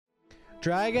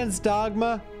Dragon's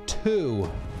Dogma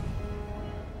 2.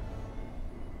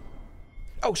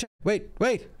 Oh shit.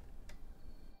 Wait.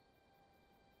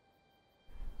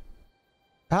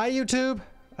 Hi YouTube.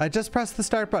 I just pressed the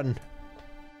start button.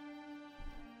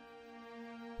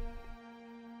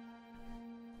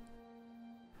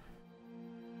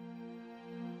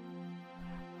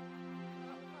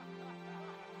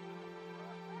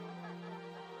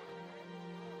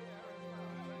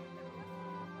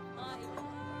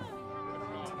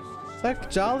 It's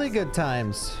like jolly good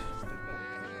times.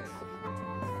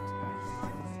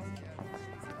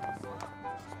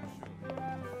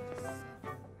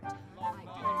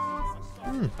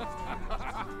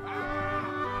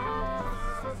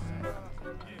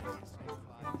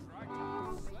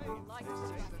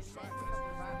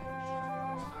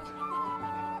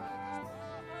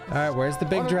 All right, where's the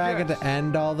big dragon to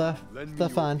end all the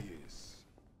fun?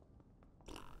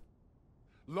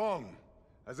 Long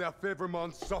as our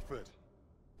Fevrimon suffered,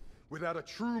 without a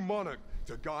true monarch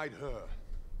to guide her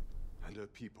and her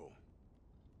people.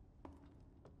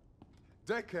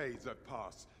 Decades have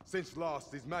passed since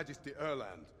last His Majesty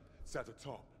Erland sat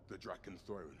atop the Draken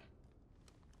throne.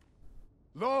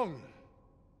 Long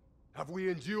have we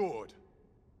endured,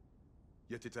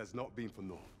 yet it has not been for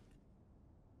naught.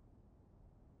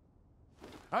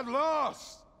 At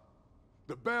last,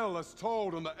 the bell has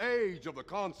tolled on the age of the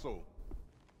Council.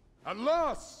 At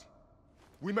last,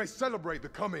 we may celebrate the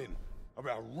coming of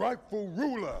our rightful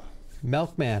ruler.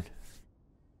 Milkman.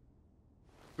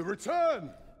 The return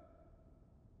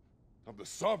of the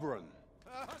Sovereign.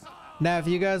 Now, if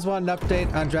you guys want an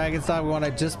update on Dragon's Dogma 1, I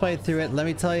just played through it. Let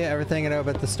me tell you everything I know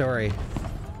about the story.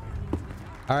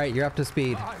 All right, you're up to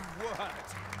speed.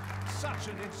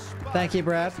 Thank you,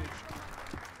 Brad.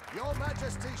 Your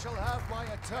Majesty shall have my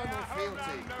eternal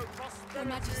fealty. Your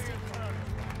Majesty,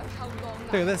 oh how long.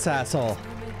 Look at this asshole.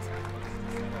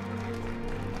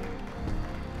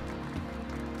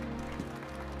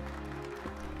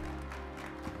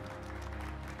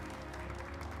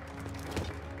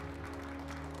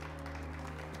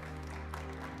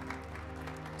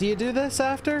 Do you do this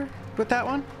after with that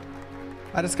one?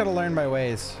 I just gotta learn my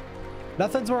ways.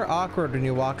 Nothing's more awkward when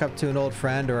you walk up to an old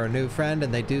friend or a new friend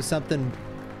and they do something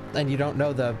and you don't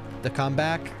know the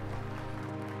comeback.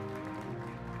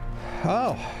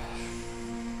 Oh.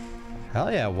 Hell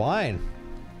yeah, wine.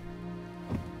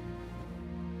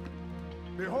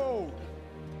 Behold,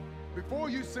 before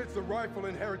you sits the rightful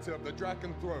inheritor of the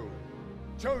Draken throne,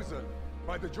 chosen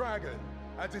by the dragon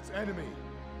as its enemy.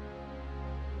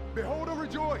 Behold and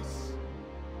rejoice!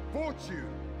 Fortune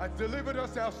has delivered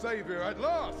us our savior at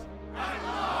last! At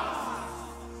last!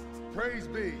 Praise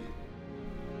be,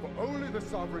 for only the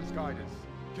Sovereign's guidance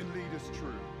can lead us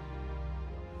true.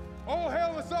 All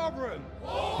hail the Sovereign!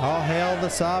 All hail the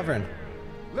Sovereign.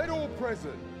 Let all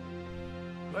present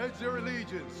pledge their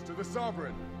allegiance to the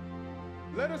Sovereign.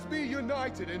 Let us be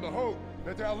united in the hope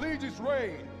that our liege's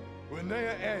reign will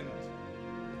ne'er end.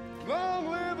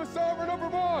 Long live the Sovereign of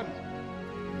Vermont!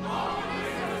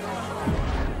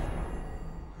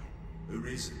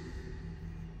 Arisen.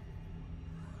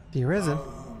 The Arisen? Thou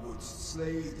who wouldst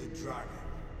slay the dragon.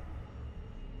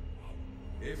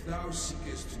 If thou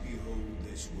seekest to behold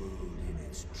this world in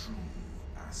its true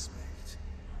aspect,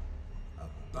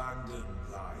 abandon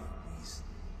thy reason.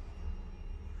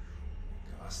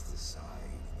 Cast aside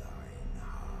thine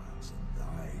heart and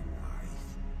thy life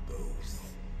both.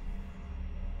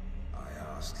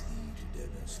 I ask thee to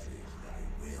demonstrate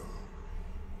thy will,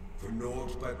 for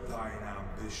naught but thine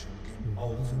ambition can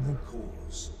alter the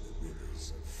course of the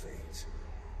rivers of fate.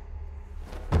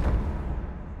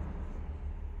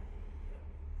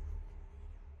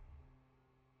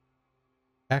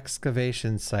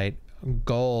 Excavation site.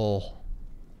 Goal.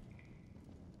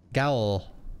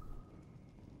 Gowl.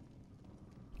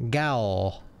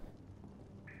 Gowl.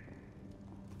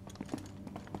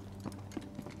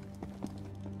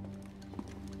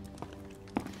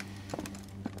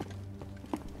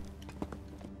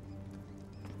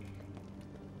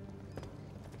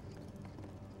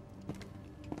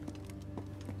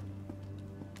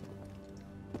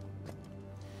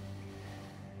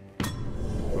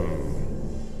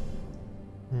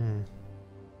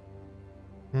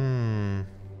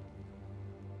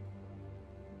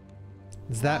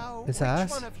 Is that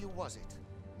which one of you was it?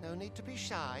 No need to be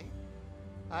shy.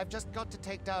 I've just got to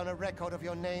take down a record of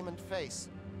your name and face.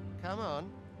 Come on,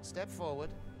 step forward.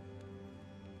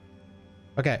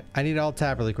 Okay, I need alt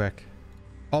tab really quick.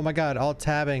 Oh my god, alt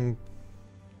tabbing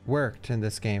worked in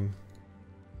this game.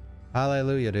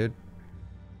 Hallelujah, dude.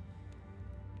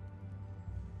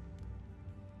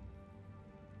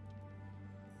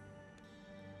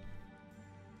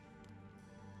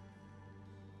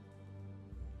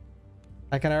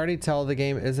 I can already tell the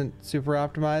game isn't super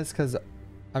optimized because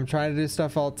I'm trying to do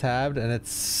stuff all tabbed and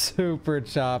it's super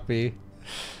choppy.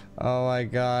 Oh my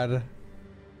god.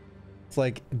 It's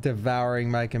like devouring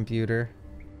my computer.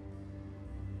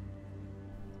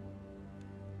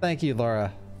 Thank you,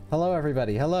 Laura. Hello,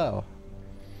 everybody. Hello.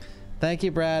 Thank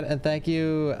you, Brad, and thank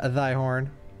you, Thy Horn.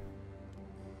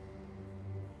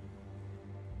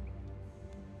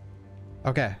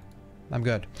 Okay, I'm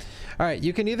good. All right,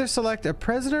 you can either select a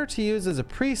prisoner to use as a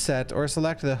preset or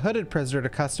select the hooded prisoner to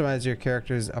customize your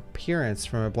character's appearance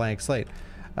from a blank slate.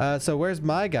 So where's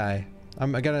my guy?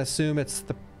 I'm gonna assume it's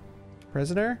the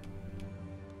prisoner.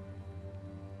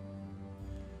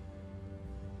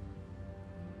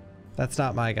 That's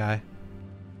not my guy.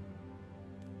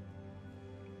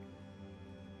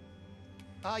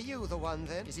 Are you the one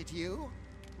then? Is it you?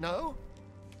 No?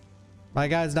 My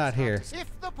guy's not here.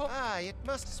 If the it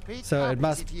must speak. So up. it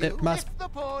must. Is It must. If the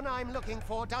pawn I'm looking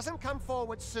for doesn't come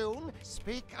forward soon,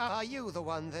 speak. Are you the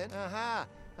one then? Aha!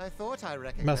 I thought I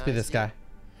recognized. Must be this guy.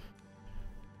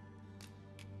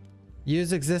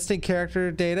 Use existing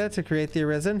character data to create the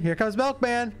Arisen. Here comes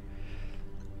Milkman.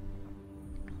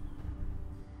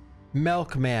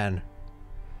 Milkman.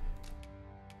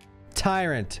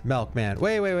 Tyrant Milkman.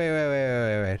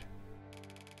 Wait.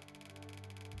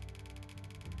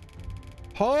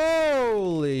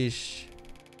 Holy sh...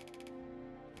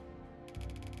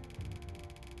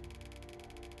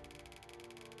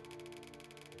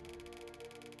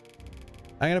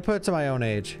 I'm gonna put it to my own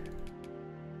age.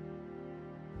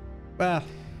 Well,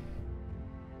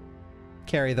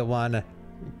 carry the one.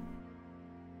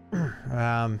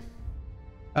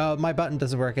 Oh, my button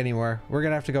doesn't work anymore. We're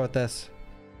gonna have to go with this.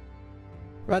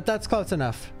 But that's close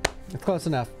enough. It's close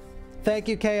enough. Thank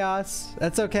you, Chaos.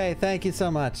 That's okay. Thank you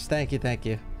so much. Thank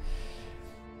you.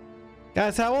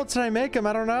 Guys, how old should I make him?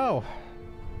 I don't know.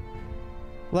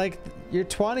 Like, your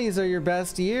 20s are your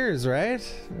best years, right?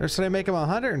 Or should I make him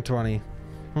 120?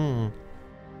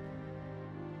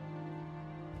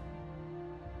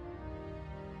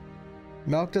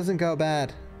 Milk doesn't go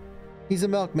bad. He's a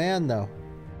milkman, though.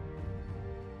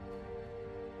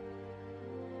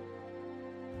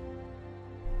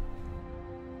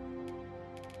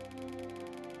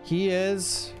 He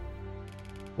is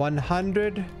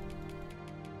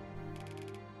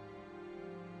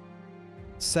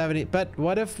 170. But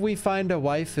what if we find a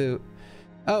waifu?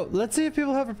 Oh, let's see if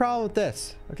people have a problem with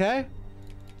this, okay?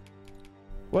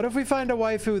 What if we find a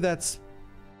waifu that's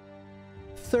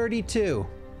 32?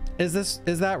 Is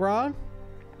that wrong?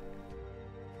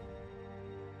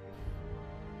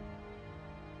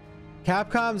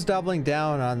 Capcom's doubling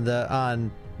down on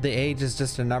the age is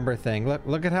just a number thing.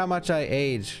 Look at how much I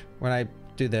age when I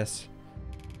do this.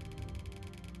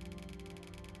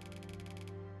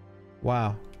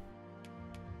 Wow.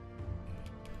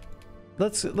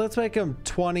 Let's make him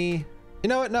 20. You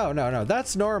know what? No.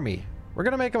 That's normie. We're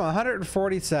gonna make him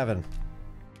 147.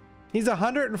 He's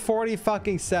 140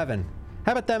 fucking 7.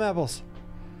 How about them apples?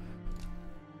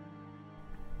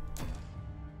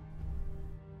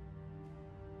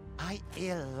 I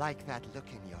ill like that look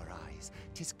in your eyes.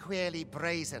 'Tis queerly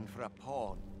brazen for a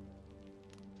pawn.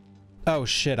 Oh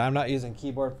shit, I'm not using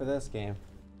keyboard for this game.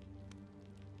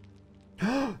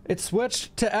 It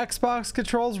switched to Xbox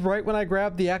controls right when I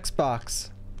grabbed the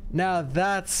Xbox. Now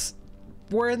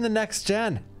we're in the next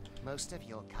gen. Most of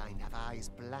your kind have eyes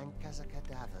blank as a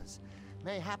cadaver's.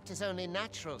 Mayhap 'tis only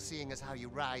natural, seeing as how you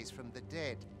rise from the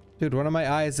dead. Dude, one of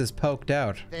my eyes is poked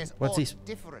out. There's What's he?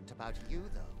 different about you,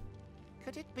 though.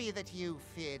 Could it be that you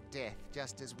fear death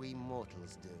just as we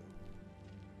mortals do?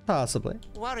 Possibly.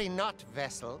 Worry not,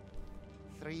 vessel.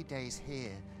 3 days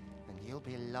here, and you'll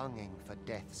be longing for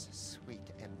death's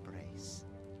sweet embrace.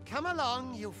 Come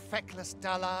along, you feckless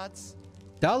dullards.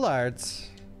 Dullards?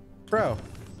 Bro,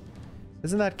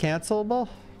 isn't that cancelable?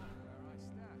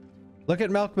 Look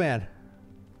at Milkman.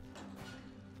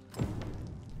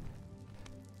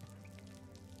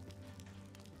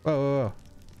 Whoa.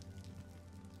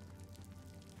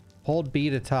 Hold B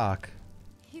to talk.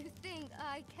 You think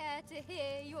I care to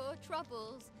hear your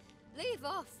troubles? Leave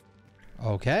off.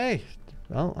 Okay.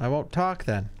 Well, I won't talk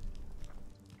then.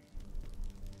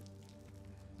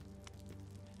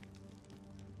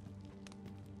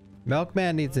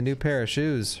 Milkman needs a new pair of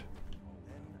shoes.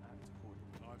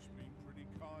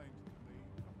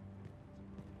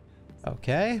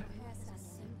 Okay.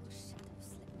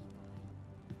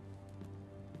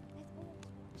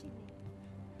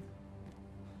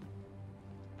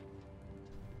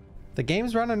 The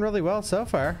game's running really well so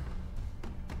far.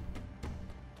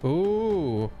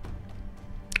 Ooh.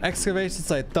 Excavation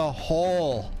site, the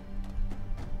hole.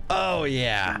 Oh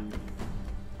yeah.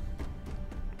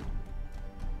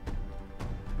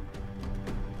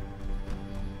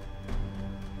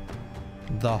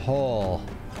 The hole.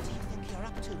 What do you think you're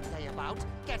up to, layabout?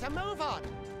 Get a move on!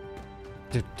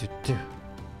 Do, do, do.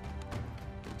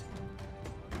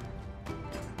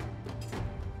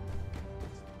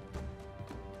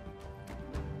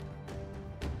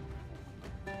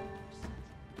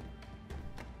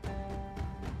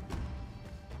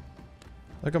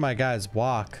 Look at my guys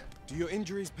walk. Do your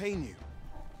injuries pain you?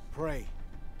 Pray,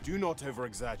 do not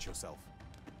overexert yourself.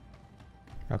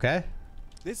 Okay.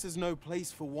 This is no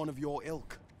place for one of your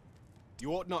ilk.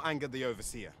 You ought not anger the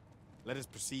overseer. Let us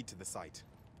proceed to the site.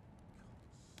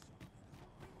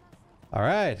 All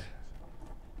right.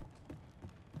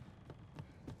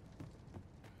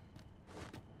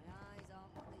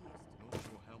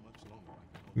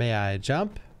 May I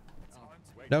jump?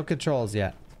 No controls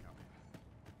yet.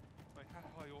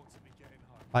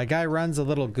 My guy runs a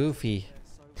little goofy.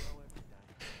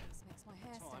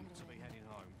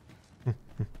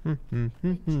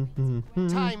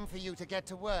 Time for you to get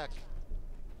to work.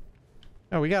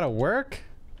 Oh, we gotta work?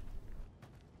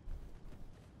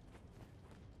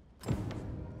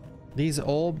 These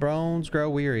old bones grow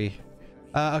weary.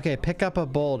 Okay, pick up a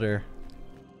boulder.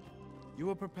 You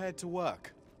are prepared to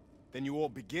work. Then you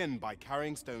ought begin by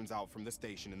carrying stones out from the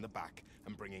station in the back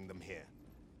and bringing them here.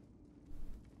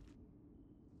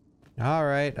 All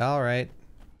right, all right.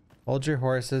 Hold your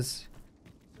horses.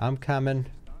 I'm coming.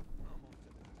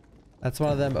 That's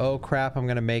one of them, oh crap, I'm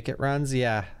gonna make it runs.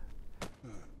 Yeah.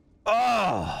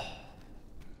 Oh!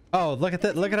 Oh, look at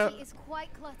that. Look at how... It's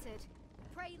quite cluttered.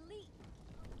 Pray leap.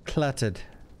 Cluttered.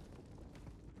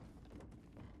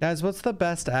 Guys, what's the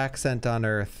best accent on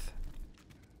Earth?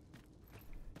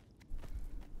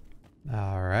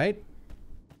 All right.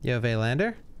 You have a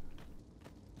lander?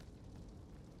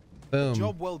 Boom.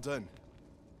 Job well done.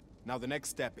 Now the next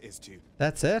step is to...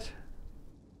 That's it?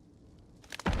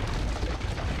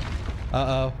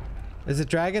 Uh-oh. Is it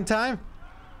dragon time?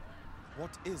 What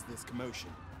is this commotion?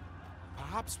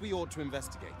 Perhaps we ought to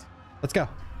investigate. Let's go.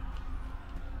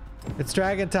 It's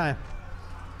dragon time.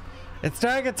 It's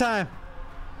dragon time.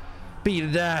 Beat a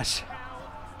dash.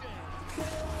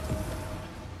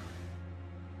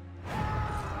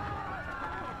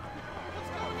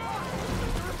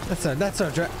 That's no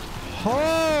dragon.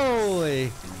 Holy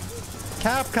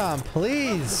Capcom,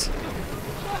 please.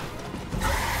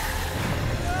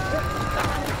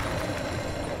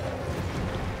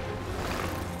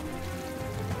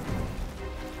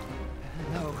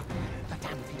 No, the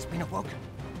damn thing's been awoken.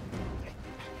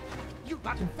 You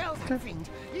but fell that fiend,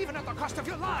 even at the cost of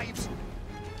your lives.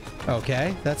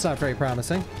 Okay, that's not very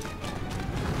promising.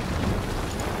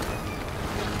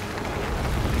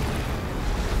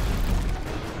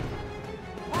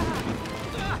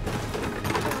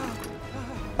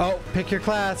 Oh, pick your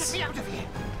class. Get me out of here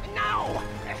now!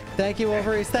 Thank you,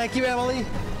 Wolverines. Thank you, Emily.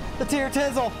 The tier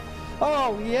tizzle.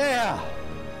 Oh, yeah.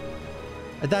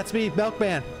 That's me,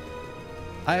 Milkman.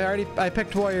 I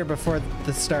picked Warrior before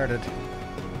this started.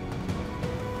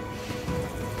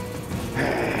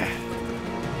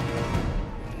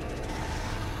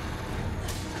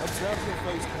 Observe your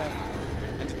foes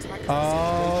carefully and attack.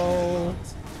 Oh,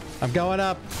 I'm going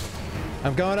up.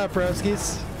 I'm going up,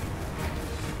 broskies.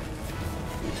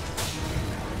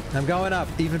 I'm going up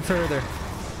even further.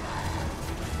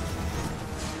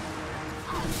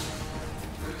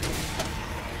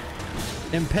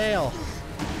 Impale.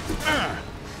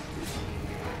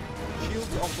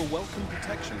 Shields offer welcome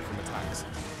protection from attacks.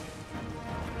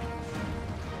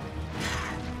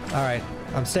 All right,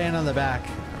 I'm staying on the back,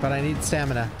 but I need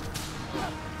stamina.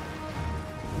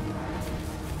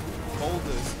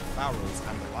 Boulders, barrels,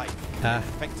 and the like.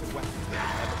 Effective weapons that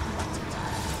are ever combated.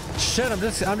 Shit,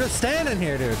 I'm just standing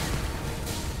here, dude.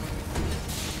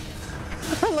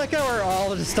 I like how we're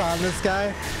all just on this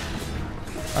guy.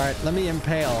 All right, let me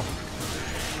impale.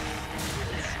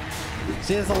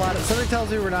 She has a lot of... Something tells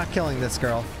me we're not killing this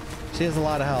girl. She has a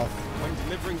lot of health. When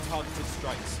delivering targeted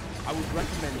strikes, I would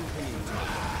recommend clinging to it.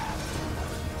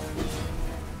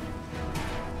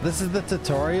 This is the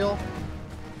tutorial.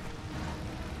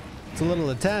 It's a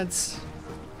little intense.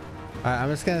 All right, I'm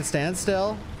just gonna stand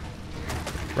still.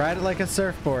 Ride it like a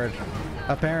surfboard,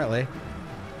 apparently.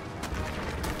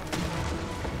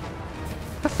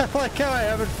 I like how I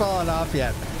haven't fallen off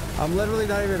yet. I'm literally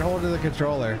not even holding the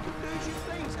controller.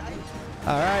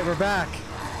 All right, we're back.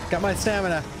 Got my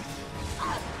stamina.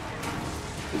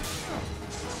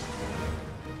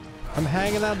 I'm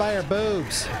hanging on by her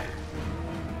boobs.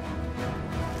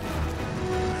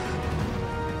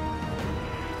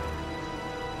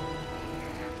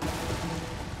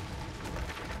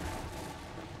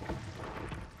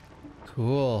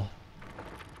 Cool.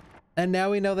 And now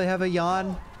we know they have a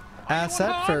yawn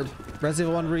asset for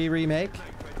Resident Evil 1 remake.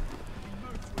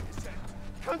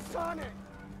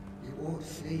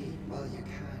 flee while you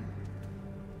can.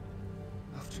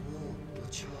 After all, your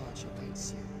charge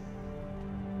awaits you.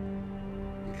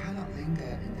 You cannot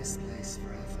linger in this place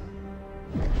forever.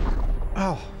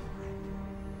 Oh.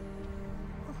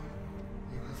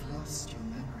 You have lost your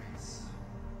memories.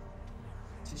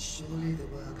 'Tis surely the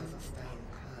work of a fell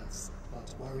curse,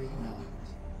 but worry not.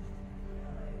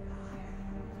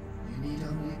 You need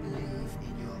only believe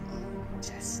in your own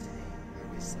destiny,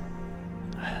 Arisen.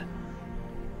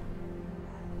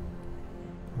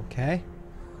 Okay.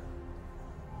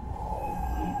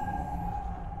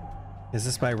 Is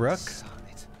this my rook? Son,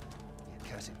 it. The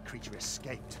accursed creature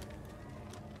escaped.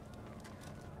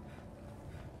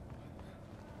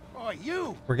 Oh,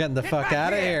 you! We're getting the Get fuck back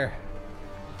out of here.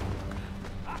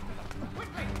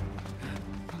 Quickly!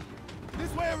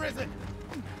 This way, Arisen!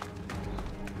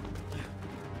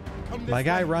 Come this My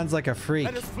guy way. runs like a freak.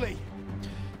 Let us flee.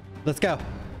 Let's go.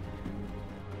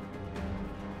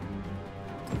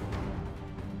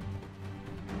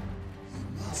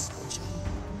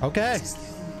 Okay.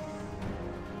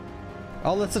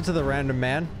 I'll listen to the random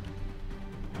man.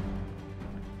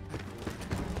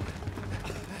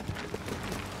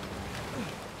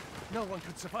 No one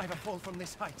could survive a fall from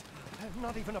this height.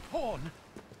 Not even a pawn.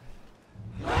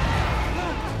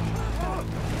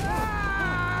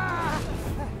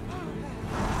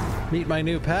 Meet my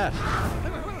new pet.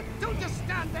 Don't just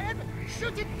stand there!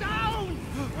 Shoot it down!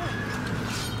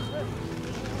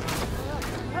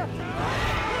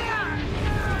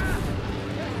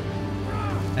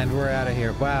 And we're out of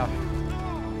here. Wow.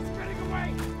 It's getting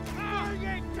away! Bring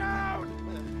it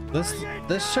down!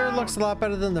 This sure looks a lot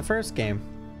better than the first game.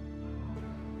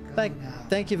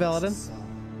 Thank you, Veladin.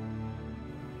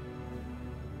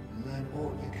 Learn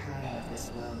all you can of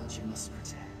this world you must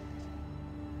protect.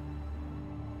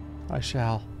 I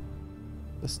shall.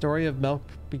 The story of Milk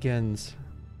begins.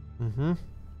 Mm-hmm.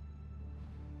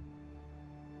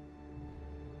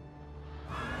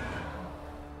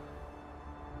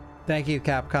 Thank you,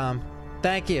 Capcom.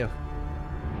 Thank you.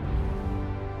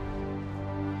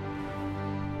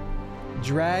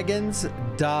 Dragon's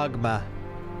Dogma.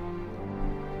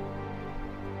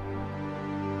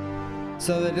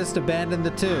 So they just abandoned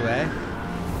the two, eh?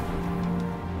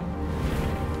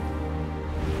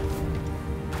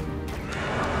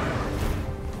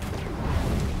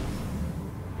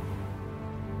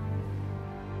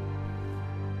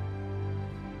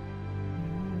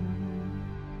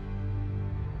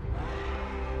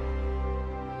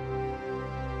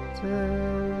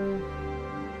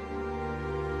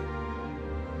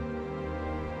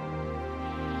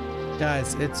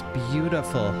 Guys, it's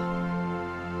beautiful.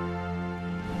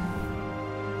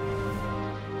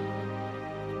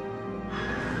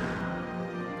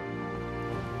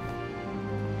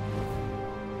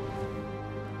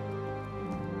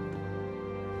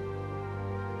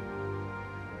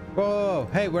 Whoa,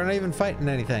 hey, we're not even fighting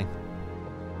anything.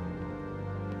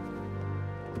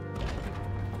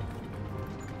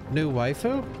 New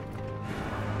waifu?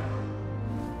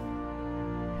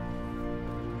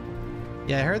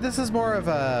 Yeah, I heard this is more of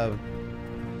a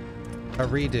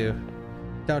redo.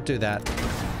 Don't do that.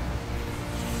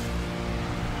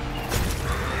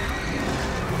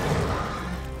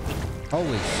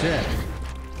 Holy shit.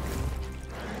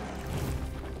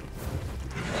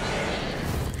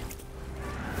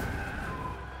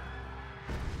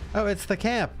 Oh, it's the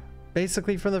camp.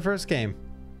 Basically from the first game.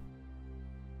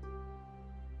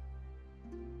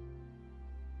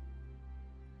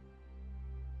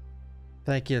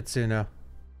 Thank you, Tsuno.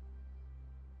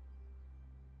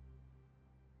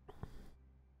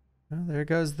 Well, there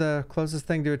goes the closest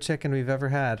thing to a chicken we've ever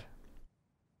had.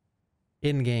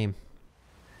 In-game.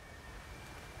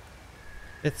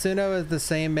 Itsuno is the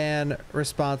same man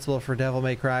responsible for Devil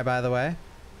May Cry, by the way.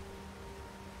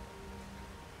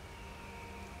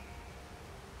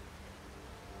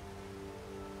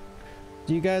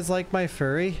 Do you guys like my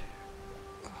furry?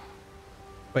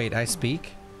 Wait, I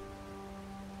speak?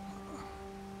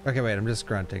 Okay, wait, I'm just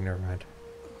grunting, never mind.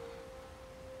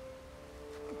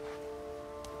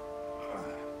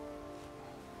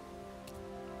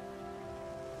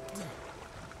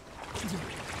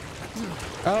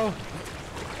 Oh!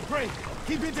 Pray,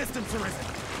 keep your distance, Arisen.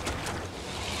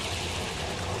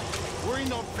 Worry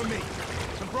not for me.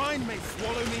 The brine may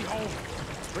swallow me whole,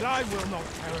 but I will not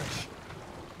perish.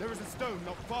 There is a stone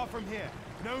not far from here,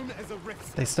 known as a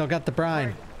rift. They still got the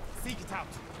brine. Seek it out.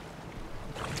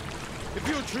 If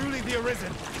you're truly the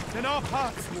Arisen, then our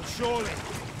paths will surely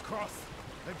cross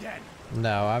again.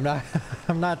 No, I'm not.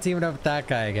 I'm not teaming up with that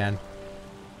guy again.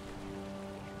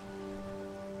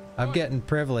 I'm getting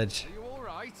privilege. Are you all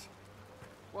right?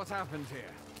 What happened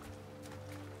here?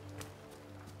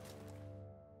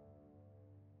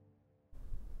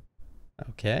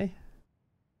 Okay.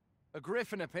 A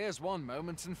griffin appears one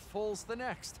moment and falls the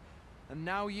next. And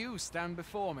now you stand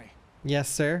before me. Yes,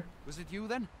 sir. Was it you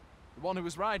then? The one who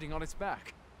was riding on its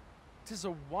back? 'Tis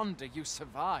a wonder you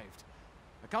survived.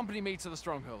 Accompany me to the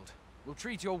stronghold. We'll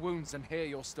treat your wounds and hear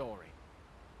your story.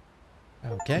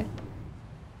 Okay.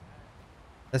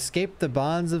 Escape the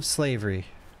bonds of slavery.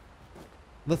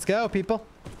 Let's go, people.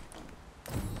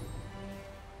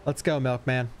 Let's go,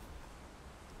 Milkman.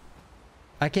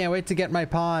 I can't wait to get my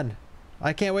pawn.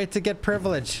 I can't wait to get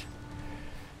privilege.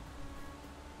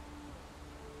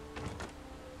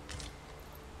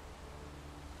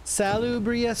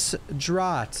 Salubrious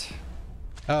draught.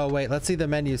 Oh, wait. Let's see the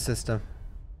menu system.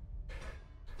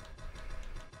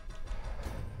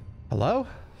 Hello?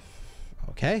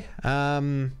 Okay.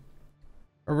 A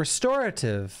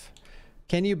restorative.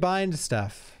 Can you bind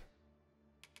stuff?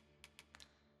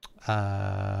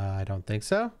 I don't think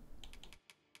so.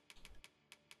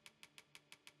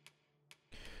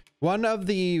 One of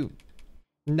the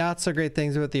not so great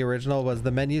things with the original was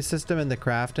the menu system and the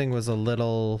crafting was a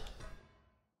little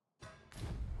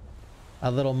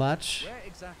much. Where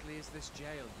exactly is this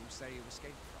jail you say you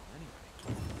escaped from,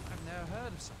 anyway? I've never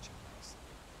heard of such a place.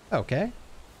 Okay.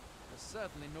 There's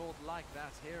certainly naught like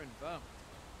that here in Vermont.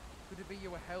 Could it be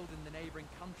you were held in the neighboring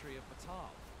country of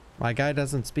Batal? My guy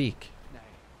doesn't speak. Nay,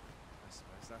 I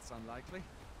suppose that's unlikely.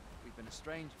 We've been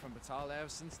estranged from Batal ever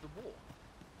since the war.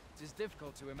 It is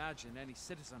difficult to imagine any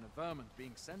citizen of Vermont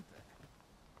being sent there.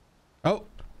 Oh.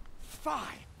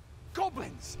 Fie!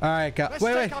 Goblins! All right,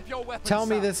 wait. Tell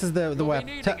me this is the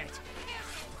weapon.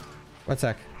 One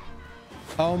sec.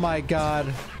 Oh my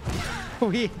god.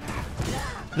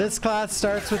 This class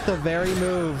starts with the very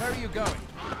move. Where are you going?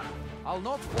 I'll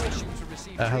not force you to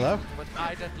receive hello? treatment, but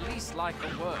I'd at least like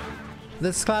a word.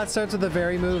 This class starts with the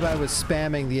very move I was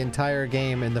spamming the entire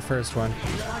game in the first one.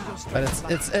 But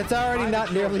it's already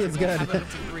not nearly as good.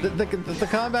 the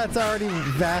combat's already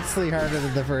vastly harder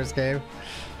than the first game.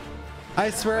 I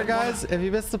swear, guys, if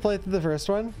you missed the playthrough the first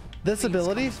one, this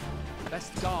ability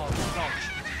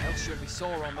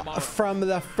from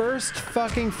the first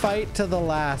fucking fight to the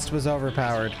last was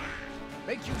overpowered.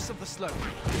 Make use of the slope.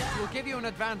 It will give you an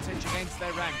advantage against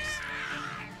their ranks.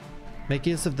 Make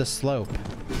use of the slope.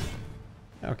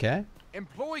 Okay.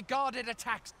 Employ guarded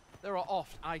attacks. There are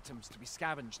oft items to be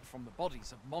scavenged from the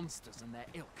bodies of monsters and their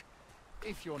ilk.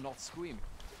 If you're not squeaming.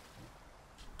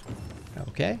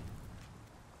 Okay.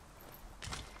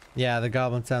 Yeah, the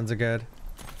goblin sounds are good.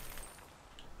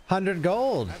 100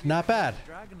 gold. Not bad.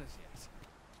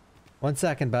 1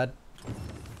 second, bud.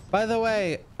 By the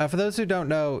way, for those who don't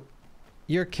know,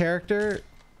 your character's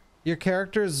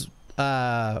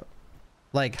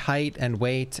like height and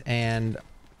weight, and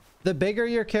the bigger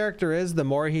your character is, the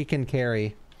more he can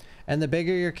carry. And the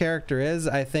bigger your character is,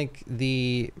 I think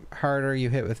the harder you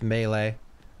hit with melee.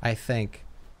 I think.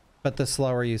 But the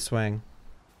slower you swing.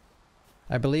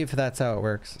 I believe that's how it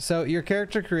works. So your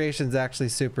character creation is actually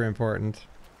super important.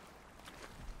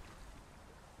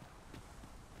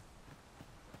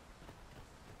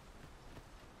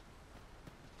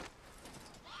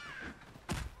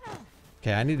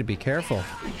 Okay, I need to be careful.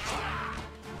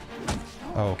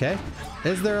 Okay.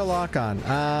 Is there a lock on?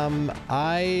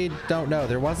 I don't know.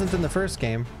 There wasn't in the first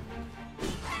game.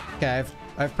 Okay,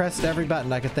 I've pressed every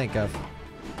button I could think of.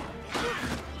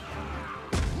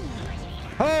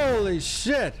 Holy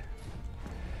shit!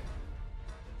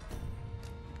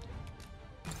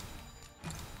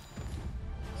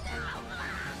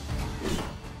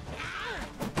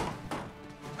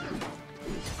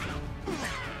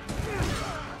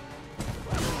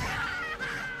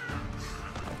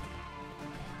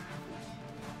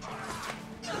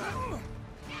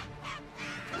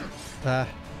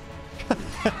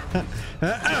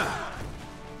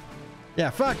 Yeah,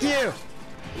 fuck you!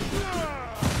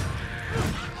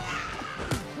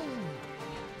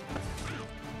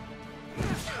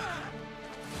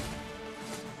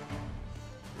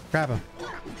 Grab him.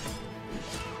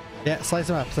 Yeah, slice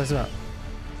him up, slice him up.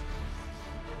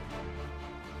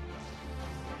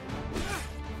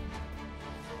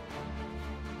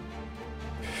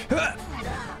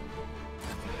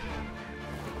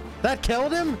 That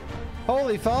killed him?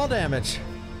 Holy fall damage.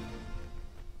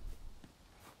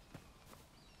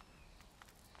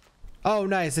 Oh,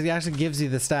 nice. It actually gives you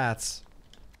the stats.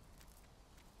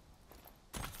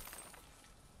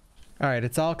 All right,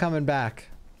 it's all coming back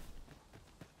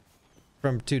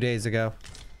from 2 days ago.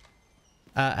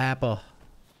 Apple.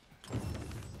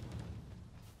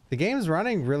 The game's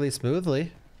running really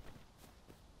smoothly.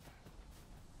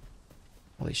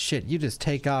 Holy shit, you just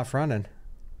take off running.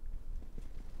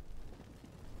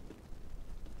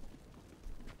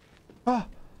 Oh,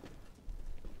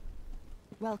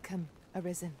 Welcome,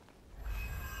 Arisen.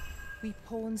 We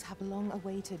pawns have long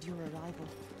awaited your arrival.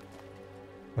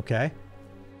 Okay.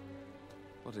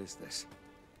 What is this?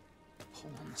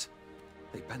 Pawns.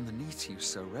 They bend the knee to you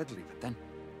so readily, but then...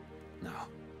 No.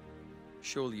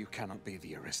 Surely you cannot be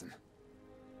the Arisen.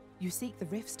 You seek the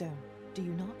Riftstone, do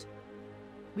you not?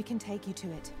 We can take you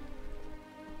to it.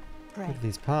 Pray. Look at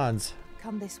these pawns.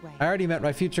 Come this way. I already met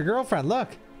my future girlfriend. Look.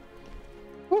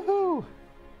 Woohoo!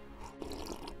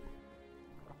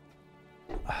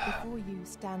 Before you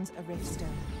stands a Riftstone.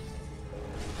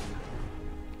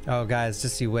 Oh, guys,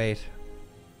 just you wait.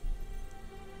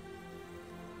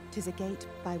 'Tis a gate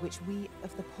by which we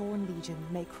of the Pawn Legion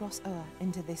may cross o'er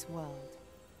into this world.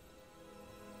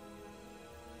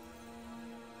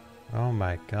 Oh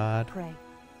my god. Pray,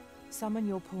 summon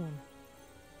your pawn.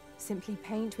 Simply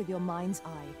paint with your mind's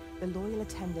eye the loyal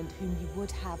attendant whom you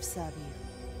would have serve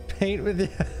you. Paint with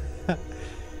the...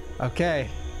 Okay.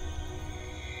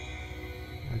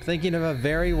 I'm thinking of a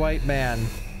very white man.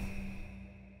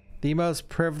 The most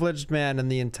privileged man in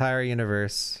the entire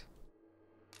universe.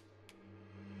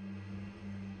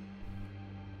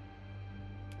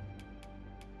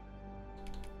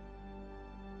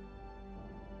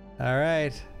 All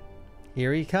right.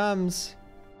 Here he comes.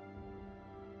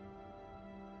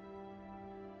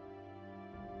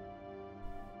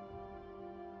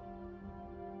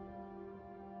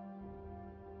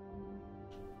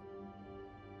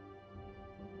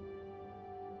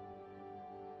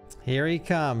 Here he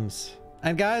comes.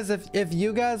 And guys, if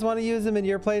you guys want to use him in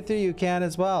your playthrough, you can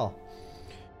as well.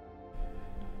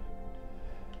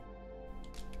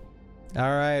 All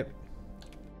right.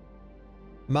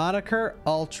 Moniker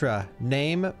Ultra.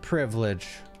 Name Privilege.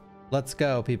 Let's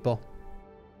go, people.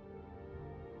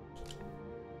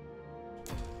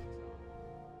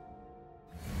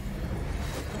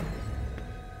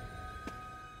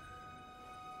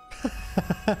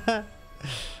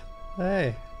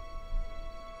 Hey.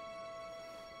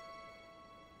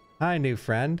 Hi, new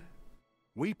friend.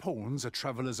 We pawns are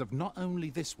travelers of not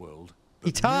only this world, but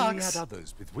he talks. myriad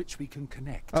others with which we can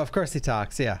connect. Oh, of course he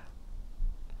talks, yeah.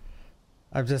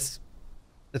 It's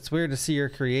weird to see your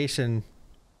creation.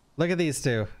 Look at these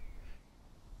two.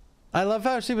 I love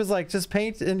how she was like, just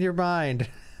paint in your mind.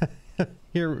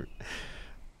 your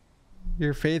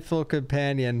faithful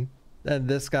companion. And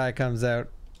this guy comes out.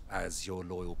 As your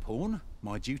loyal pawn,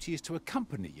 my duty is to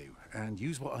accompany you and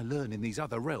use what I learn in these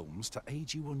other realms to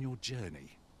aid you on your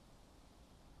journey.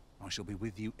 I shall be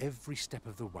with you every step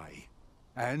of the way,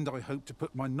 and I hope to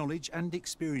put my knowledge and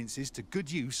experiences to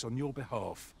good use on your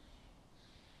behalf.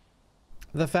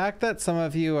 The fact that some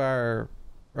of you are,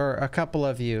 or a couple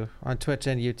of you on Twitch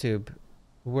and YouTube,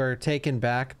 were taken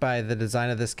back by the design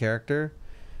of this character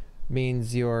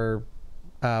means you're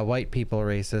white people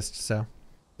racist, so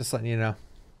just letting you know.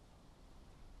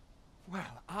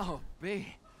 Well, I'll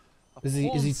be. Is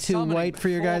he too white for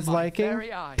your guys' liking? Oh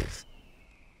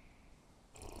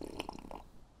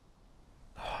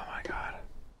my god.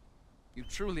 You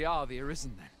truly are the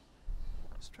Arisen then.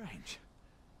 Strange.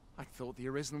 I thought the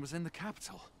Arisen was in the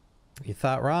capital. You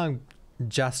thought wrong,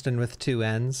 Justin with 2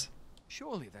 N's.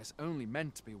 Surely there's only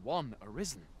meant to be one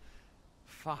Arisen.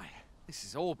 Fie, this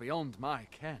is all beyond my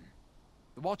ken.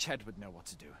 The Watchhead would know what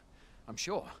to do, I'm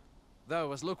sure.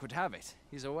 Though, as luck would have it,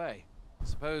 he's away.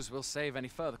 Suppose we'll save any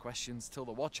further questions till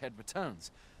the Watchhead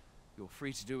returns. You're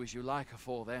free to do as you like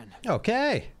afore then.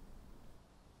 Okay.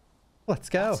 Let's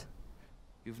go. What?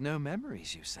 You've no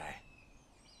memories, you say?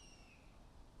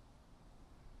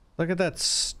 Look at that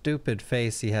stupid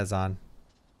face he has on.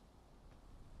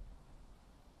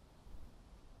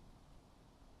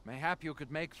 Mayhap you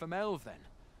could make for Melve then.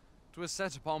 'Twas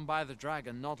set upon by the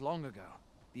dragon not long ago.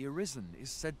 The Arisen is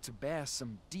said to bear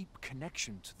some deep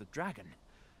connection to the dragon.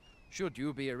 Should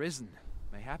you be Arisen,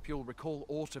 mayhap you'll recall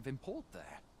aught of import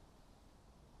there.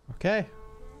 Okay.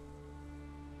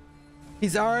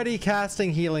 He's already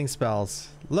casting healing spells.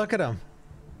 Look at him.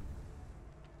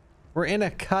 We're in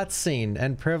a cutscene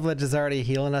and Privilege is already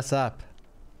healing us up.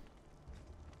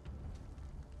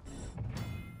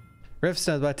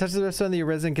 Riftstones. By touching the Riftstone, the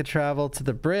Arisen can travel to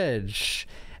the bridge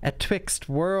at twixt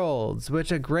worlds,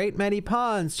 which a great many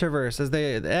pawns traverse as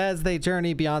they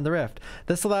journey beyond the rift.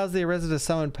 This allows the Arisen to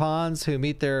summon pawns who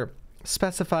meet their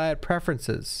specified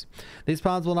preferences. These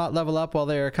pawns will not level up while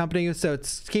they are accompanying you, so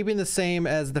it's keeping the same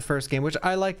as the first game, which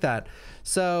I like that.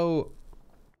 So,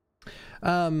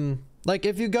 like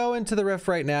if you go into the rift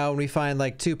right now and we find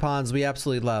like 2 pawns we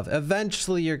absolutely love,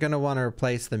 eventually you're going to want to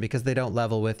replace them because they don't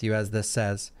level with you, as this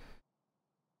says.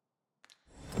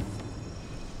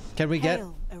 Can we get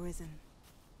Arisen?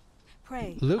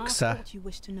 Pray, Luxa? ask what you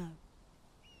wish to know.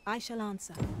 I shall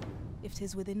answer. if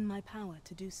 'tis within my power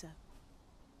to do so.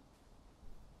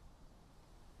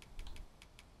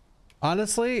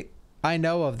 Honestly, I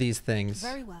know of these things.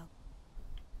 Very well.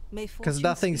 Because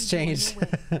nothing's changed.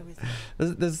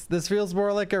 This feels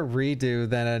more like a redo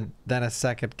than a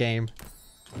second game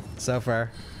so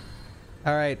far.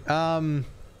 All right.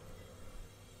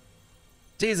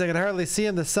 Geez, I can hardly see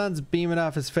him. The sun's beaming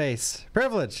off his face.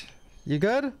 Privilege, you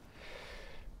good?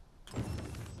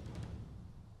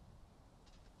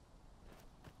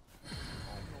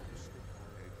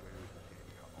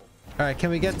 All right,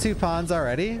 can we get 2 pawns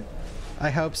already? I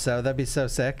hope so. That'd be so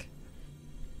sick.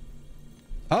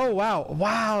 Oh wow,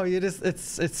 wow! You just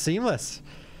it's seamless.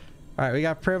 All right, we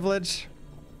got privilege.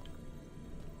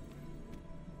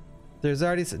 There's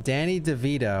already Danny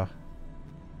DeVito.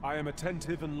 I am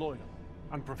attentive and loyal,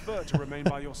 and prefer to remain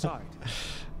by your side.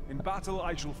 In battle,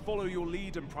 I shall follow your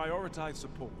lead and prioritize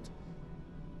support.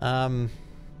 Danny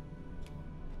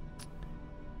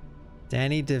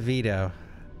DeVito.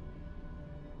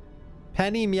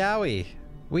 Penny Meowie.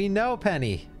 We know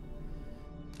Penny.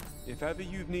 If ever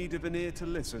you've need of an ear to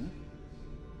listen,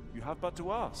 you have but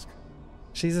to ask.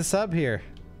 She's a sub here.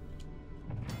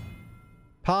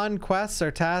 Pawn quests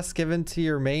are tasks given to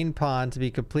your main pawn to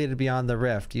be completed beyond the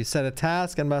rift. You set a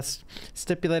task and must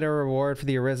stipulate a reward for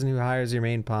the arisen who hires your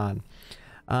main pawn.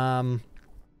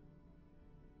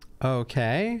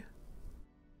 Okay.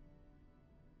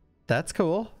 That's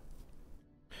cool.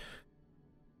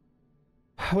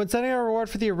 When setting a reward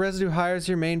for the arisen who hires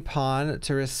your main pawn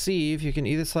to receive, you can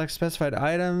either select specified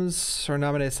items or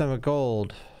nominate a sum of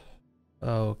gold.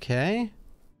 Okay.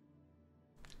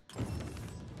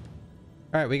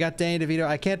 Alright, we got Danny DeVito.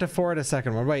 I can't afford a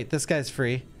second one. Wait, this guy's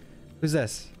free. Who's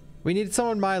this? We need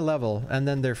someone my level, and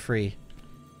then they're free.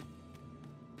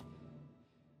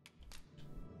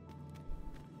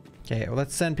 Okay, well,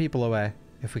 let's send people away,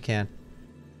 if we can.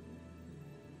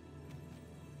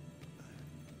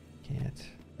 Can't.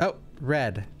 Oh,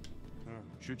 red.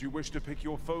 Should you wish to pick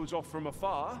your foes off from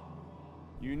afar,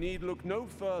 you need look no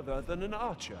further than an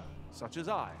archer, such as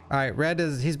I. Alright, red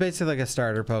is, he's basically like a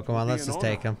starter Pokemon. Let's just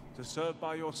take him. To serve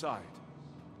by your side.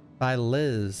 By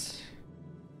Liz.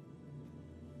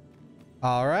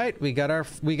 Alright, we got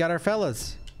our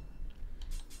fellas.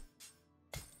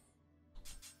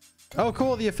 Oh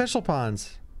cool, the official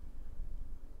pawns.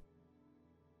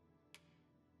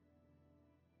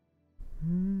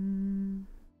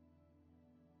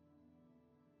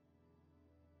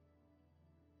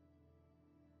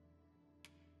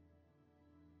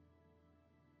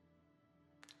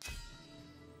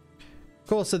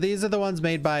 Cool, so these are the ones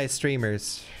made by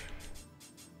streamers.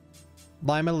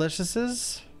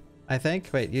 Limaliciouses, I think.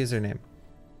 Wait, username.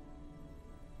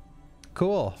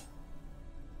 Cool.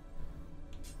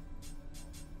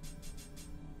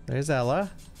 There's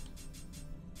Ella.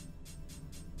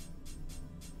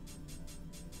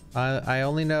 I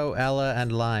only know Ella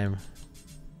and Lime.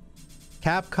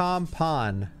 Capcom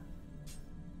Pawn.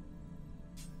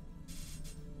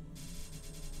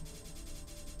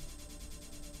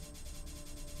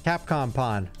 Capcom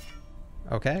Pawn.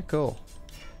 Okay, cool.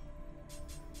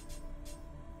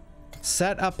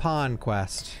 Set a pawn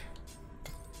quest.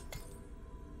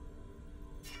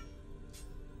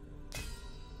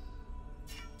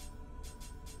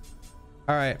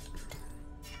 All right.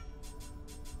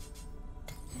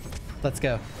 Let's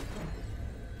go.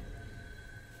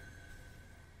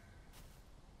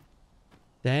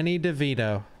 Danny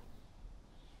DeVito.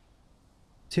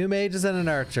 2 mages and an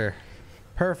archer.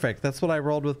 Perfect. That's what I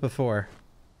rolled with before.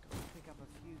 Pick up a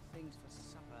few things for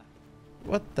supper.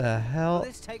 What the hell? Will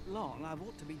this take long? I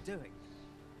ought to be doing.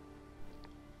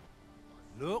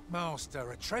 Look,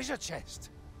 Master, a treasure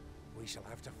chest. We shall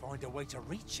have to find a way to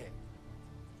reach it.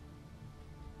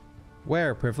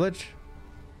 Where, Privilege?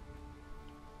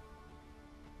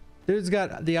 Dude's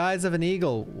got the eyes of an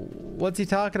eagle. What's he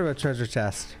talking about, treasure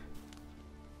chest?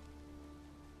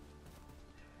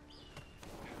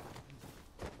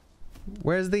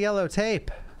 Where's the yellow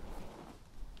tape?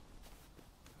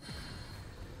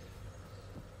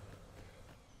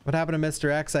 What happened to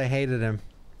Mr. X? I hated him.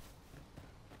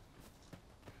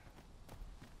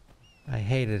 I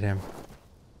hated him.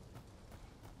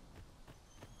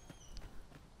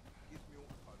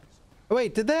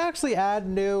 Wait, did they actually add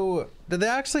new... Did they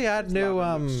actually add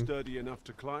new, Sturdy enough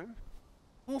to climb?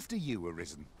 After you,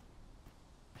 Arisen.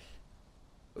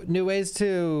 New ways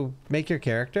to make your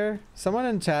character? Someone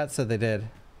in chat said they did.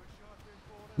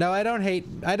 No, I don't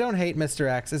hate Mr.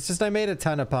 X. It's just I made a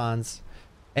ton of pawns.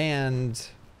 And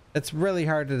it's really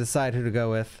hard to decide who to go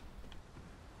with.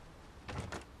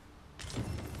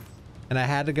 And I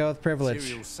had to go with Privilege.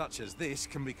 Materials such as this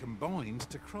can be combined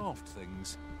to craft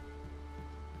things.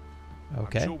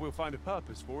 Okay. I'm sure we'll find a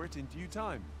purpose for it in due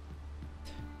time.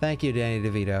 Thank you, Danny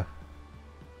DeVito.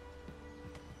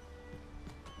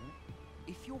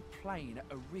 If you're playing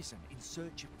Arisen in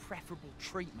search of preferable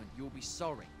treatment, you'll be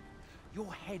sorry.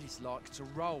 Your head is like to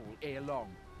roll ere long.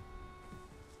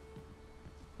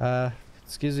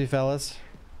 Excuse me, fellas.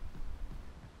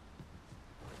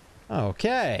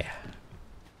 Okay.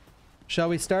 Shall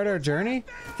we start our journey?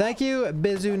 Thank you,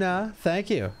 Bizuna. Thank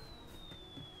you.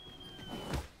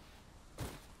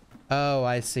 Oh,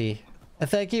 I see.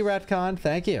 Thank you, Retcon.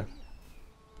 Thank you.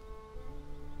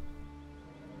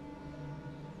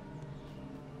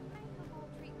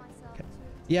 Okay.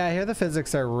 Yeah, I hear the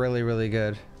physics are really, really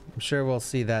good. I'm sure we'll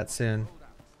see that soon.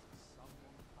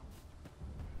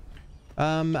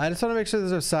 I just want to make sure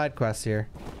there's no side quests here.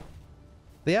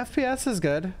 The FPS is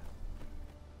good.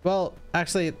 Well,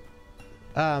 actually,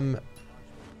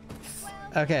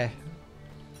 okay.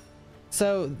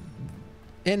 So,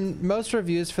 in most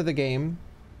reviews for the game,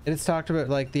 it's talked about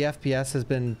like the FPS has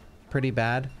been pretty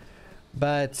bad,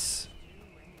 but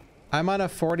I'm on a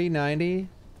 4090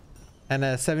 and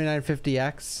a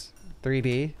 7950X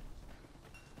 3D,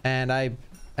 and I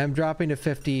am dropping to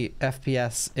 50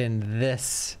 FPS in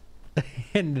this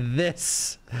in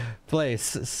this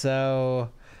place. So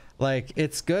like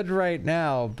it's good right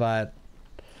now, but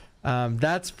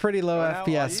that's pretty low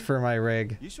FPS for my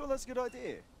rig. You sure that's a good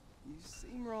idea? You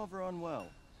seem rather unwell.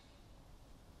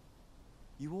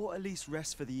 You ought at least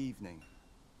rest for the evening.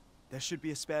 There should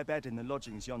be a spare bed in the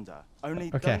lodgings yonder. Only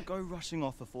don't go rushing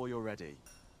off before you're ready.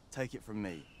 Take it from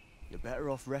me. You're better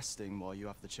off resting while you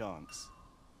have the chance.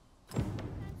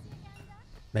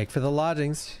 Make for the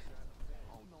lodgings.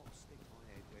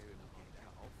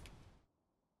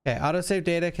 Okay, autosave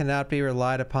data cannot be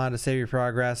relied upon to save your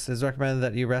progress. It is recommended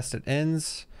that you rest at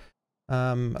inns.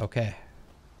 Okay.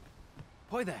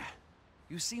 Boy there,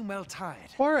 you seem well tired.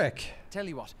 Warwick! Tell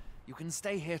you what, you can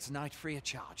stay here tonight free of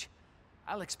charge.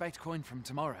 I'll expect coin from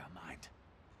tomorrow, mind.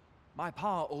 My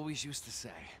pa always used to say,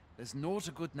 there's naught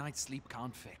a good night's sleep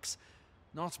can't fix.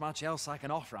 Not much else I can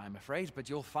offer, I'm afraid,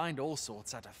 but you'll find all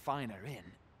sorts at a finer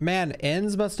inn. Man,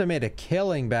 inns must have made a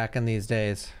killing back in these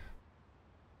days.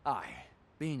 Aye.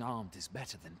 Being armed is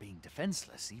better than being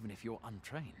defenseless, even if you're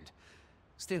untrained.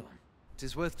 Still, it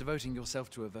is worth devoting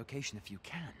yourself to a vocation if you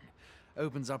can.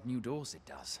 Opens up new doors, it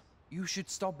does. You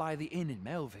should stop by the inn in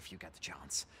Melve if you get the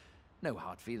chance. No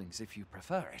hard feelings if you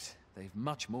prefer it. They've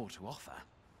much more to offer.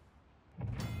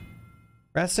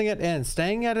 Resting at inn.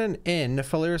 Staying at an inn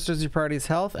fully restores your party's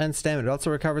health and stamina. It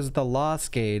also recovers the loss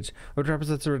gauge, which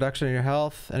represents a reduction in your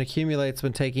health and accumulates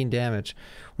when taking damage.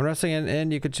 When resting at an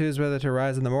inn, you could choose whether to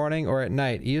rise in the morning or at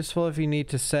night. Useful if you need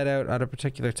to set out at a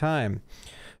particular time.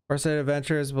 Foresight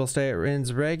adventurers will stay at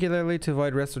inns regularly to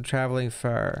avoid risks of traveling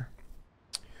far.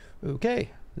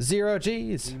 Okay. 0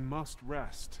 G's. We must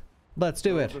rest. Let's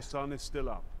do it. The sun is still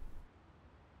up.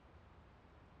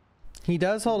 He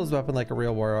does hold his weapon like a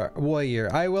real warrior.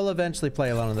 I will eventually play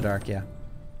Alone in the Dark, yeah.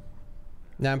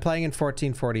 Now I'm playing in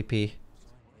 1440p.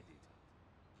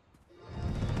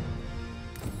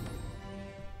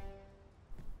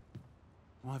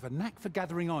 I have a knack for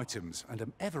gathering items and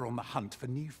am ever on the hunt for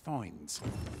new finds.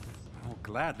 I'll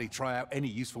gladly try out any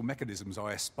useful mechanisms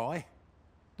I espy.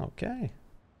 Okay.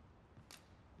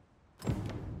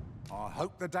 I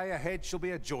hope the day ahead shall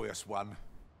be a joyous one.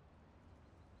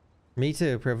 Me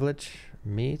too, Privilege.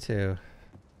 Me too.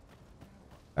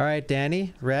 All right,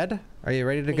 Danny, Red, are you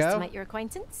ready to go? Pleased to make your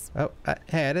acquaintance. Oh,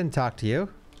 hey, I didn't talk to you.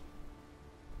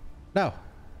 No.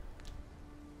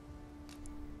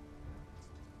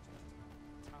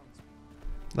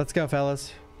 Let's go,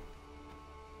 fellas.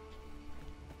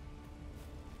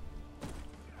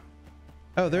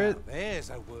 Oh, there's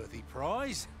a worthy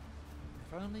prize.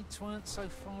 If only 'tweren't so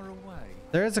far away.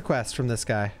 There is a quest from this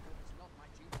guy.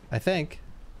 I think.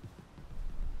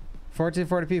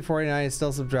 1440p 49 is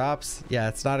still some drops. Yeah,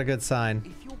 it's not a good sign.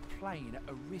 If you're playing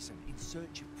Arisen in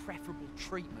search of preferable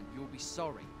treatment, you'll be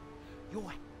sorry.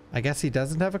 I guess he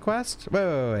doesn't have a quest?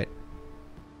 Wait.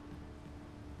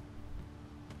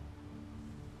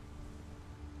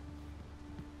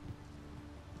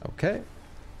 Okay.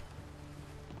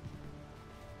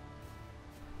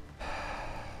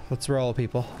 Let's roll,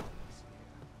 people.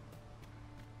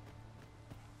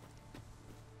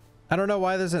 I don't know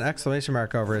why there's an exclamation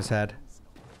mark over his head.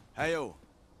 Hail,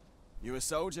 you a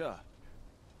soldier?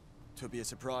 Twould be a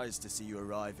surprise to see you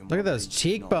arrive in. Look at those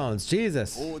cheekbones,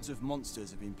 Jesus. Hordes of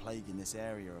monsters have been plaguing this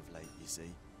area of late, you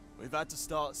see. We've had to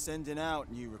start sending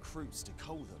out new recruits to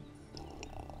cull them.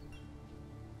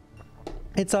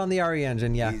 It's on the RE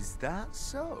engine, yeah. Is that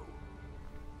so?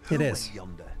 It is.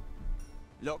 Yonder?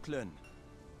 Lachlan,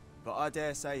 but I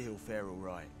dare say he'll fare all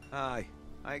right. Aye,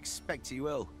 I expect he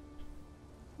will.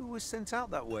 Who was sent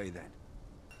out that way then?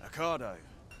 Ocado.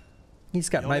 He's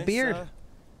got Be my honest, beard. sir,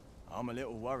 I'm a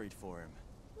little worried for him.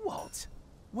 What?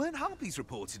 Weren't harpies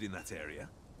reported in that area?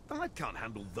 The lad can't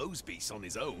handle those beasts on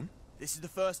his own. This is the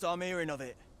first I'm hearing of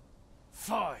it.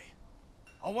 Fie.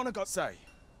 I want to go say,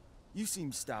 you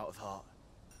seem stout of heart.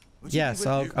 Would you be Yes, with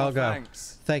I'll me? go.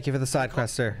 Thanks. Thank you for the side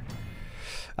quest, sir.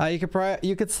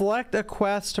 You could select a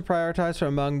quest to prioritize from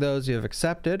among those you have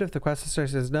accepted. If the quest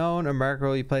source is known, a marker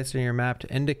will be placed on your map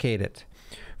to indicate it.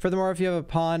 Furthermore, if you have a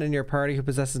pawn in your party who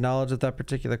possesses knowledge of that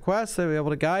particular quest, they'll be able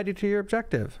to guide you to your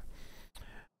objective.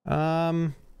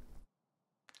 Okay,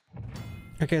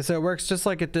 so it works just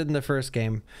like it did in the first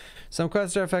game. Some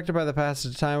quests are affected by the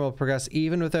passage of time will progress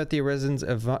even without the Arisen's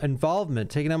involvement.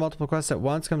 Taking on multiple quests at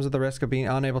once comes with the risk of being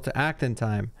unable to act in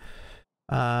time.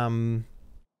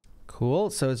 Cool.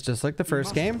 So it's just like the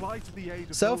first game.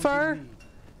 So far,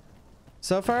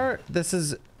 this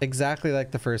is exactly like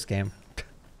the first game.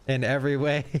 In every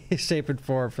way, shape, and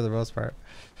form for the most part.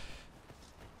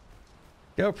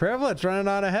 Go Privilege, running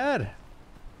on ahead.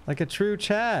 Like a true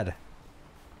Chad.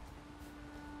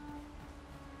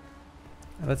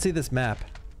 Let's see this map.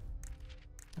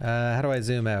 How do I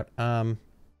zoom out? How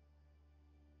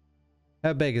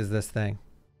big is this thing?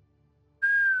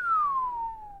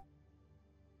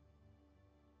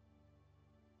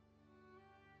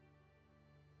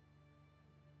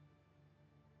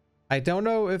 I don't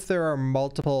know if there are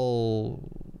multiple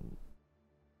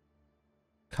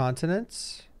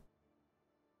continents.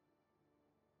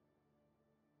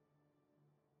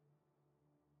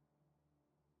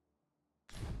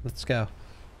 Let's go.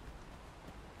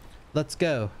 Let's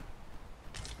go.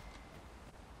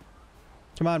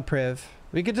 Come on, Priv.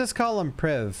 We could just call him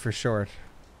Priv for short.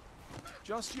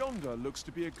 Just yonder looks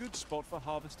to be a good spot for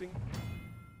harvesting.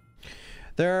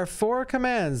 There are 4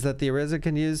 commands that the Arisen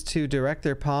can use to direct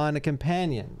their pawn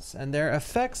companions, and their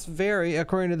effects vary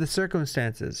according to the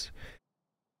circumstances.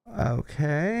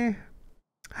 Okay.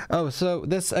 Oh, so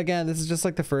this is just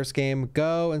like the first game.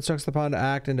 Go instructs the pawn to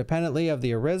act independently of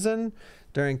the Arisen.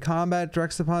 During combat,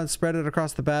 directs the pawn to spread it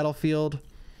across the battlefield.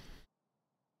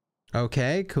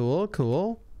 Okay, cool,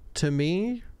 cool. To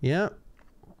me, yeah.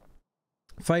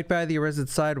 Fight by the Arisen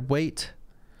side. Wait.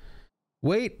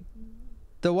 Wait.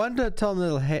 The one to tell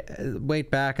them to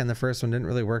wait back in the first one didn't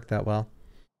really work that well.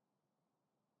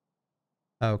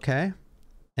 Okay.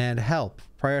 And help.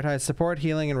 Prioritize support,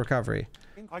 healing, and recovery.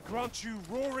 I grant you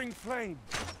roaring flame.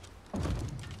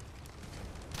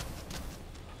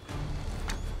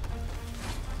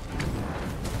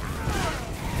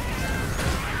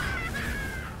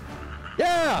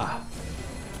 Yeah.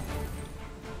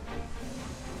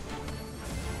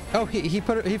 Oh, he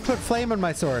put flame on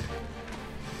my sword.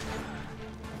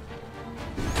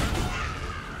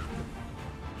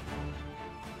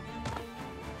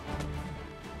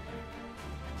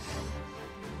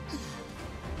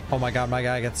 Oh my god, my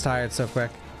guy gets tired so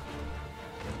quick.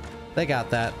 They got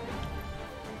that.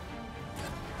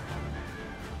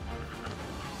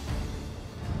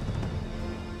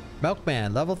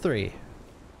 Milkman, level 3.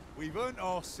 We've earned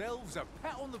ourselves a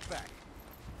pat on the back.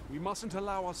 We mustn't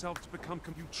allow ourselves to become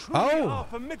you truly are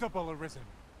formidable, Arisen.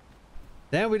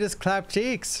 Then we just clap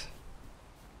cheeks.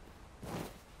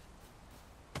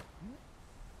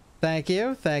 Thank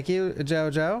you,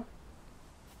 Jojo.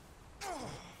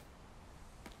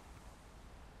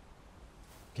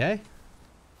 Okay.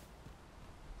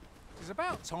 It's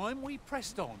about time we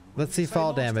pressed on. Let's see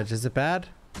fall damage. Is it bad?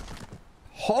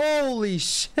 Holy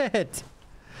shit!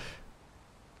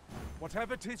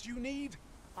 Whatever 'tis you need,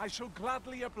 I shall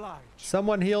gladly oblige.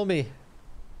 Someone heal me.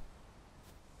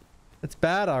 It's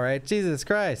bad, all right. Jesus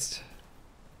Christ.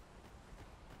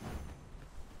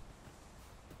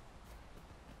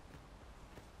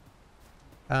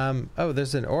 Oh,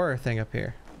 there's an ore thing up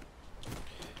here.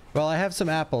 Well, I have some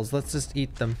apples. Let's just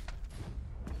eat them.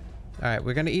 All right,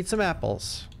 we're gonna eat some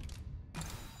apples.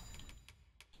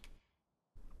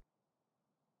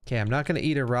 Okay, I'm not gonna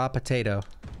eat a raw potato.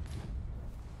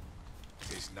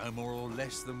 It's no more or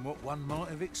less than what one might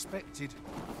have expected.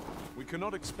 We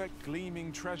cannot expect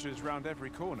gleaming treasures round every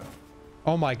corner.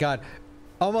 Oh my god.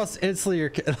 Almost instantly,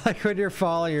 like when you're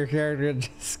falling, your character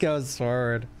just goes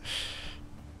forward.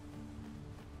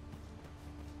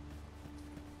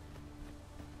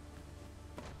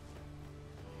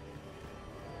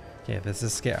 Okay, this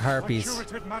is scary. Harpies.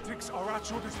 Curative magics are at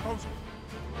your disposal.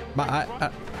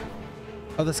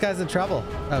 Oh, this guy's in trouble.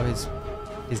 Oh,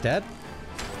 he's dead?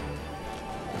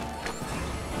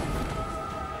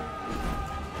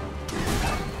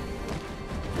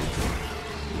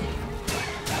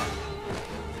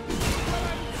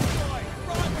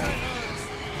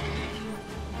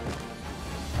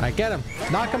 Alright, get him.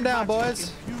 Knock him down,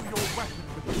 boys.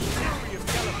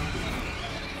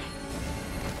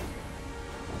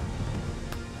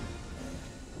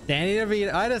 Danny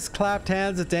DeVito. I just clapped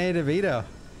hands with Danny DeVito.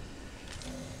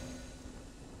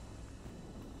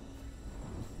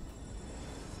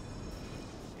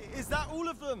 Is that all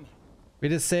of them? We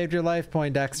just saved your life,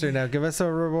 Poindexter. Now give us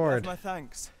a reward. My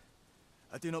thanks.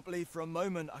 I do not believe for a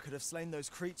moment I could have slain those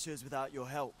creatures without your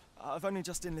help. I've only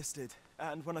just enlisted,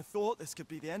 and when I thought this could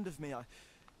be the end of me, I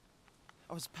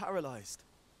was paralyzed.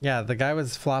 Yeah, the guy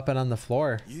was flopping on the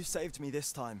floor. You saved me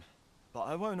this time, but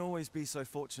I won't always be so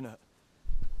fortunate.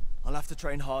 I'll have to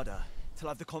train harder till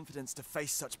I have the confidence to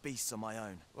face such beasts on my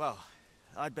own. Well,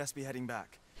 I'd best be heading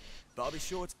back, but I'll be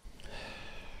sure to...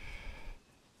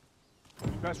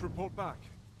 Best report back.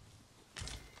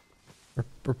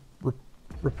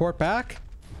 Report back?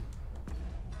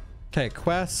 Okay,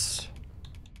 quest.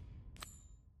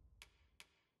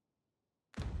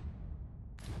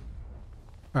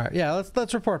 Alright, yeah,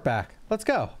 let's report back. Let's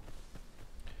go.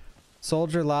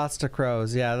 Soldier lost to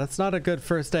crows. Yeah, that's not a good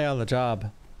first day on the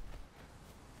job.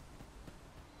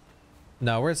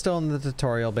 No, we're still in the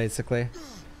tutorial basically.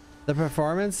 The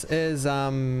performance is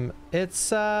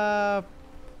it's like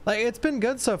it's been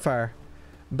good so far.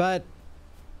 But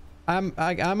I'm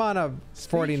on a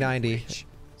 4090.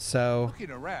 So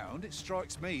looking around, it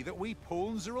strikes me that we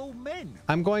pawns are all men.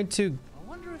 I'm going to... I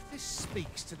wonder if this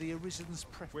speaks to the Arisen's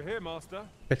preference. We're here, Master.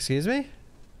 Excuse me?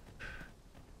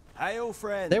 Hail,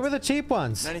 friend. They were the cheap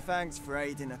ones. Many thanks for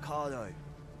aiding Ocado.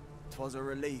 'Twas a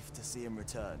relief to see him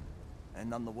return, and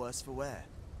none the worse for wear.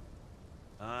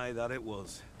 Aye, that it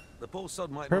was. The poor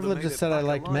sod might Privilege not have made just said it I back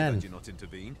liked alive men. had you not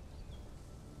intervened.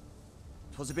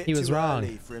 'Twas a bit He was too wrong.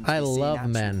 early for him to I be seen love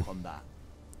actual men. combat.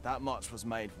 That much was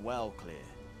made well clear.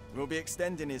 We'll be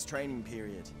extending his training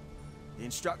period. The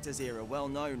instructors here are well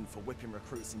known for whipping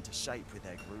recruits into shape with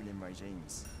their grueling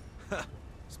regimes.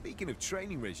 Speaking of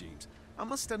training regimes, I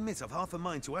must admit I've half a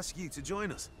mind to ask you to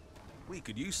join us. We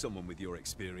could use someone with your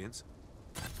experience.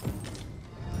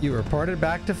 You reported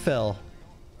back to Phil.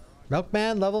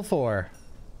 Milkman level 4.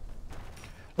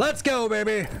 Let's go,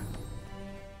 baby!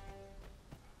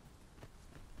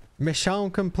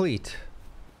 Mission complete.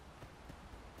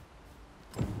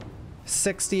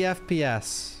 60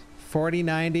 FPS,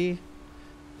 4090,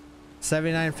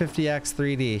 7950X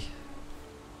 3D.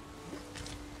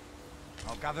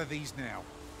 I'll gather these now.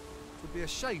 It would be a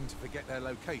shame to forget their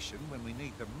location when we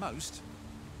need them most.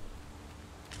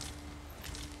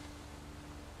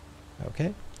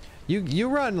 Okay. You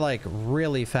run like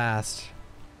really fast.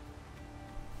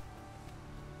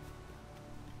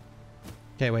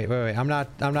 Okay, wait. I'm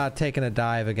not taking a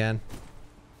dive again.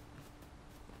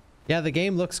 Yeah, the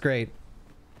game looks great.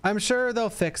 I'm sure they'll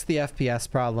fix the FPS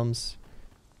problems.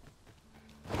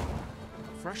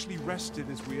 Freshly rested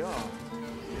as we are,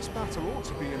 this battle ought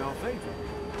to be in our favor.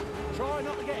 Try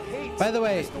not to get hit. By the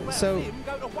way, so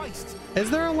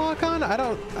is there a lock on? I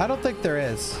don't think there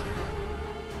is.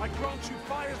 I grant you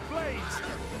fire's blades.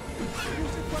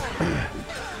 Use it well.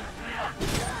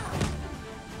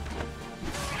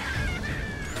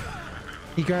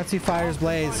 He grants you fire's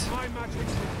blaze.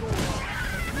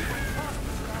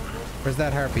 Where's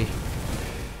that harpy?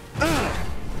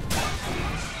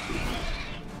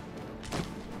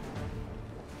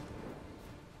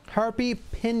 Harpy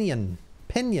pinion.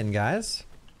 Pinion, guys.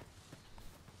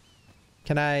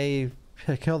 Can I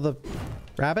kill the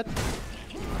rabbit?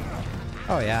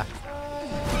 Oh, yeah.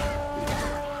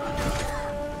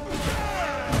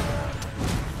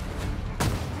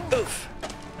 Oof.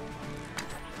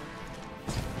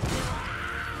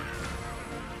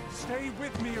 Stay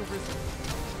with me, Arisen.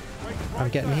 I'm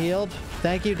getting healed.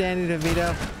 Thank you, Danny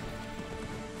DeVito.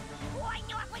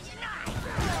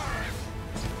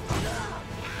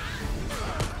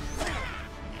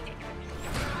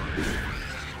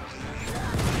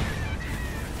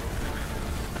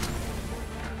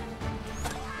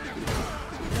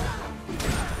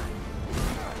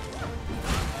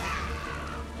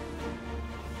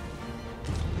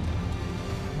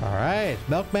 All right,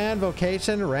 Milkman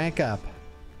vocation rank up.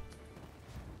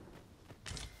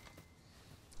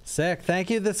 Sick. Thank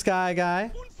you, the Sky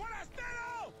Guy.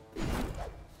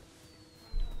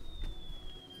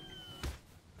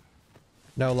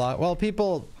 No lock. Well,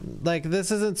 people like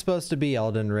this isn't supposed to be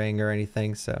Elden Ring or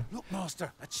anything, so. Look,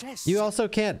 Master, a chest. You also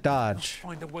can't dodge.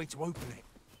 Find a way to open it.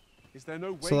 Is there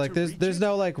no way So like there's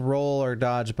no like roll or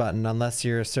dodge button unless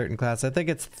you're a certain class. I think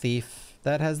it's Thief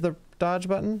that has the dodge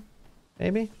button.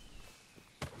 Maybe.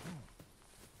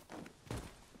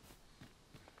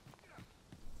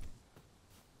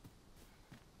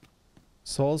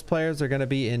 Souls players are going to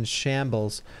be in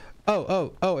shambles.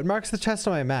 Oh, it marks the chest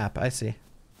on my map. I see.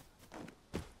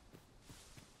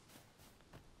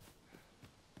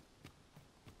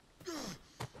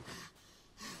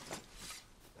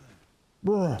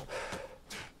 Ugh.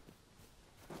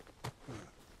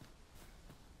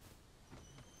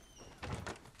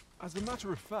 As a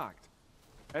matter of fact,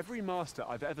 every master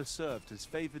I've ever served has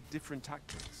favored different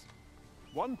tactics.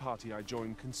 One party I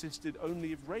joined consisted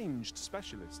only of ranged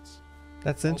specialists.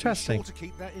 That's interesting. I'll be sure to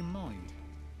keep that in mind.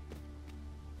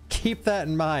 Keep that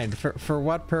in mind. For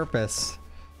what purpose?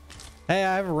 Hey,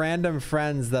 I have random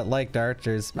friends that liked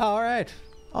archers. All right.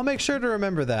 I'll make sure to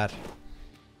remember that.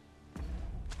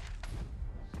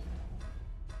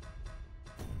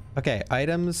 Okay,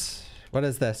 items. What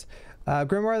is this?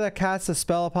 Grimoire that casts a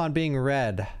spell upon being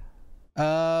read.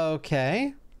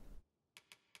 Okay.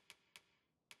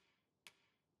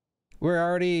 We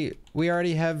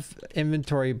already have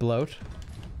inventory bloat.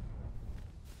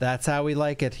 That's how we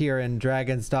like it here in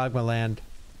Dragon's Dogma land.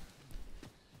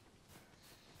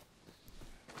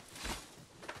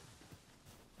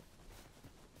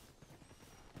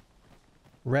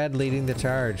 Red leading the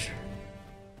charge.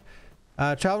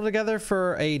 Travel together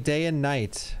for a day and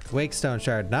night. Wakestone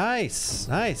shard. Nice.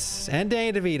 Nice. And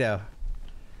Danny DeVito.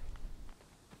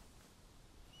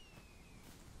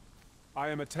 I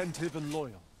am attentive and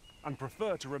loyal, and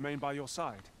prefer to remain by your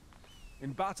side.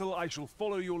 In battle, I shall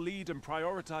follow your lead and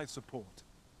prioritize support.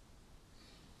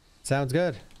 Sounds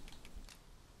good.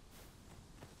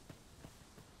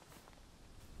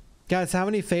 Guys, how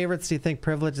many favorites do you think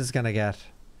Privilege is gonna get?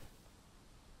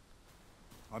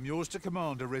 I'm yours to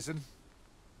command, Arisen.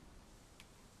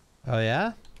 Oh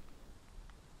yeah?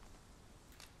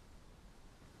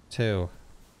 2,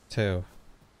 2,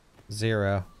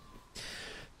 0.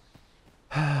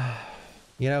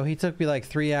 You know, he took me like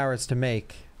 3 hours to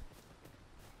make.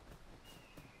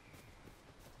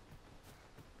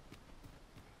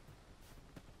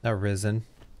 Arisen.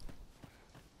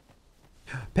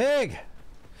 Pig!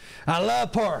 I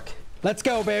love pork! Let's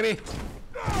go, baby!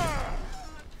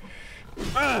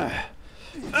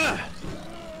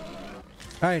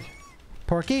 Alright.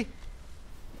 Porky?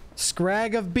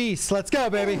 Scrag of beasts. Let's go,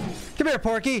 baby! Come here,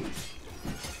 Porky!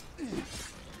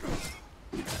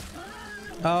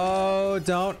 Oh,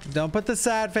 don't put the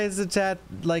sad faces in chat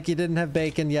like you didn't have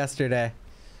bacon yesterday.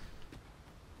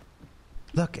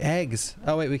 Look, eggs.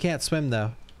 Oh wait, we can't swim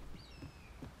though.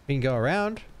 We can go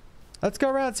around. Let's go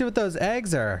around and see what those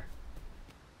eggs are.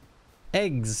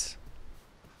 Eggs.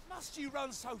 Must you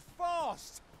run so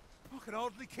fast? I can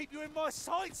hardly keep you in my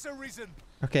sights, Arisen.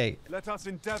 Okay. Let us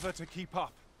endeavor to keep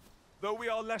up, though we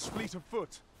are less fleet of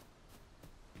foot.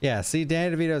 Yeah, see,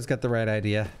 Danny DeVito's got the right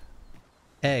idea.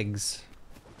 Eggs.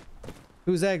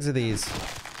 Whose eggs are these?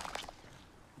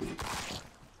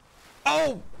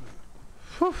 Oh!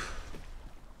 Whew.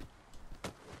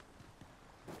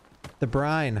 The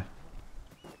brine.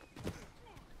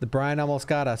 The brine almost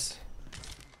got us.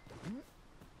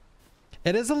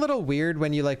 It is a little weird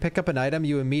when you like pick up an item,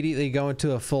 you immediately go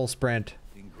into a full sprint.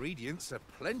 Ingredients are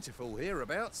plentiful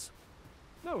hereabouts.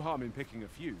 No harm in picking a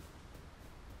few.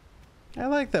 I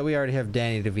like that we already have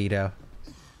Danny DeVito.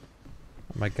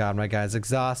 Oh my god, my guy's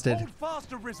exhausted. Hold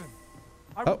fast, Arisen.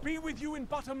 I will be with you in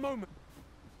but a moment.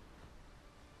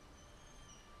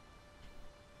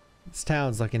 This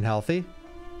town's looking healthy.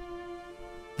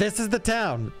 This is the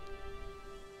town.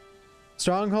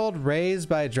 Stronghold raised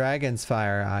by dragon's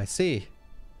fire. I see.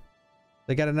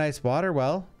 They got a nice water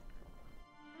well.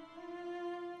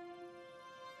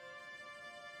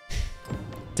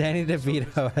 Danny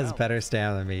DeVito has better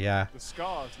stamina than me, yeah. The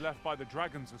scars left by the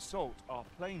dragon's assault are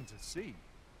plain to see.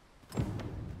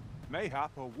 Mayhap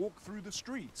a walk through the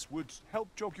streets would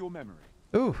help jog your memory.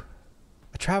 Ooh,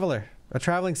 a traveler, a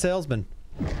traveling salesman.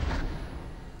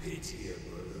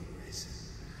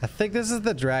 I think this is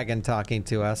the dragon talking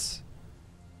to us.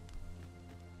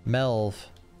 Melv.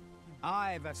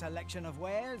 I've a selection of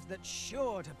wares that's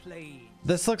sure to please.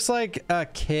 This looks like a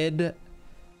kid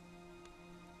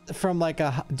from like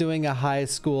doing a high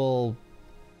school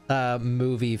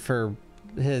movie for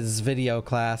his video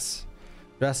class,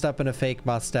 dressed up in a fake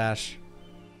mustache.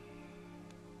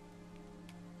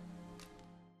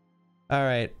 All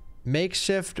right,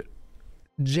 makeshift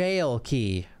jail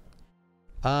key.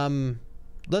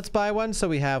 Let's buy one so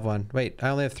we have one. Wait, I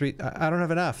only have 3. I don't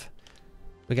have enough.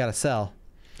 We gotta sell.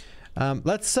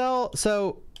 Let's sell.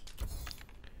 So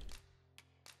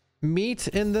meat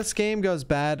in this game goes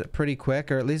bad pretty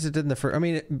quick, or at least it did in the first. I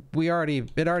mean, it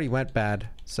already went bad.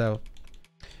 So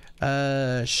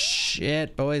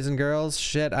shit, boys and girls,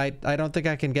 shit. I don't think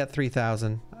I can get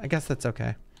 3,000. I guess that's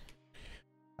okay.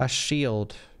 A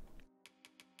shield.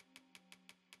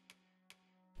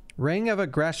 Ring of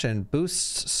Aggression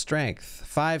boosts strength.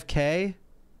 5K.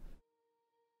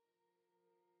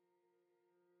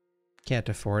 Can't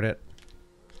afford it.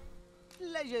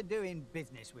 Pleasure doing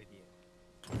business with you.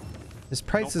 His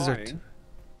prices are...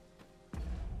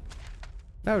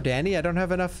 No, Danny, I don't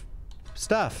have enough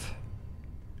stuff.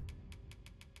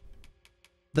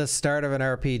 The start of an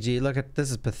RPG. Look at... This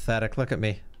is pathetic. Look at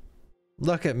me.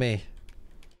 Look at me.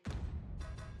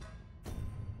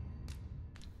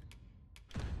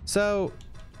 So...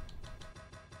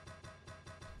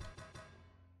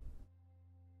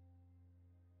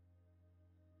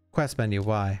 Quest menu,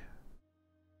 why?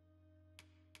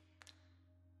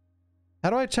 How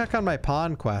do I check on my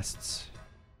pawn quests?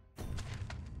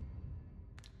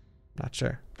 Not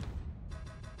sure.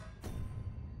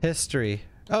 History.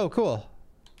 Oh, cool.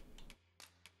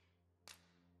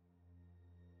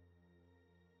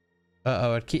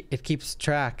 Uh-oh, it keeps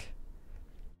track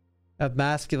of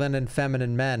masculine and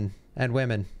feminine men and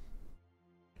women.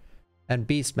 And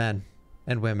beast men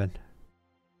and women.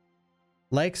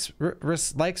 Likes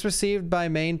received by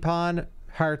main pawn,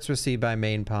 hearts received by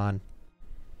main pawn.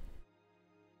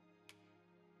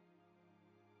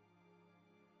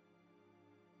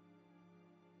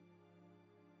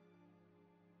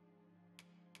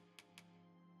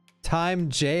 Time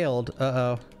jailed.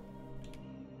 Uh-oh.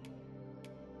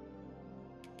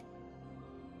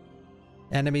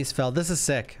 Enemies fell. This is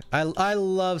sick. I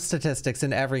love statistics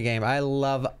in every game.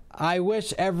 I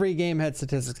wish every game had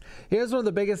statistics. Here's one of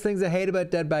the biggest things I hate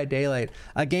about Dead by Daylight.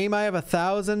 A game I have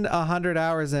 1,100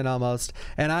 hours in almost,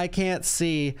 and I can't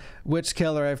see which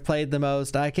killer I've played the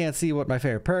most. I can't see what my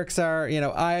favorite perks are. You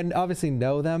know, I obviously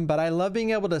know them, but I love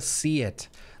being able to see it.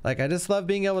 Like, I just love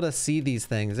being able to see these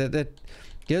things. It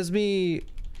gives me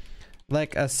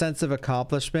like a sense of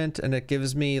accomplishment, and it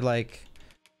gives me like...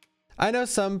 I know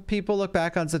some people look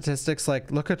back on statistics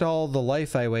like, look at all the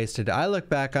life I wasted. I look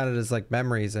back on it as like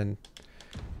memories and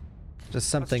just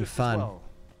something fun. Well.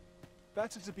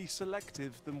 Better to be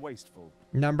selective than wasteful.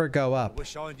 Number go up. I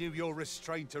wish I knew your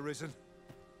restraint, Arisen.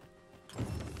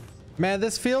 Man,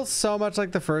 this feels so much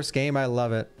like the first game. I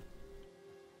love it.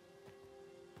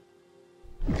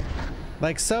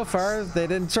 Like, so far, they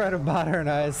didn't try to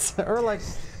modernize. Or like,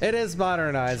 it is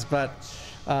modernized, but...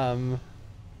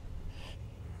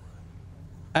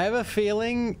 I have a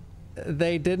feeling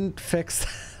they didn't fix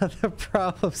the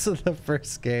problems of the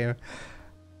first game.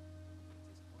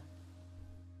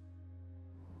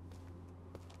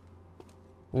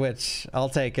 Which, I'll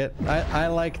take it. I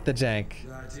like the jank.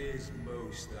 That is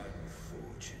most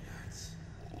unfortunate.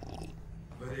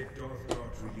 But it doth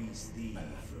not release thee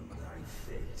from thy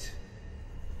fate.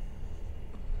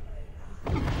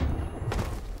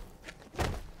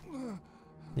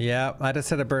 Yeah, I just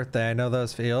had a birthday. I know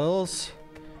those feels.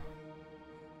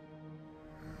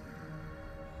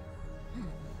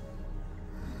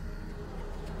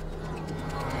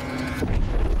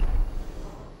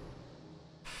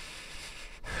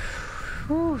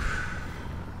 Whew.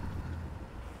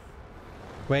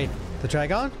 Wait, the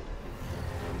dragon?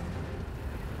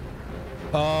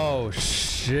 Oh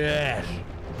shit.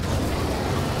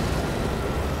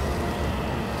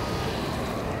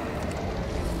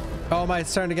 Oh, am I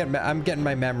starting to get I'm getting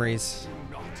my memories.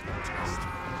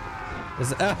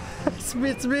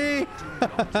 It's me.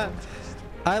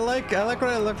 I like what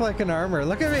I look like in armor.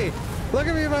 Look at me. Look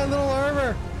at me in my little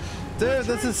armor. Dude,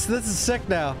 this is sick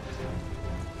now.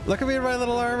 Look at me in my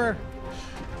little armor.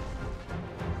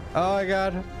 Oh my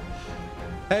god.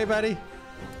 Hey, buddy.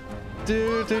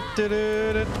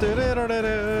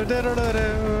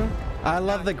 I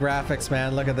love the graphics,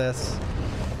 man. Look at this.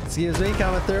 Excuse me,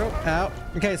 coming through. Ow.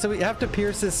 Okay, so we have to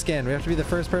pierce his skin. We have to be the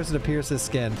first person to pierce his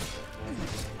skin.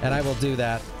 And I will do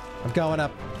that. I'm going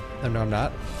up. Oh, no, I'm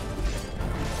not.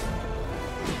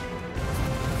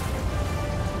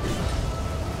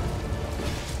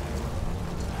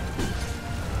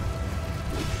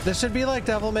 This should be like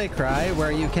Devil May Cry,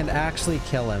 where you can actually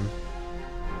kill him.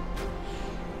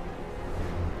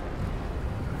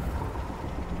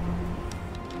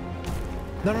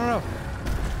 No, no, no.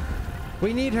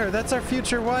 We need her. That's our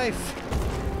future wife.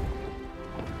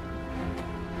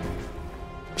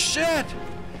 Shit!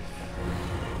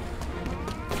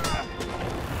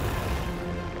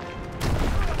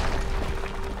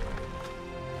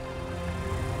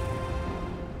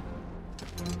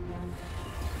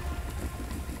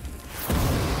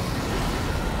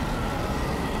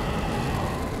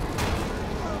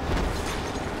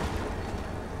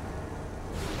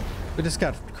 We just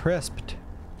got crisped.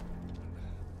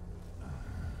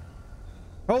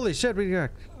 Holy shit, we got...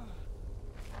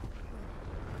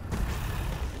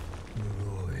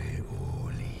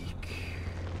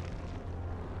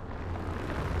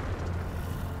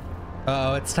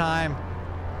 Uh oh, it's time.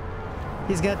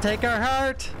 He's gonna take our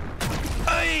heart.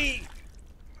 Aye!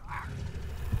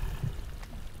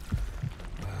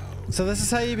 So this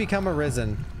is how you become a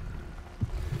Risen,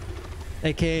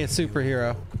 aka a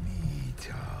superhero.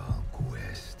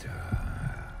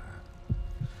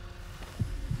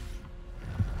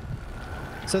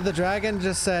 So the dragon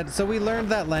just said, so we learned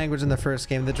that language in the first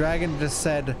game. The dragon just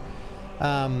said,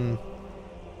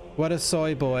 what a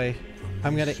soy boy.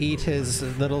 I'm gonna eat his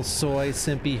little soy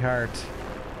simpy heart.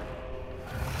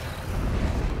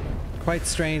 Quite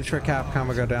strange for Capcom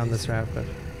to go down this route, but...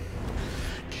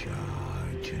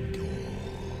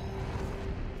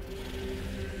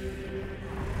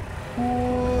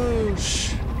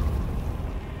 Whoosh.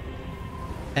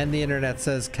 And the internet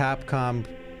says Capcom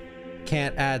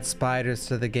can't add spiders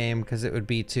to the game because it would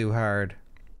be too hard.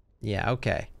 Yeah,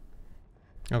 okay.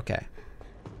 Okay.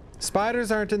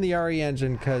 Spiders aren't in the RE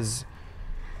engine because...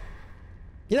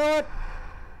 You know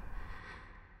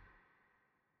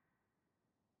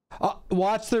what?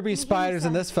 Watch there be spiders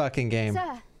in this fucking game.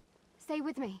 Sir, stay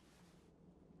with me.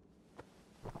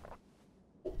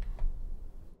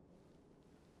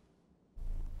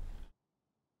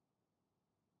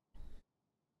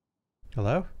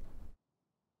 Hello?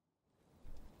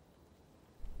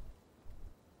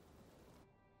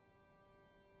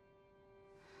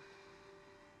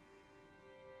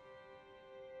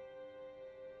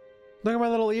 Look at my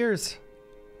little ears.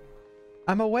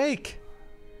 I'm awake.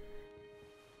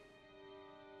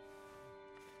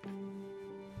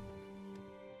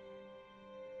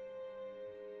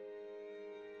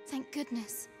 Thank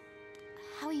goodness.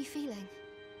 How are you feeling?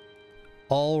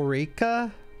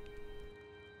 Ulrika?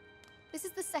 This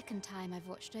is the second time I've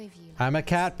watched over you. I'm a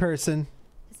cat person.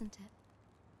 Isn't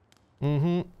it?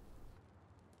 Mm-hmm.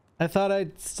 I thought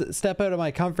I'd step out of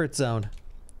my comfort zone.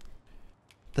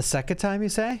 The second time, you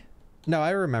say? No,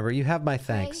 I remember. You have my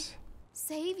thanks.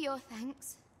 Save your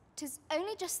thanks. 'Tis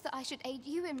only just that I should aid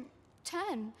you in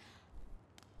turn.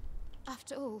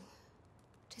 After all,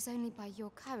 'tis only by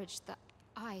your courage that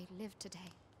I live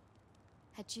today.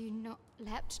 Had you not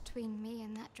leapt between me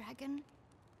and that dragon?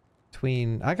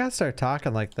 I gotta start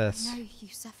talking like this. I know you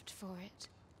suffered for it.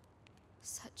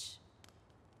 Such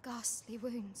ghastly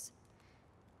wounds.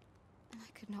 And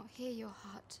I could not hear your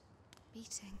heart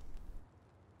beating.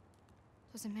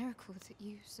 It was a miracle that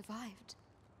you survived.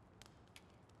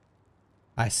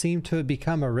 I seem to have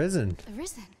become arisen.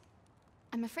 Arisen?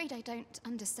 I'm afraid I don't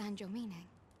understand your meaning.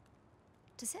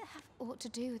 Does it have aught to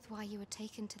do with why you were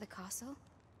taken to the castle?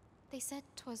 They said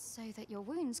 'twas so that your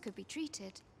wounds could be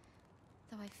treated.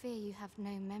 Though I fear you have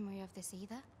no memory of this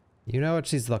either. You know what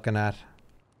she's looking at.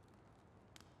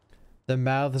 The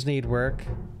mouths need work.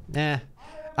 Eh.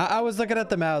 I was looking at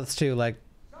the mouths too, like...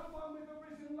 Someone with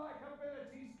arisen-like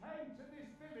abilities came to this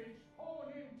village, horn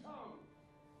in tow.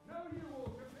 Know you aught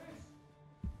of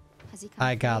this? Has he come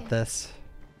I for got you? this.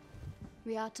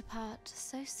 We are to part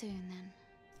so soon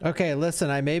then. Okay, listen,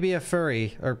 I may be a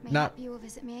furry, or Mayhap not you will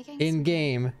visit me again in soon.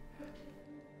 game.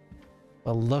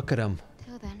 But look at him.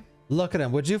 Till then. Look at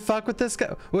him. Would you fuck with this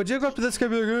guy? Would you go up to this guy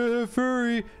and be like,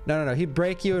 furry? No, no, no. He'd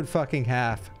break you in fucking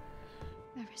half.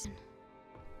 Arisen.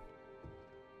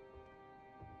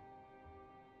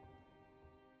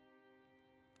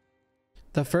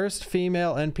 The first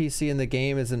female NPC in the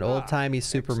game is an old-timey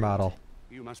supermodel.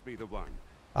 You must be the one.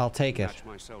 I'll take it. Match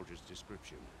my soldier's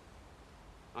description.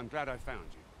 I'm glad I found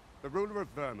you. The ruler of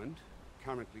Vermont,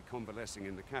 currently convalescing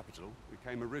in the capital,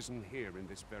 became arisen here in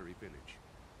this very village.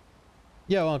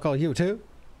 Yo, Uncle, you too?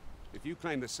 If you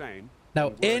claim the same...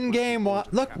 Now, in-game...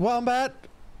 Look, Wombat!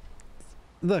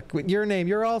 Look, your name,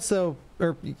 you're also...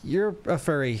 Or, you're a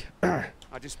furry.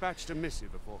 I dispatched a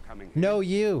missive before coming here. No,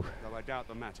 you. Though I doubt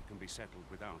the matter can be settled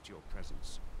without your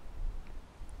presence.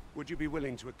 Would you be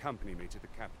willing to accompany me to the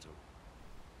capital?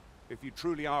 If you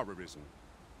truly are arisen,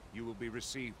 you will be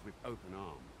received with open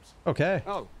arms. Okay.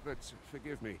 Oh, but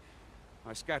forgive me.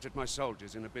 I scattered my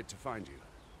soldiers in a bid to find you.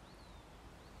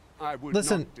 I would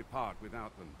not depart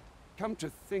without them. Come to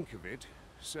think of it,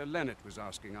 Sir Leonard was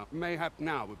asking up. Mayhap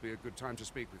now would be a good time to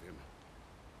speak with him.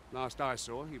 Last I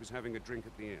saw, he was having a drink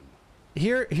at the inn.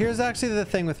 Here's actually the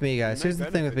thing with me, guys. Here's the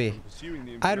thing with me.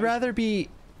 I'd rather be,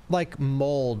 like,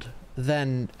 mold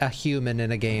than a human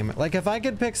in a game. Like, if I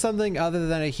could pick something other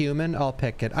than a human, I'll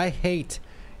pick it. I hate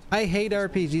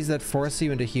RPGs that force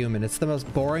you into human. It's the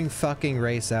most boring fucking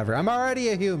race ever. I'm already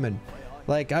a human.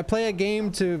 Like, I play a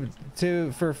game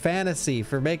for fantasy,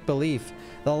 for make-believe.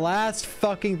 The last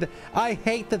fucking... I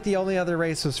hate that the only other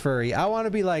race was furry. I want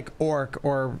to be like orc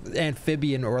or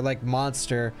amphibian or like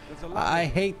monster. I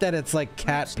hate that it's like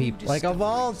cat people. Like, of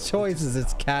all choices,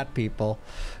 it's cat people.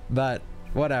 But,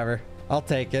 whatever. I'll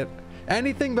take it.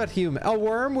 Anything but human. A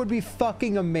worm would be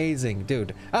fucking amazing,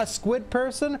 dude. A squid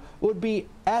person would be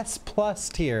S+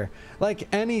 tier.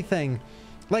 Like anything.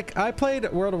 Like I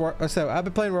played World of War. So I've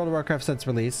been playing World of Warcraft since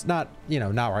release. Not, you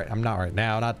know, not right. I'm not right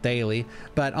now, not daily,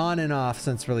 but on and off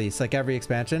since release. Like every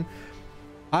expansion.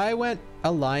 I went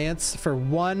Alliance for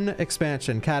one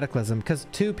expansion, Cataclysm, because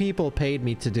 2 people paid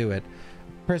me to do it.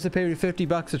 Person paid me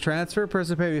 $50 to transfer.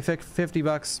 Person paid me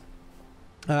 $50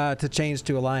 to change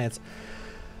to Alliance.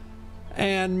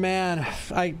 And man,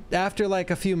 after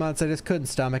like a few months, I just couldn't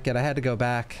stomach it. I had to go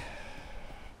back.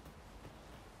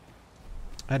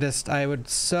 I would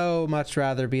so much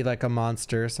rather be like a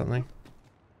monster or something.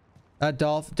 A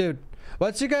dolphin, dude.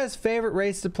 What's your guys' favorite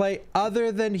race to play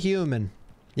other than human?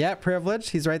 Yeah, Privilege.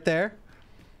 He's right there.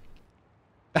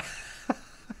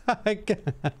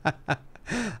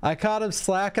 I caught him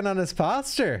slacking on his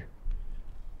posture.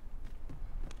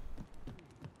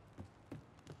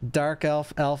 Dark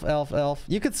elf, elf.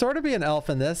 You could sort of be an elf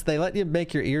in this. They let you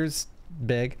make your ears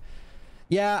big.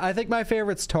 Yeah, I think my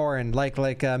favorite's Tauren,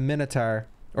 like a Minotaur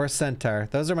or Centaur.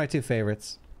 Those are my 2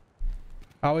 favorites.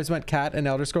 I always went Cat and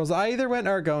Elder Scrolls. I either went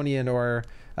Argonian or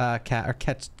Cat or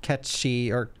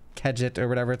Ketchi or Kedget or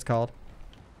whatever it's called.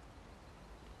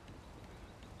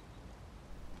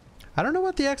 I don't know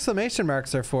what the exclamation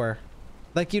marks are for.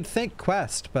 Like you'd think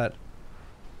quest, but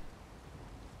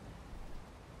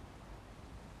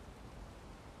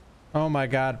oh my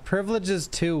god, Privilege is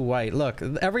too white. Look,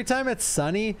 every time it's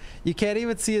sunny, you can't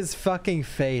even see his fucking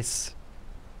face.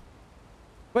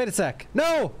 Wait a sec.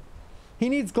 No! He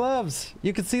needs gloves.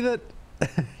 You can see that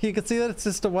you can see that it's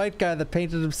just a white guy that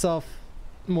painted himself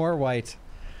more white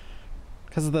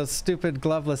because of those stupid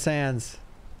gloveless hands.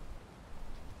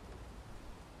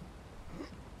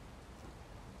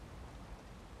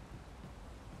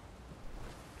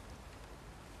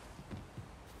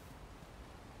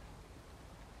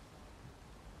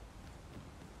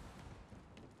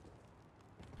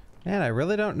 Man, I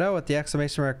really don't know what the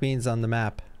exclamation mark means on the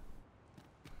map.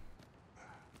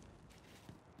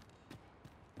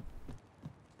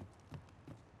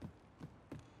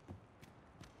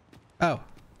 Oh.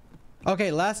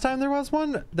 Okay, last time there was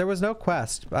one, there was no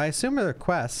quest. I assume there are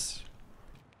quests.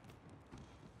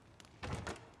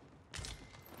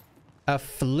 A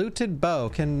fluted bow.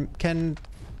 Can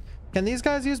these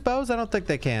guys use bows? I don't think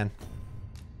they can.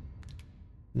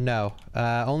 No.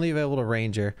 Only available to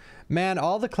Ranger. Man,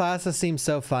 all the classes seem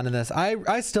so fun in this.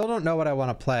 I still don't know what I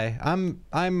want to play. I'm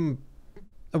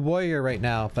a warrior right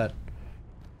now, but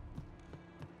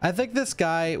I think this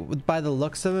guy, by the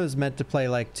looks of him, is meant to play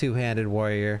like two-handed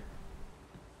warrior.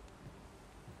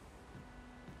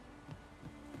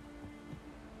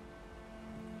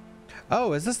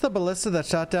 Oh, is this the ballista that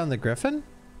shot down the griffin?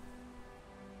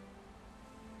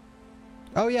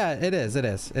 Oh yeah, it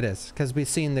is. Because we've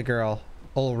seen the girl,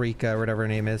 Ulrika, or whatever her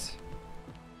name is.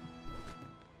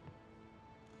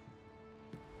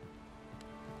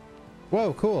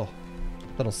 Whoa, cool.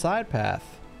 Little side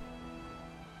path.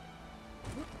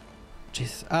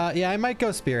 Jeez. Yeah, I might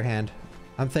go spearhand.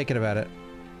 I'm thinking about it.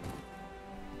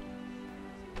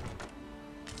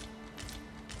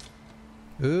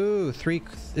 Ooh,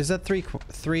 is that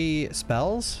three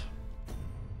spells?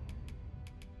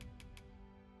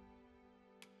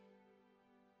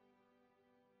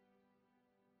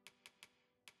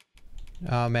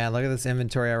 Oh man, look at this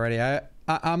inventory already.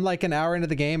 I'm like an hour into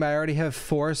the game. I already have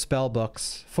 4 spell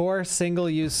books. 4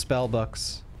 single-use spell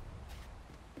books.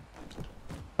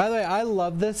 By the way, I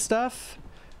love this stuff.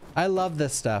 I love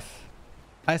this stuff.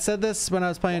 I said this when I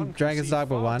was playing Dragon's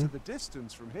Dogma 1. The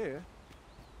distance from here.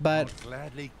 But I'd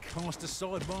gladly cast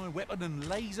aside my weapon and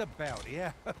laze about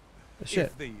here. Shit.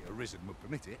 If the Arisen would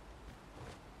permit it.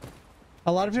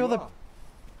 A lot of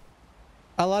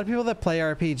people that play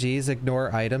RPGs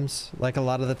ignore items like a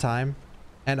lot of the time,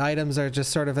 and items are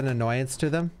just sort of an annoyance to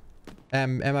them.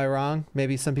 Am I wrong?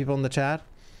 Maybe some people in the chat.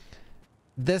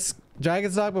 This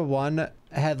Dragon's Dogma 1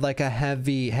 had like a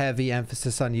heavy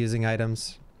emphasis on using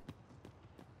items,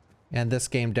 and this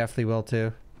game definitely will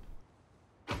too.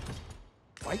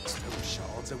 Wakestone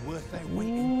shards are worth their weight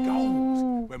in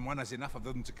gold when one has enough of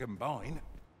them to combine.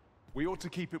 We ought to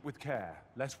keep it with care,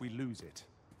 lest we lose it.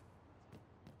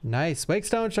 Nice.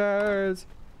 Wakestone shards.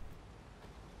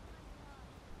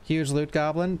 Huge loot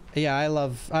goblin. Yeah, I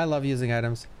love using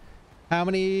items. How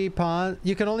many pawns?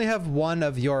 You can only have 1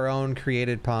 of your own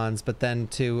created pawns, but then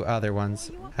 2 other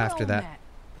ones after that.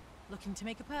 Looking to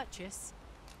make a purchase?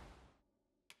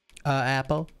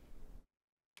 Apple.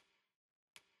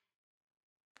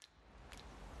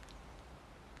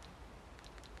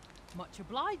 Much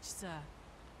obliged, sir.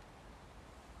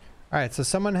 Alright, so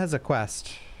someone has a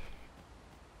quest.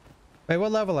 Wait,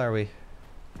 what level are we?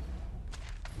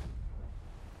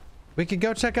 We could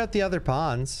go check out the other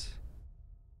ponds.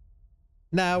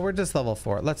 Nah, we're just level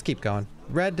 4. Let's keep going.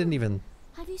 Red didn't even...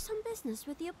 Have you some business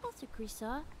with the apothecary,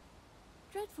 sir?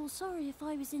 Dreadful sorry if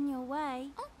I was in your way.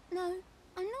 Oh, no.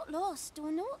 I'm not lost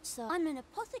or naught, sir. I'm an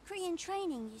apothecary in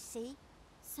training, you see.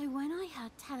 So when I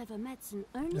had tell of a medicine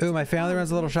only... Ooh, my family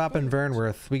runs a little shop in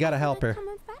Vernworth. We gotta help her. Come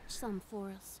and fetch some for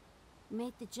us.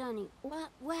 Made the journey...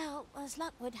 Well, as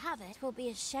luck would have it, it will be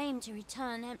a shame to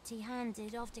return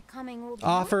empty-handed after coming all the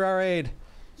Offer way. our aid.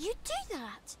 You'd do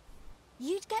that?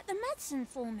 You'd get the medicine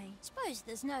for me. Suppose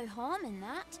there's no harm in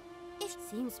that. If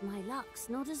seems my luck's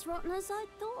not as rotten as I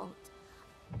thought.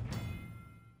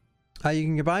 You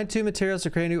can combine 2 materials to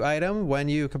create a new item. When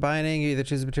you combining, you either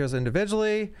choose the materials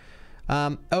individually.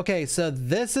 Okay, so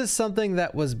this is something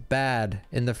that was bad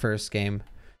in the first game.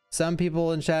 Some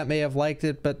people in chat may have liked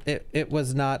it, but it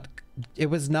was not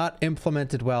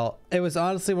implemented well. It was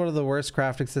honestly one of the worst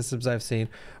crafting systems I've seen.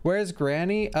 Whereas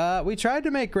Granny, we tried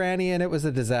to make Granny and it was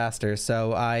a disaster,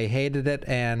 so I hated it.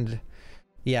 And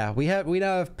yeah, we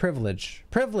now have privilege.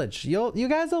 You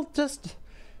guys will just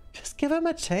give him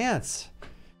a chance.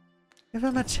 Give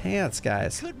him a chance,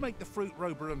 guys. We could make the fruit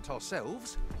roberant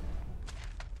ourselves.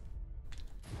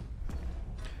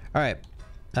 All right.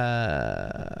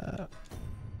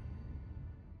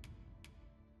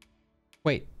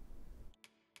 Wait.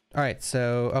 All right,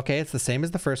 so, okay, it's the same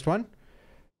as the first one.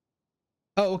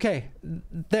 Oh, okay.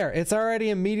 There, it's already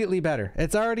immediately better.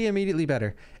 It's already immediately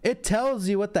better. It tells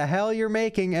you what the hell you're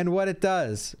making and what it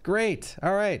does. Great.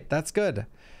 All right, that's good.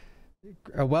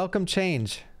 A welcome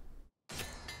change.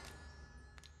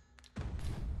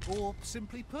 Or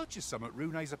simply purchase some at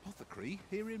Rune's apothecary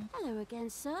here in... Hello again,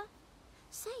 sir.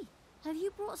 Say, have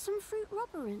you brought some fruit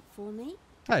roberant for me?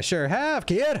 I sure have,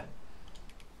 kid.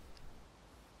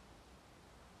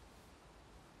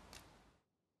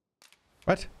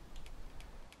 What?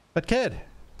 But kid.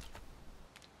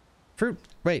 Fruit.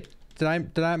 Wait. Did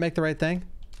I make the right thing?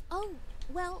 Oh,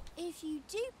 well, if you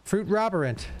do... Fruit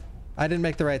roberant. I didn't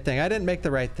make the right thing. I didn't make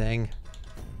the right thing.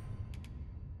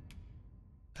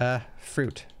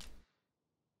 Fruit.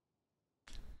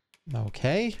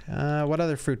 Okay. What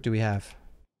other fruit do we have?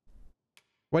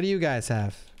 What do you guys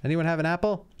have? Anyone have an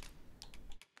apple?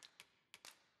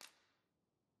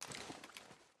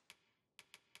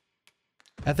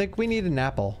 I think we need an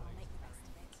apple.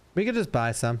 We could just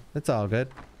buy some. It's all good.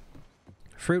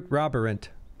 Fruit roberant.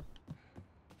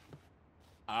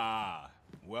 Ah,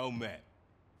 well met.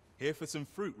 Here for some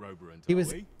fruit roberant, He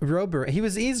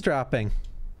was eavesdropping.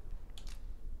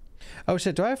 Oh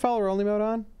shit, do I have follower only mode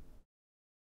on?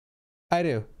 I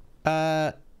do.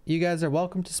 You guys are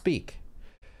welcome to speak.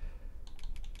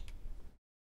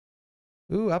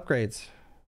 Ooh, upgrades.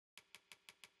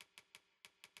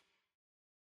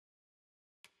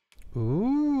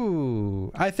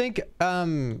 Ooh, I think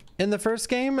in the first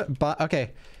game, but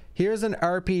okay, here's an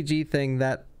RPG thing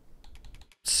that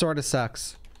sort of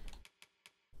sucks.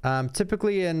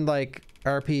 Typically in like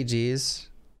RPGs,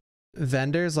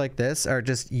 vendors like this are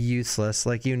just useless.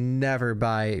 Like you never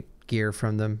buy gear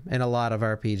from them in a lot of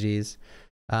RPGs,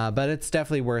 but it's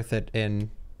definitely worth it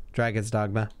in Dragon's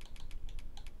Dogma.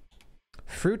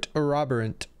 Fruit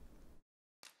roberant.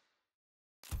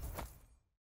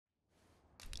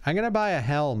 I'm gonna buy a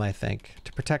helm, I think,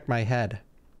 to protect my head.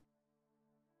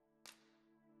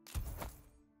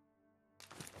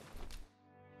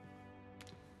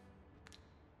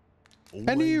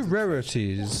 Any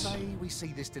rarities? Say we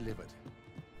see this delivered.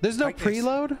 There's no Take this.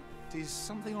 preload? It is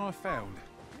something I found.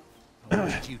 I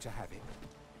need you to have it.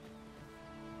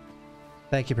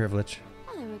 Thank you, Privilege.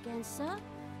 Hello again, sir.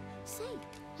 Say,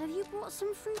 have you brought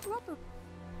some fruit roberant?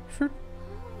 Fruit?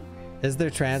 Is there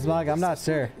transmog? I'm not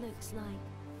sure. It looks like.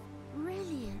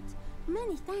 Brilliant.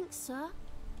 Many thanks, sir.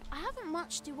 I haven't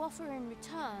much to offer in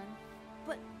return,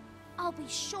 but I'll be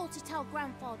sure to tell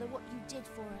Grandfather what you did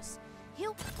for us.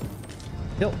 He'll...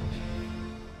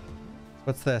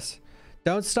 What's this?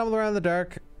 Don't stumble around in the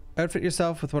dark. Outfit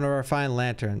yourself with one of our fine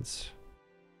lanterns.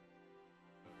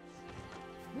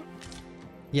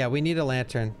 Yeah, we need a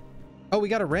lantern. Oh, we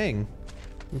got a ring.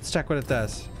 Let's check what it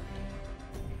does.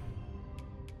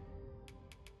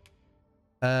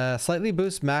 Slightly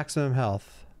boost maximum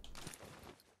health.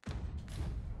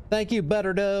 Thank you,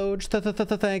 Butter Doge.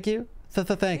 Thank you.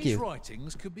 Thank These you.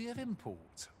 writings could be of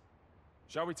import.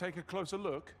 Shall we take a closer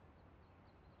look?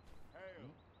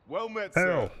 Well met,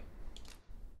 sir.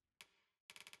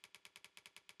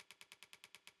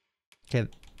 Okay,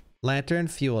 lantern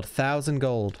fueled, 1,000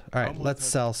 gold. All right, let's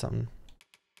sell something.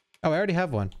 Oh, I already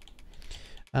have one.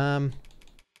 The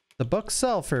books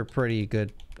sell for pretty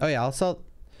good. Oh yeah, I'll sell.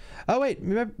 Oh wait,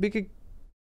 maybe we could.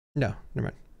 No, never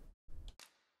mind.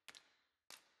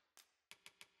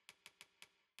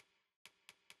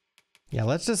 Yeah,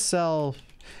 let's just sell.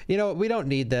 You know, we don't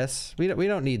need this. We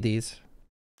don't need these.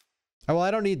 Oh, well,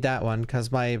 I don't need that one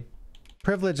because my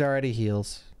privilege already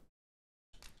heals.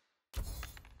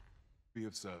 Be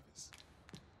of service.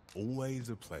 Always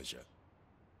a pleasure.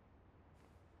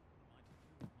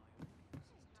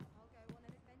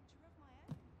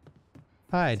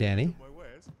 Hi, Danny.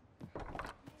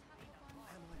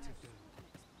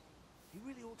 He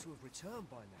really ought to have returned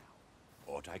by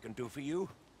now. What I can do for you?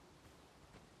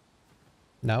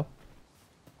 No.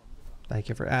 Thank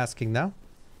you for asking, though.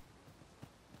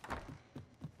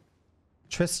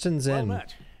 Tristan's Well in.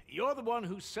 met. You're the one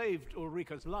who saved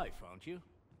Ulrika's life, aren't you?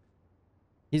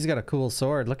 He's got a cool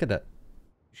sword. Look at it.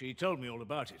 She told me all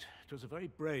about it. It was a very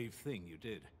brave thing you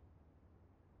did.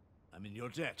 I'm in your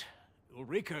debt.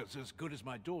 Ulrika's as good as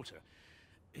my daughter.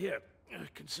 Here,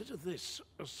 consider this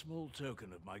a small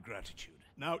token of my gratitude.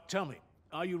 Now, tell me,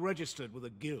 are you registered with a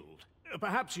guild?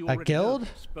 Perhaps you already know guild?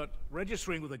 this, but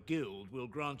registering with a guild will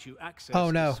grant you access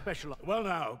Oh, no. to special... Well,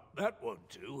 now, that won't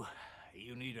do.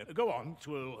 You need a... Go on,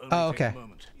 'twill only Oh, take okay. a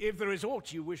moment. If there is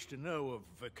aught you wish to know of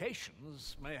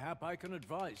vacations, mayhap I can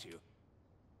advise you.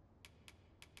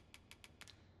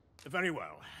 Very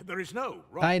well. There is no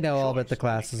right I know all choice about the in any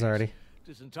classes case. already. It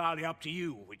is entirely up to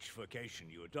you which vocation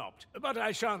you adopt. But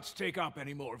I shan't take up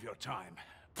any more of your time.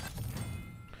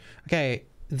 Okay,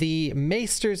 the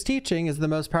Maester's teaching is the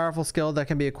most powerful skill that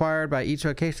can be acquired by each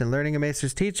vocation. Learning a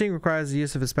Maester's teaching requires the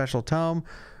use of a special tome,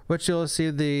 which you'll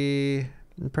receive the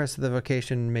impress of the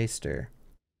vocation Maester.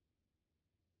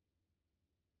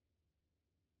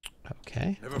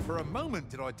 Okay. Never for a moment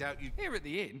did I doubt you. Here at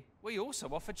the inn, we also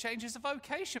offer changes of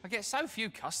vocation. I get so few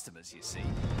customers, you see,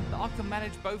 that I can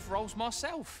manage both roles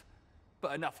myself.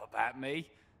 But enough about me.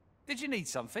 Did you need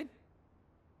something?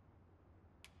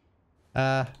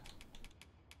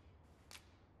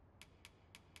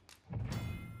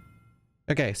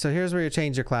 Okay, so here's where you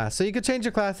change your class. So you could change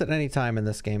your class at any time in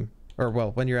this game. Or,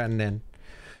 well, when you're at an inn.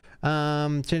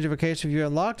 Change your vocation. If you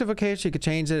unlocked a vocation, you could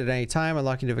change it at any time.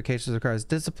 Unlocking new vocations requires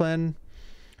discipline.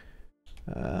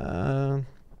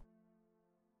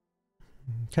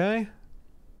 Okay.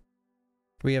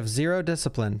 We have 0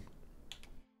 discipline.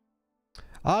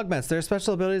 Augments. There are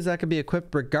special abilities that can be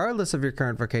equipped regardless of your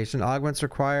current vocation. Augments are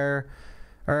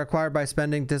acquired by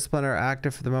spending discipline or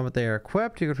active for the moment they are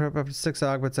equipped. You can equip up to 6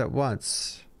 augments at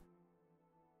once.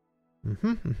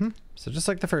 So just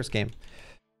like the first game.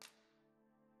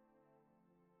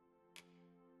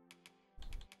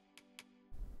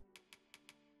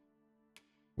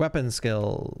 Weapon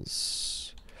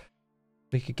skills.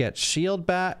 We could get shield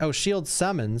bat. Oh, shield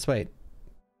summons. Wait.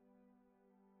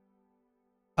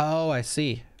 Oh, I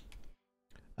see.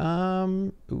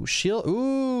 Ooh, shield.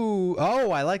 Ooh.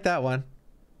 Oh, I like that one.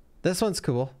 This one's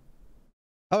cool.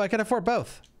 Oh, I can afford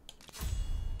both.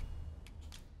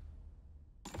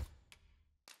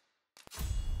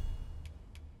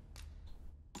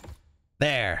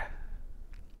 There.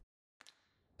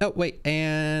 Oh, wait.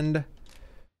 And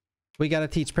we got to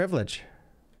teach privilege.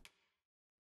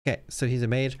 Okay, so he's a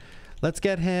mage. Let's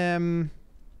get him.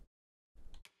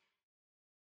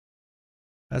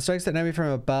 Strikes the enemy from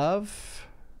above.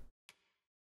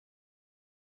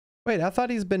 Wait, I thought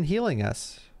he's been healing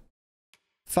us.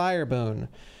 Fire boon.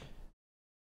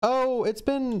 Oh, it's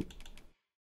been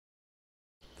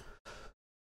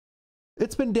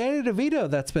Danny DeVito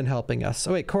that's been helping us.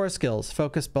 Oh wait, core skills.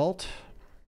 Focus bolt.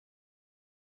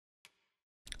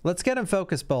 Let's get him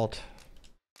focus bolt.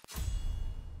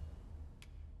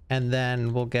 And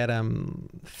then we'll get him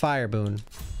fire boon.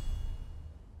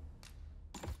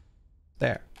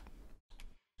 There.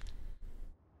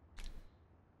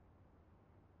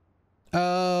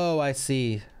 Oh, I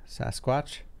see.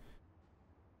 Sasquatch.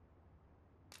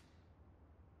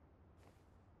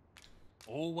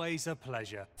 Always a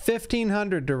pleasure.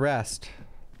 1,500 to rest.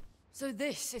 So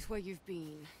this is where you've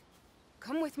been.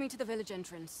 Come with me to the village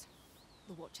entrance.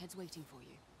 The watchhead's waiting for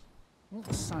you.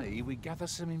 What say we gather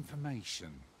some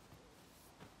information?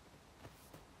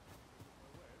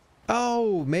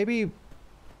 Oh, maybe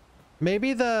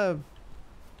the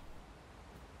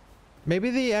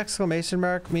exclamation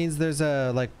mark means there's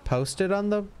a like post-it on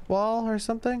the wall or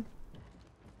something.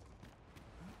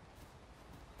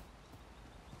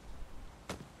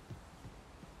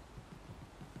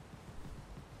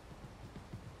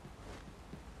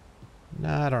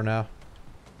 I don't know.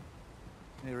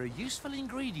 There are useful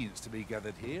ingredients to be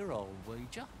gathered here, I'll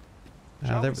wager.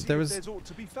 There was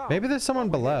maybe there's someone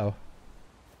below.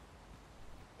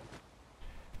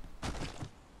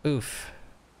 Oof.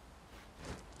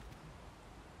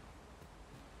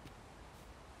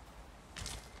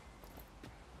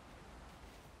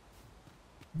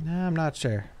 No, I'm not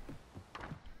sure.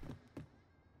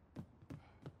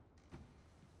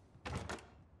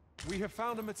 have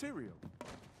found a material.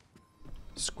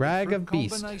 Scrag of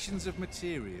beast. Combinations of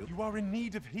material. You are in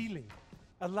need of healing.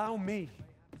 Allow me.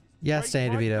 Yes, Wait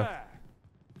Danny right DeVito.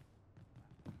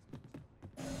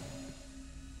 there.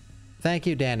 Thank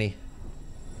you, Danny.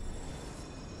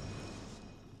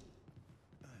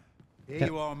 Here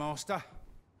you are, Master.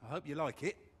 I hope you like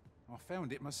it. I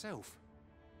found it myself.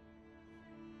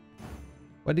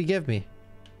 What did he give me?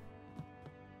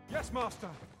 Yes, Master.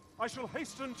 I shall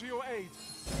hasten to your aid.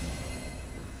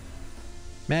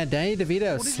 Man, Danny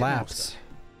DeVito What is it, slaps. Master?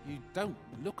 You don't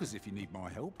look as if you need my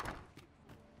help.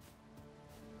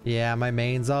 Yeah, my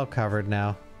main's all covered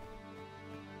now.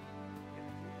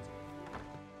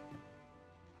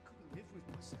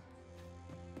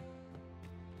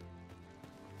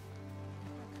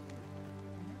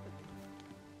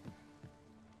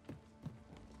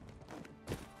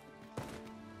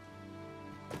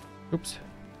 Oops.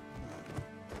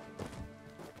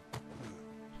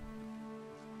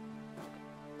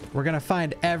 We're gonna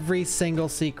find every single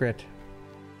secret.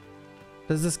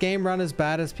 Does this game run as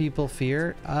bad as people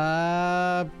fear? You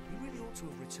really ought to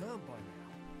have returned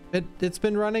by now. It's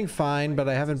been running fine, but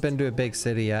I haven't been to a big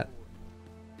city yet.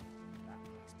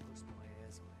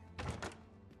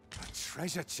 A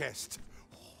treasure chest.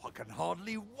 Oh, I can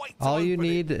hardly wait. All you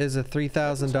need is a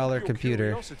 $3,000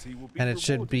 computer, and it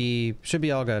should be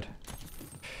all good.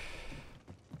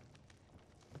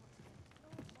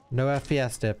 No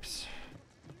FPS dips.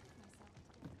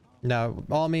 No,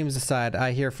 all memes aside,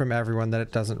 I hear from everyone that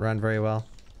it doesn't run very well.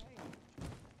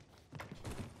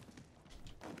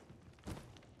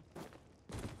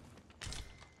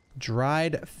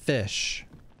 Dried fish.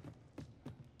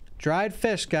 Dried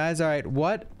fish, guys. All right,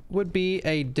 what would be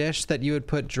a dish that you would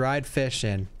put dried fish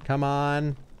in? Come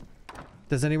on.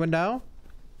 Does anyone know?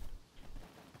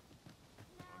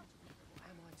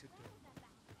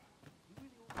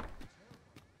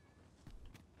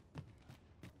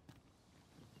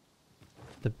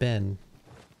 The bin.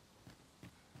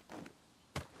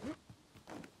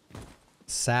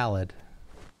 Salad.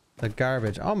 The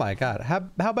garbage. Oh my god.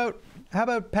 How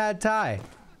about pad thai?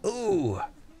 Ooh.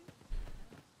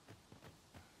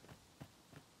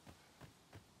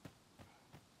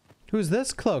 Who's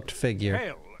this cloaked figure?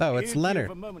 Hail. Oh, it's If you Leonard.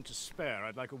 have a moment to spare,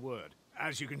 I'd like a word.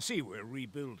 As you can see, we're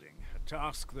rebuilding. A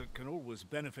task that can always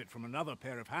benefit from another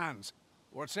pair of hands.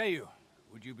 What say you?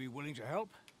 Would you be willing to help?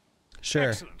 Sure.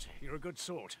 Excellent. You're a good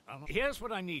sort. Here's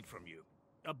what I need from you.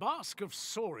 A bask of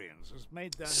saurians has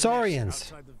made their Saurians.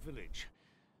 nest outside the village,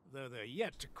 though they're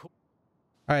yet to cook.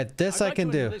 All right, this I'd I like can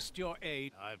to do. enlist your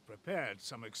aid. I've prepared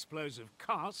some explosive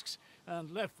casks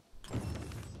and left.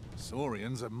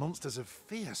 Saurians are monsters of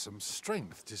fearsome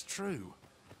strength, 'tis true.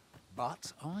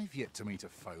 But I've yet to meet a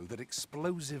foe that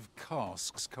explosive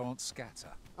casks can't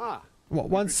scatter. Ah. Well,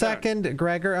 one second,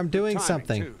 Gregor. I'm doing Timing,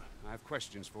 something. too. I have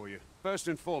questions for you. First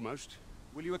and foremost,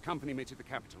 will you accompany me to the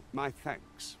capital? My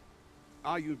thanks.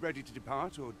 Are you ready to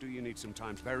depart, or do you need some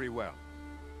time? Very well.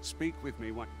 Speak with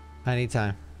me when... I need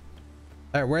time.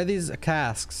 All right, where are these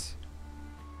casks?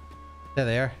 There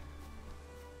they are.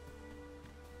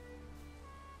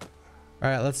 All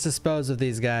right, let's dispose of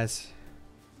these guys.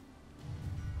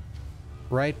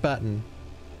 Right button.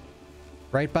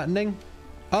 Right buttoning?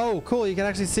 Oh, cool. You can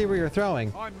actually see where you're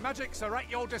throwing. My magics are at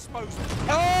your disposal.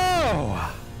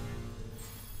 Oh!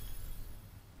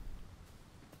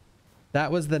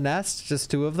 That was the nest? Just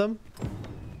two of them?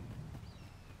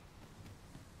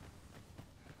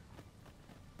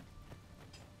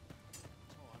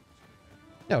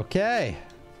 Okay.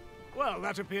 Well,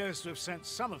 that appears to have sent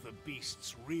some of the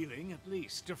beasts reeling, at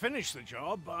least. To finish the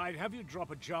job, I'd have you drop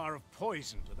a jar of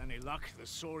poison. With any luck, the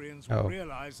Saurians will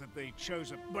realize that they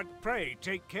chose a... But pray,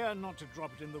 take care not to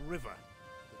drop it in the river.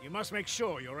 But you must make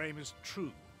sure your aim is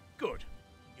true. Good.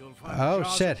 You'll find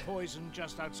jars of poison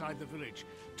just outside the village.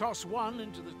 Toss one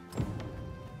into the...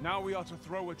 Now we are to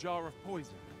throw a jar of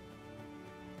poison.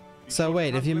 So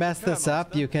wait, if you mess this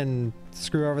up, you can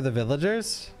screw over the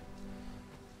villagers?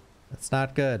 That's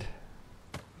not good.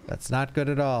 That's not good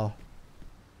at all.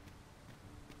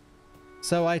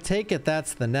 So I take it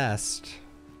that's the nest.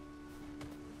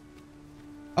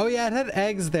 Oh yeah, it had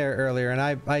eggs there earlier and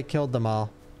I killed them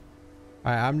all.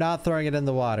 Alright, I'm not throwing it in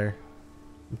the water.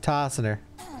 I'm tossing her.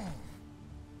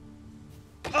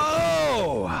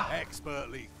 Oh!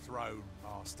 Expertly thrown,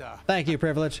 Master. Thank you,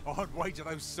 Privilege. I'd wager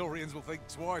those Saurians will think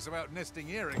twice about nesting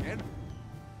here again.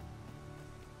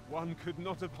 One could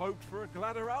not have hoped for a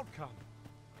gladder outcome.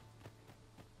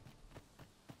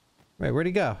 Wait, where'd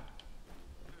he go?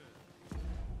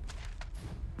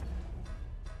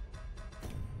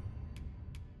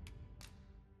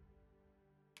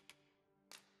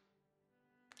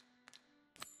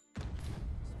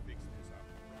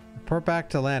 report back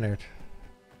to Leonard.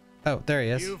 Oh, there he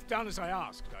is. You've done as I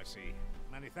asked, I see.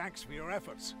 Many thanks for your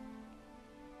efforts.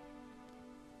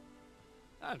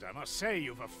 And I must say,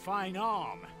 you've a fine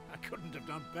arm. I couldn't have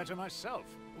done better myself.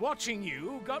 Watching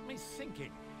you got me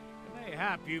thinking.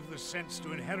 Mayhap you've the sense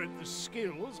to inherit the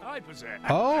skills I possess.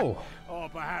 Oh! Or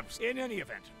perhaps, in any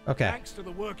event, okay. Thanks to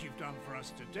the work you've done for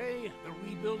us today, the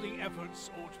rebuilding efforts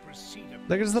ought to proceed.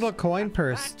 Look at his little coin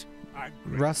purse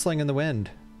rustling in the wind.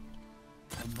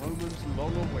 A moment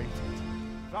long awaited.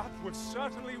 That was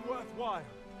certainly worthwhile.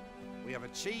 We have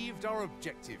achieved our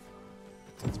objective.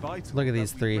 It's vital Look at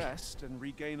these that we three. rest and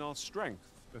regain our strength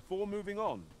before moving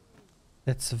on.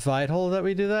 It's vital that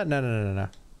we do that? No.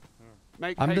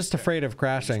 I'm just afraid of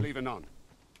crashing. Leave anon.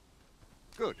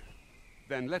 Good.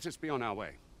 Then let us be on our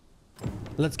way.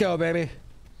 Let's go, baby.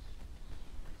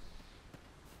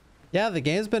 Yeah, the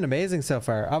game's been amazing so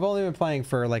far. I've only been playing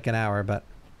for like an hour, but...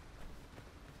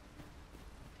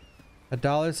 A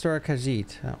dollar store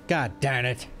Khajiit. Oh, god darn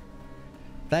it.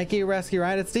 Thank you, Rescue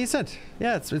Ryan. It's decent.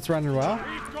 Yeah, it's running well.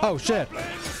 Oh, shit.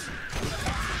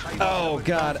 Oh,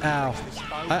 god. Ow.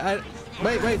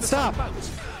 Wait, stop. I'll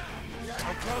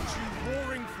plant you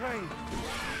roaring flame.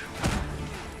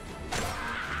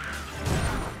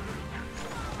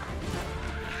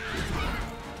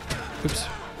 Oops.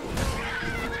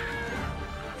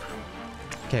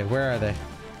 Okay, where are they?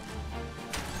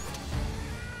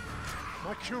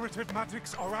 My curative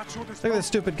magics are at your disposal. Look at this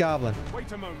stupid goblin.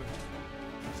 Wait a moment.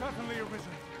 Certainly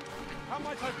arisen. How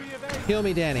might I be of aid? Heal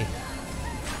me, Danny.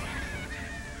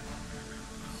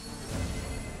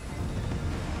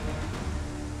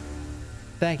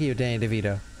 Thank you, Danny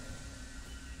DeVito.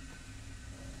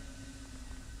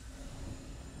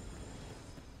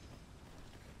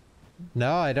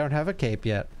 No, I don't have a cape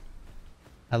yet.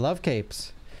 I love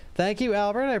capes. Thank you,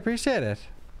 Albert. I appreciate it.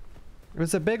 It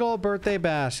was a big old birthday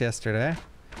bash yesterday.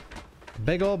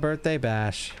 Big old birthday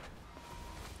bash.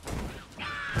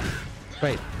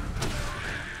 Wait.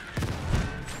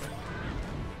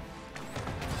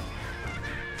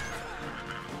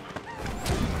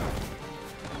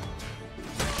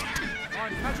 My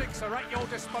magics are at your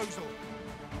disposal.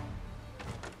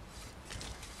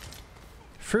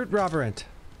 Fruit Robberant.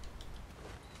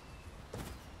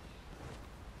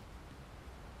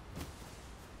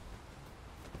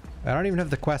 I don't even have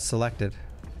the quest selected.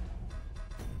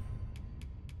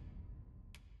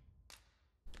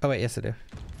 Oh wait, yes I do.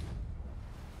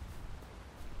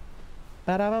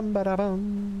 Ba-da-bum,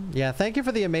 ba-da-bum. Yeah, thank you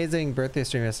for the amazing birthday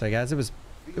stream yesterday, guys. It was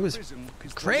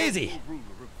crazy. Ruler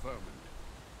of vermin.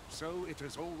 So it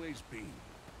has always been.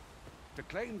 To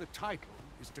claim the title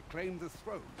is to claim the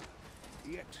throne.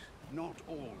 Yet not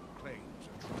all claims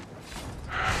are true.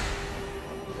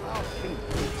 Our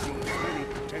kingdom sees many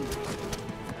pretenders,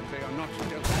 and they are not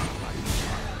dealt by.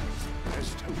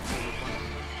 There's total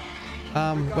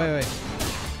one. Wait.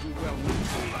 You well know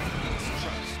this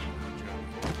trust.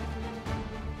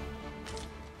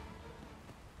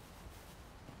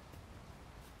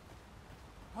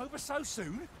 Over so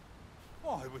soon?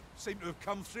 Oh, I would seem to have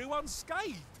come through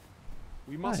unscathed.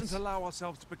 We mustn't allow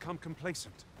ourselves to become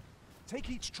complacent. Take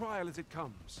each trial as it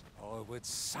comes. I would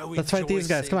so Let's fight these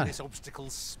guys. Come on. This obstacle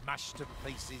smashed to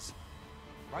pieces.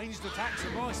 Ranged attacks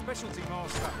are my specialty,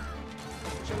 Master.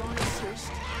 Shall I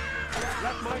assist?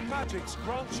 Let my magics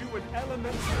grant you an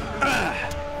elemental.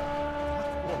 That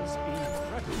was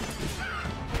incredible.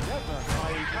 Never have I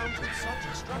encountered such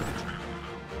a strategy.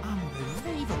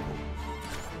 Unbelievable.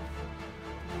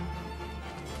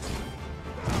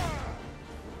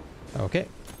 Okay.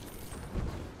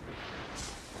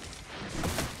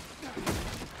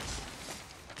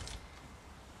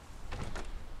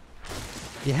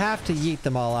 You have to yeet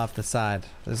them all off the side.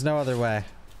 There's no other way.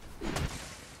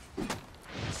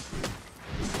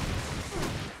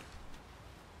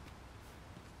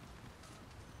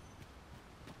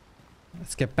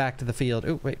 Let's get back to the field.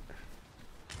 Oh, wait.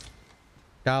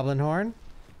 Goblin horn?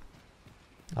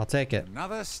 I'll take it.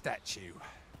 Another statue.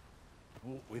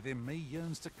 What within me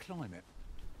yearns to climb it.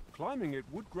 Climbing it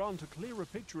would grant a clearer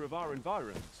picture of our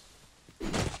environs.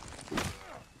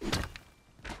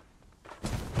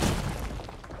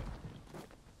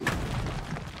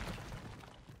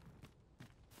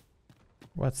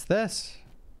 What's this?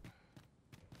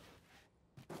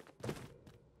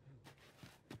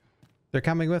 They're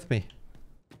coming with me.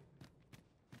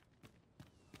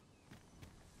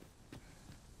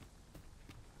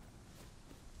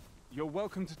 You're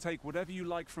welcome to take whatever you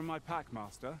like from my pack,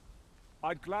 Master.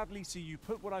 I'd gladly see you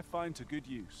put what I find to good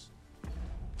use.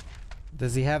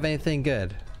 Does he have anything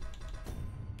good?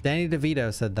 Danny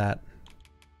DeVito said that.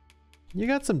 You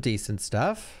got some decent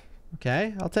stuff.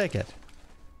 Okay, I'll take it.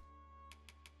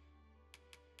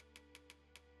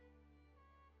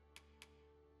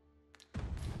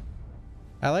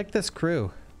 I like this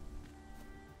crew.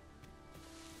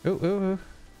 Ooh, ooh, ooh.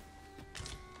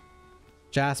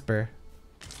 Jasper.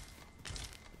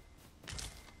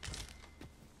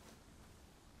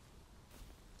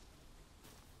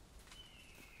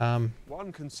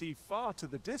 One can see far to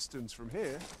the distance from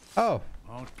here. Oh.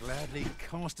 I'd gladly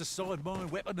cast aside my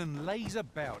weapon and laze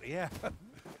about here.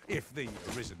 If the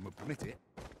Arisen would permit it.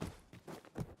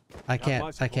 I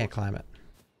can't climb it.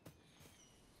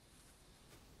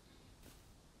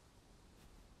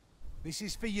 This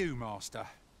is for you, Master.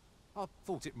 I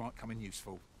thought it might come in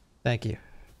useful. Thank you.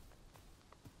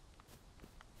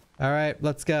 All right,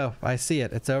 let's go. I see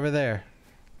it. It's over there.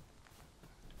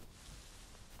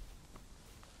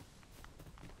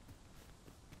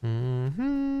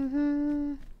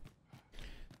 Mm-hmm.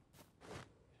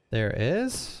 There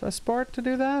is a sport to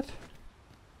do that?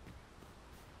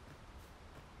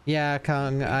 Yeah,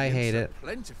 Kung, I hate it.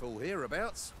 Plentiful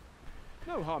hereabouts.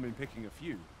 No harm in picking a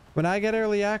few. When I get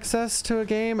early access to a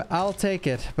game, I'll take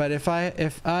it. But if I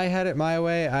had it my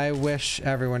way, I wish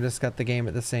everyone just got the game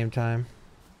at the same time.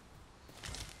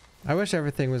 I wish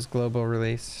everything was global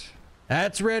release.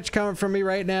 That's rich coming from me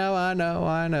right now. I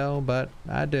know, but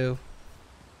I do.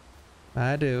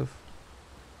 I do.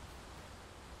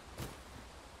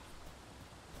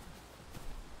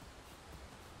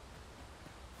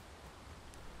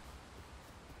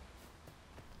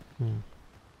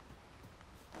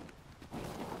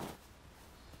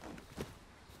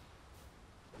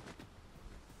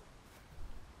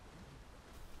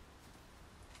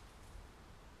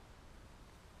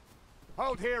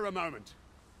 Hold here a moment.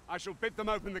 I shall bid them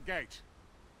open the gate.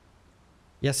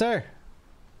 Yes, sir.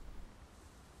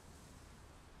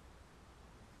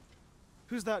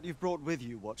 Who's that you've brought with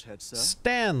you, Watchhead, sir?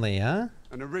 Stanley, huh?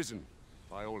 An Arisen,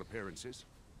 by all appearances.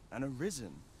 An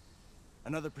Arisen?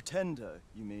 Another pretender,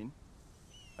 you mean?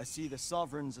 I see the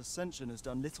Sovereign's ascension has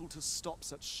done little to stop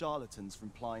such charlatans from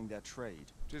plying their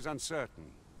trade. 'Tis uncertain.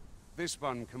 This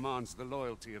one commands the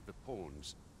loyalty of the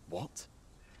pawns. What?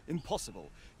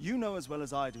 Impossible. You know as well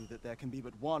as I do that there can be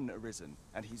but one Arisen,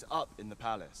 and he's up in the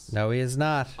palace. No, he is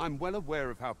not. I'm well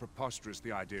aware of how preposterous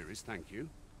the idea is, thank you.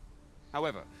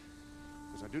 However,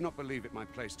 as I do not believe it my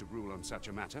place to rule on such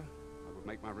a matter, I will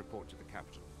make my report to the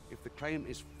capital. If the claim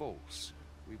is false,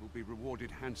 we will be rewarded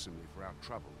handsomely for our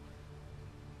trouble.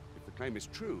 If the claim is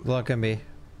true, Look at me.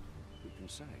 who can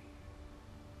say?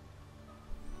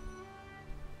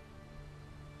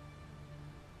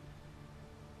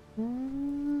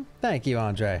 Thank you,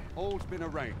 Andre. All's been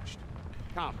arranged.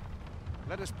 Come,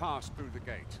 let us pass through the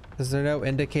gate. Is there no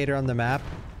indicator on the map?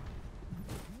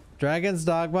 Dragon's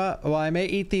Dogma. Well, I may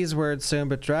eat these words soon,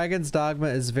 but Dragon's Dogma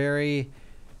is very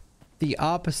the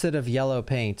opposite of yellow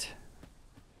paint.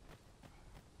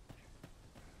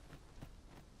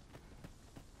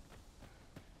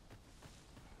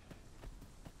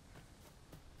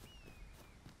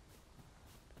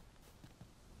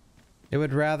 It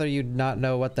would rather you not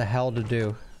know what the hell to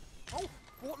do. Oh,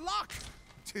 what luck!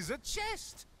 'Tis a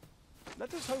chest!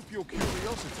 Let us hope your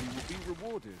curiosity will be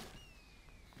rewarded.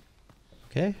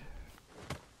 Okay.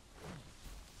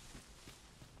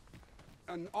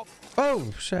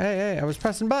 Oh, hey, I was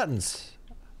pressing buttons.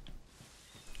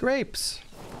 Grapes.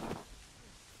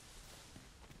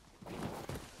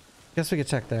 Guess we could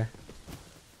check there.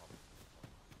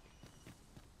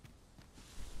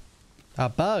 A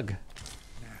bug.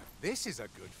 This is a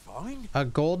good find. A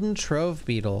golden trove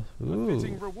beetle. Ooh. A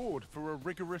fitting reward for a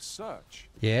rigorous search.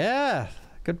 Yeah.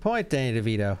 Good point, Danny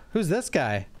DeVito. Who's this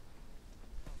guy?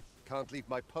 Can't leave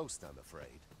my post, I'm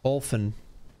afraid. Olfen.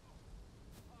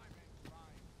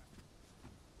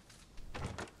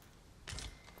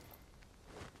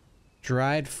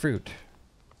 Dried fruit.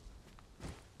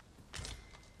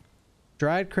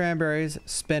 Dried cranberries,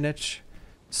 spinach,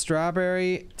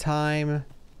 strawberry, thyme,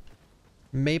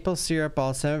 maple syrup,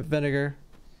 balsamic vinegar,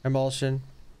 emulsion,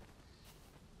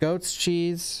 goat's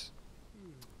cheese,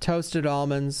 toasted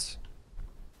almonds,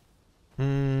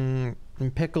 and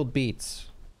pickled beets.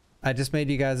 I just made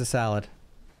you guys a salad.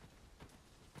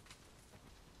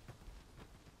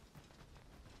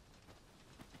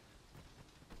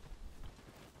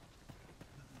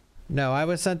 No, I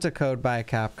was sent a code by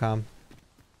Capcom.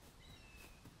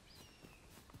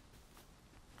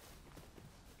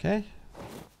 Okay.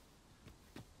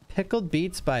 Pickled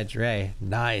beets by Dre.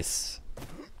 Nice.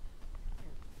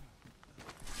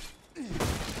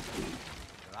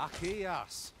 Lucky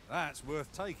us. That's worth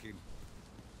taking.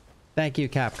 Thank you,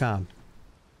 Capcom.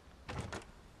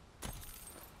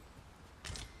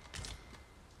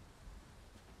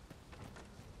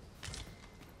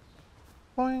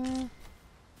 Boing.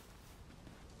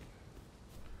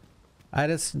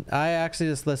 I actually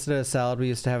just listed a salad we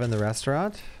used to have in the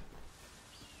restaurant.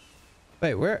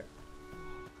 Wait, where?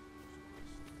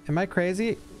 Am I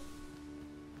crazy?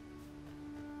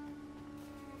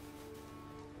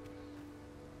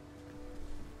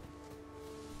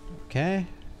 Okay.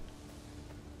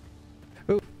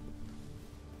 Ooh.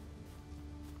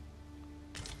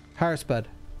 Harspud.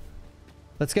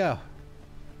 Let's go.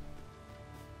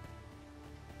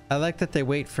 I like that they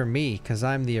wait for me because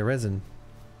I'm the Arisen.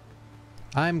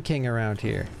 I'm king around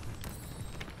here.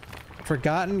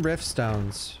 Forgotten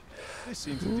Riftstones. This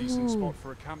seems a decent spot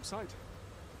for a campsite.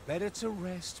 Better to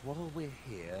rest while we're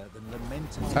here than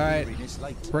lament our Alright, weariness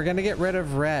later. we're gonna get rid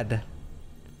of red.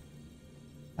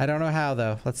 I don't know how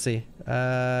though. Let's see.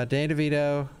 Danny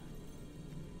DeVito.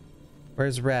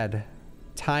 Where's red?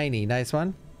 Tiny, nice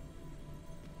one.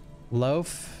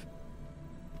 Loaf.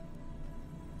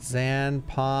 Zan,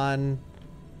 Pawn.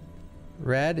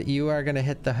 Red, you are gonna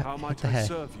hit the How might I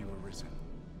serve you, Arisen?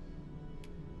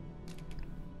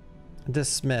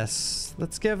 Dismiss.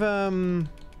 Let's give him.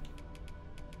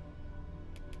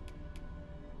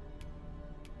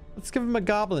 Let's give him a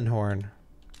goblin horn.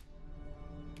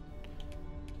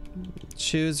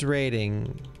 Choose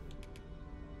rating.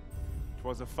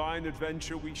 'Twas a fine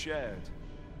adventure we shared.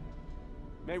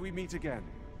 May we meet again.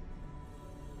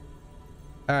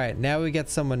 All right, now we get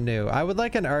someone new. I would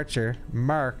like an archer.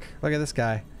 Mark, look at this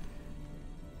guy.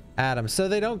 Adam. So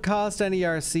they don't cost any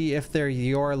RC if they're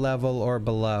your level or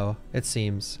below, it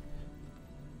seems.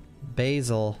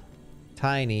 Basil.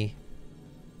 Tiny.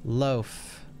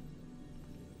 Loaf.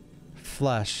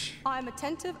 Flush. I am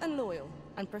attentive and loyal,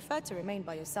 and prefer to remain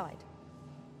by your side.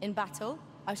 In battle,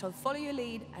 I shall follow your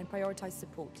lead and prioritize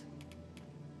support.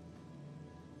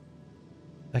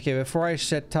 Okay, before I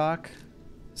shit talk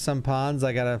some pawns,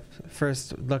 I gotta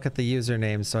first look at the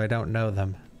usernames so I don't know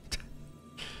them.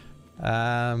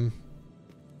 Alright,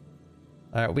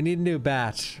 we need a new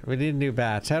batch. We need a new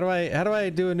batch. How do I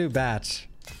do a new batch?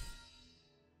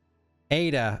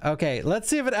 Ada. Okay, let's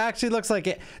see if it actually looks like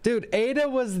it. Dude, Ada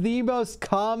was the most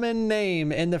common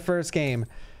name in the first game.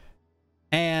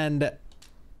 And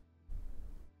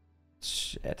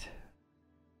shit.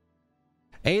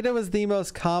 Ada was the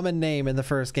most common name in the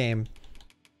first game.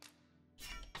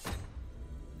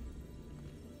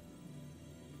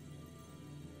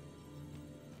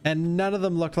 And none of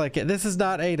them looked like it. This is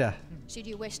not Ada. Should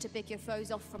you wish to pick your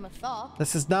foes off from afar,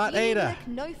 This is not you need Ada. look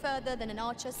no further than an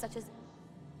archer such as...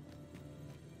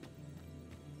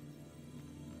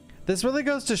 This really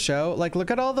goes to show, like,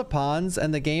 look at all the pawns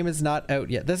and the game is not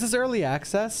out yet. This is early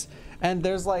access and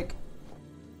there's like,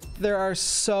 there are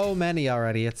so many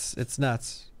already. It's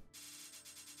nuts.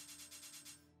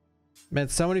 Man,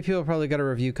 so many people probably got a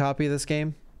review copy of this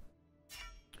game.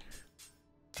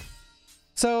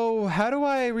 So how do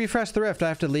I refresh the rift? I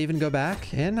have to leave and go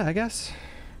back in, I guess.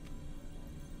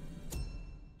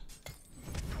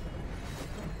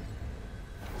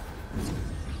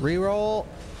 Reroll.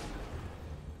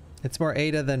 It's more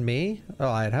Ada than me. Oh,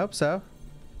 I'd hope so.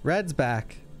 Red's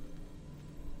back.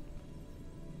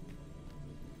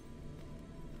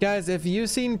 Guys, if you've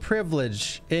seen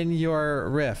Privilege in your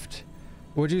rift,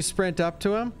 would you sprint up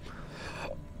to him?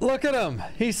 Look at him.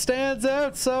 He stands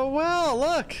out so well.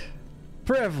 Look.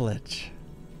 Privilege.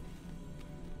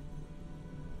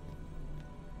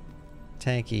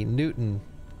 Tanky. Newton.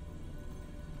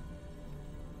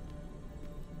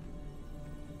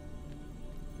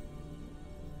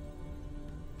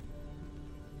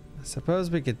 I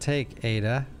suppose we could take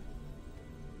Ada.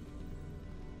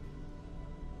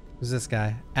 Who's this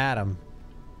guy? Adam.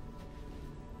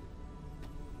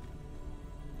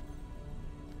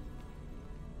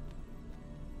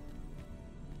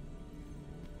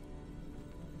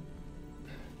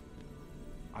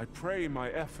 I pray my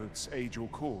efforts aid your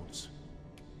cause.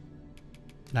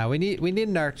 Now we need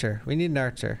an archer. We need an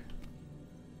archer.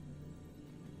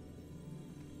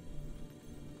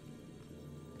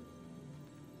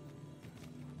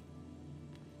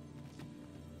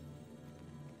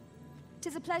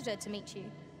 Tis a pleasure to meet you.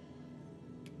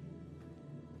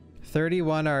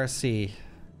 31 RC.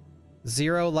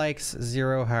 0 likes,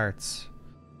 0 hearts.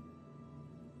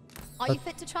 Are you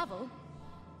fit to travel?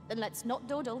 Then let's not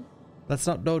dawdle. Let's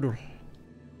not dawdle.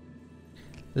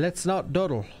 Let's not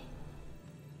dawdle.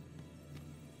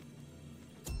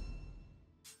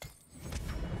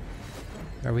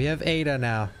 Or we have Ada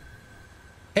now.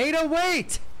 Ada,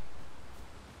 wait!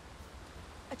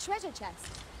 A treasure chest.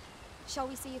 Shall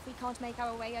we see if we can't make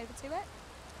our way over to it?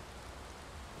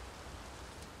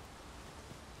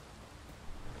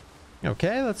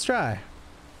 Okay, let's try.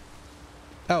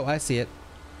 Oh, I see it.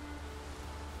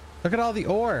 Look at all the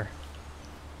ore.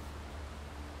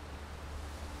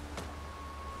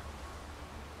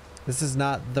 This is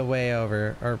not the way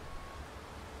over. Or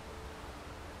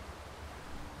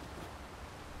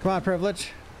come on,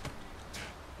 privilege.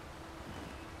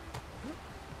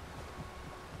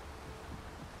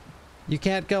 You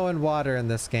can't go in water in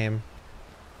this game.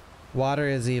 Water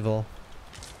is evil.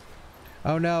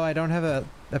 Oh no, I don't have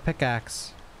a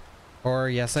pickaxe. Or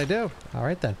yes, I do. All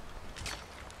right then.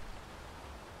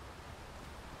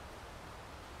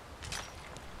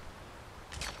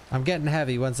 I'm getting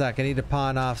heavy. One sec. I need to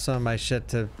pawn off some of my shit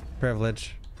to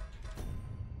privilege.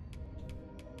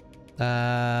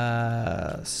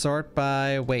 Sort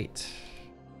by weight.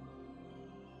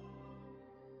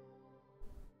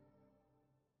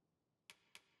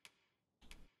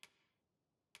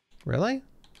 Really?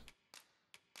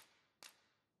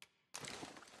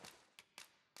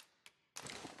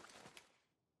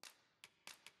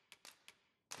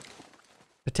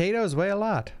 Potatoes weigh a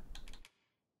lot.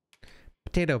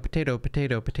 Potato, potato,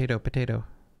 potato, potato, potato.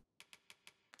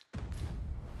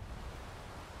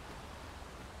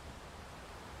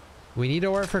 We need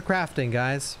ore for crafting,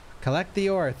 guys. Collect the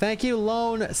ore. Thank you,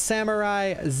 Lone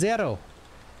Samurai Zero.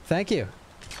 Thank you.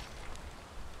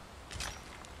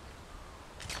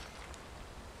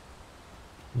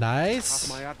 Nice.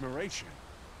 Have my admiration.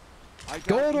 I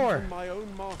Gold ore. Even my own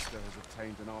master has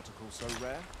obtained an article so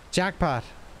rare. Jackpot.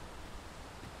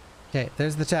 Okay,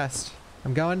 there's the chest.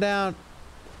 I'm going down.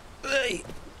 Ugh.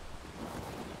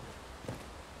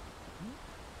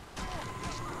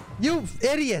 You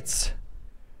idiots!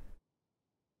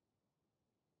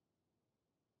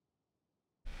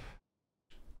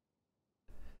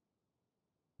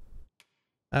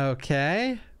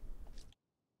 Okay.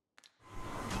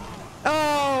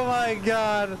 Oh my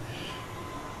god!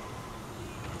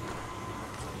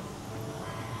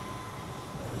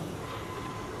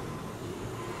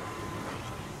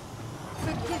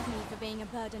 Forgive me for being a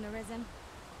burden arisen.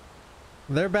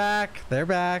 They're back. They're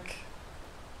back.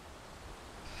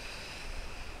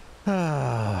 Okay,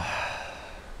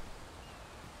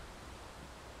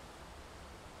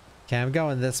 I'm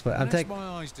going this way. I'm Unless taking. my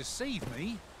eyes deceive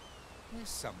me, there's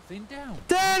something down.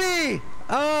 Daddy!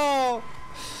 Oh!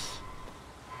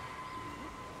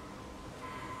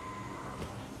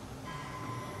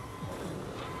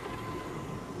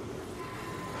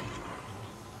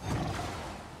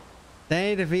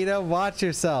 Danny DeVito, watch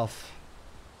yourself.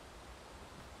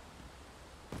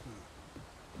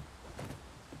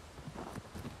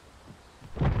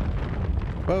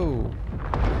 Whoa.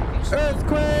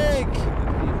 Earthquake!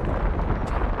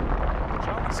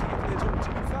 Shall we see if there's aught to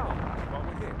be found while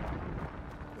we're here?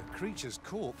 The creature's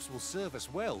corpse will serve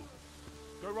us well.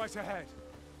 Go right ahead.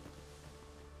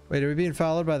 Wait, are we being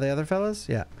followed by the other fellas?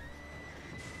 Yeah.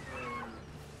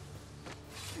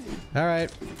 All right.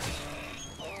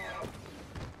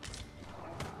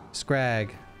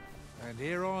 Scrag. And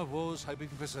here I was hoping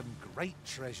for some great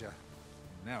treasure.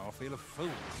 Now I feel a fool.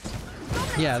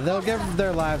 Yeah, they'll give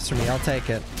their lives for me. I'll take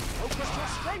it.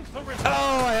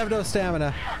 Oh, I have no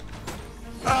stamina.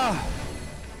 Ah!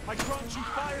 I grant you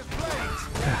fire's blades.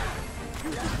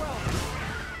 Use it well.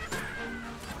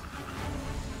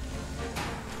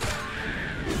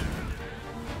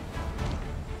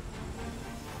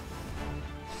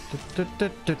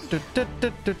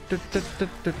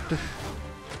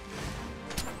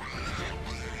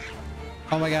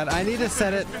 Oh my god, I need to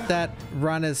set it that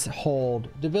run is hold.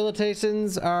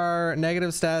 Debilitations are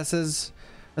negative statuses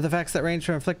with effects that range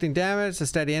from inflicting damage to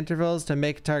steady intervals to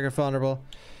make target vulnerable.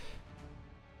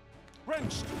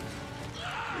 Wrenched.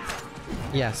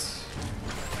 Yes.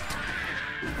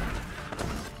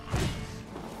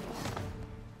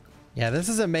 Yeah, this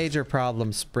is a major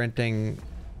problem sprinting.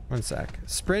 One sec.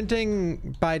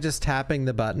 Sprinting by just tapping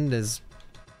the button is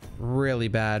really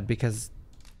bad because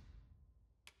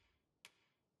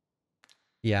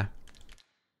yeah.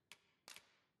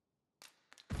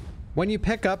 When you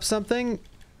pick up something,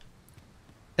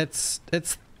 it's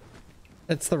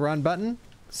the run button.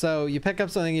 So you pick up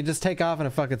something, you just take off in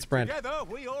a fucking sprint. Together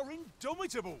we are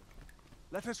indomitable.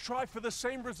 Let us try for the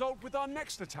same result with our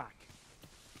next attack.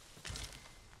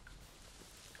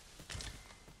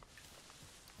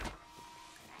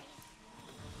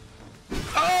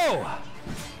 Oh!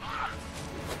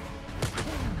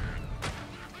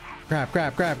 Grab,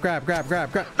 grab, grab, grab, grab,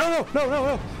 grab, grab. No, no, no, no,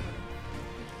 no.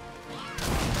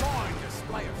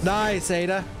 Nice,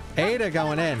 Ada. Ada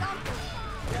going in. Not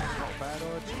bad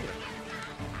idea.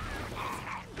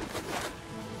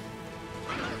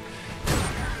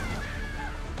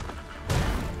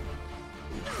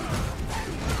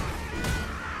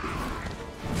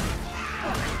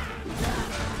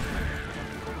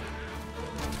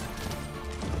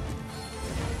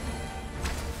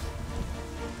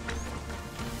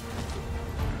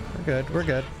 good. We're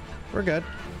good. We're good.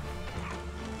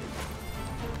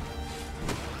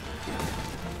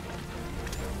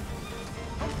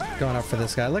 Going up for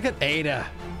this guy. Look at Ada.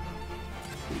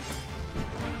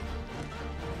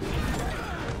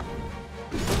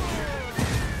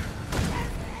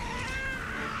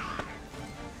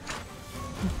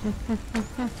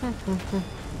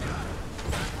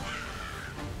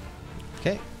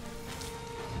 Okay.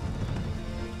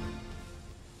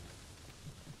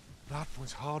 That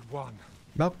was hard won.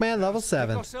 Milkman level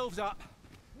 7. Ourselves up.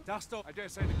 Dust off. I dare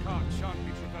say the cart shan't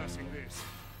be traversing this.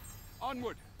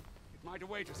 Onward. It might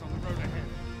await us on the road ahead.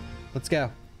 Let's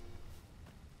go.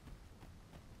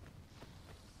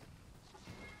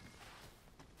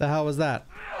 The hell was that?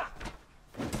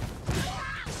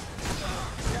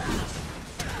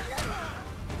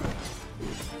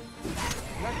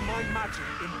 Let my magic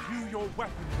imbue your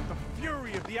weapon with the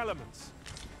fury of the elements.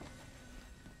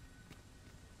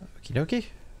 Okie dokie.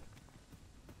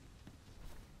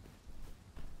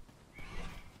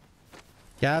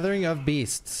 Gathering of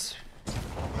beasts.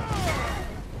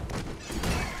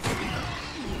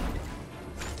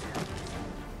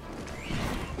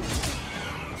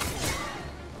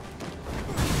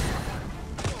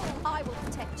 I will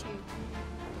protect you.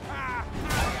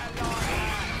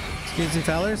 Excuse me,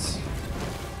 fellers.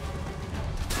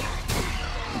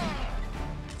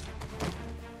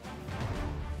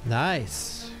 Nice.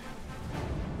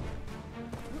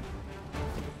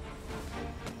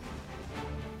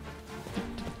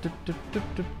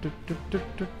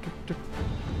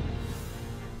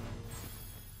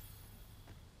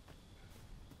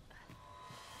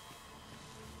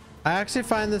 I actually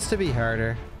find this to be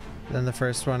harder than the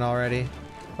first one already.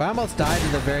 Well, I almost died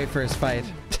in the very first fight.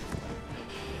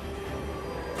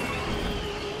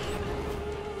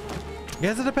 I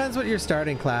guess it depends what your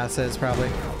starting class is, probably.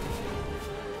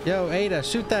 Yo, Ada,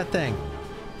 shoot that thing.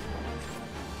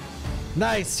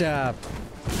 Nice job.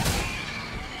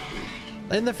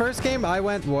 In the first game, I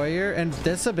went warrior, and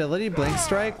this ability, Blink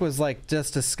Strike, was like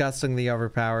just disgustingly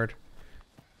overpowered.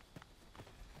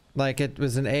 Like it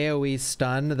was an AoE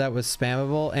stun that was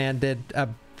spammable and did a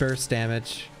burst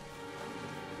damage.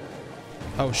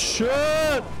 Oh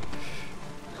shit!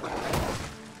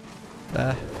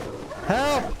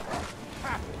 Help!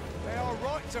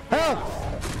 Help!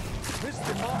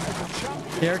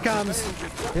 Here it comes.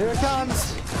 Here it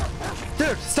comes.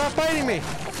 Dude, stop fighting me.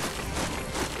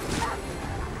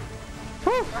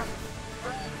 Whew.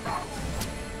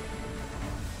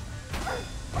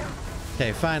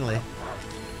 Okay, finally.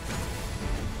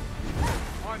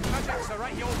 My magics are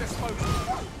at your disposal.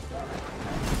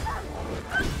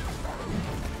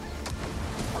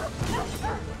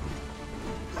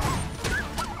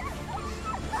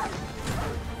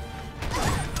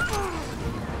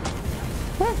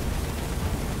 Woo.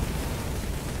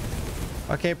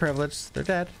 Okay, privileged. They're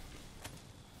dead.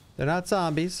 They're not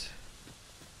zombies.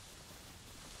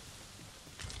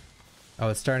 Oh,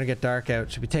 it's starting to get dark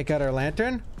out. Should we take out our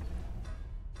lantern?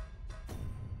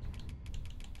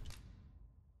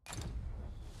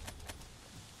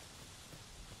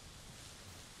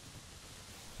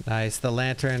 Nice. The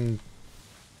lantern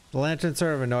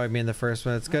sort of annoyed me in the first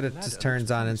one. It's good it just turns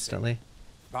on instantly.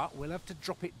 But we'll have to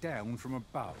drop it down from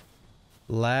above.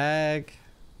 Lag.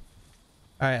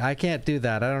 Alright, I can't do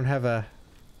that. I don't have a...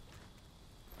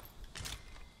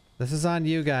 This is on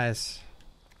you guys.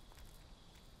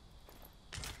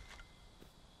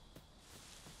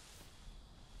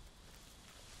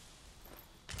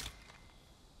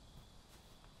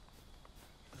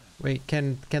 Wait,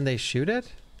 can they shoot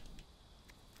it?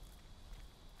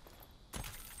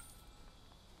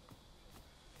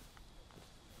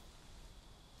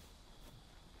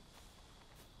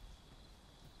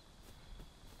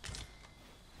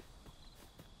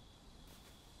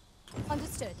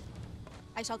 Understood.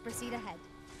 I shall proceed ahead.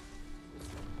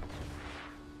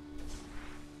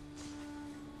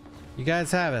 You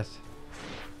guys have it.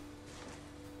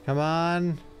 Come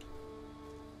on.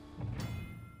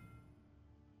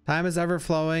 Time is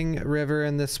ever-flowing river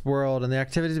in this world, and the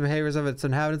activities and behaviors of its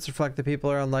inhabitants reflect that people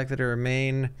are unlikely to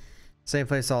remain same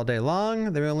place all day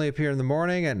long. They may only appear in the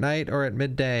morning, at night, or at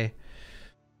midday.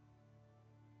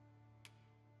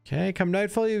 Okay, come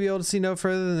nightfall, you'll be able to see no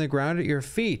further than the ground at your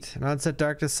feet. An onset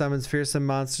darkness summons fearsome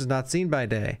monsters not seen by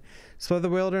day. Explore the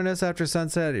wilderness after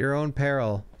sunset at your own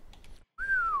peril.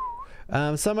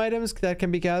 Some items that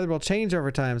can be gathered will change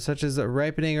over time, such as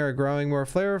ripening or growing more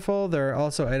flavorful. There are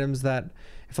also items that,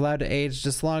 if allowed to age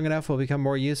just long enough, will become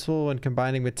more useful when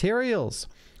combining materials.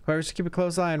 However, should keep a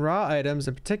close eye on raw items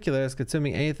in particular, as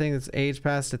consuming anything that's aged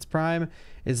past its prime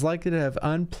is likely to have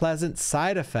unpleasant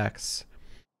side effects.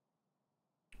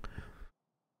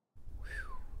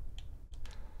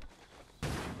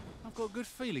 got a good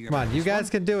feeling Come about on, you this guys one.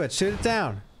 can do it. Shoot it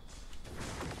down.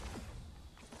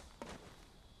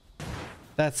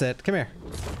 That's it. Come here.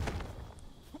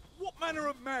 What manner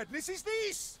of madness is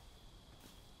this?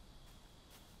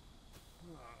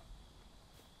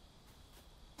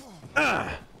 All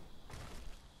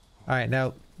right,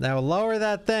 now lower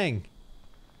that thing.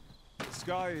 The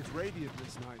sky is radiant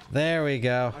this night. There we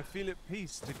go. I feel at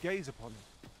peace to gaze upon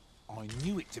it. I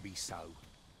knew it to be so.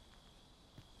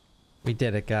 We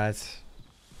did it, guys.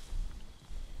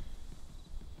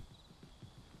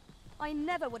 I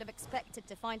never would have expected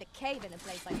to find a cave in a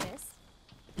place like this.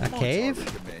 A cave? I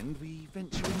recommend we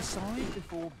venture inside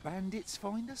before bandits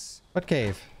find us. What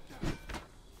cave?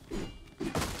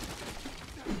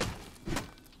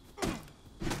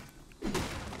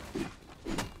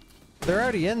 They're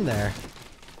already in there.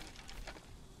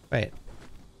 Wait.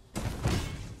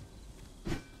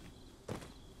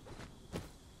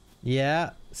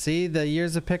 Yeah, see, the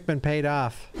years of Pikmin paid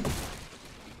off.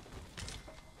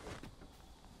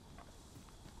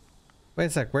 Wait a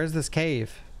sec, where's this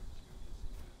cave?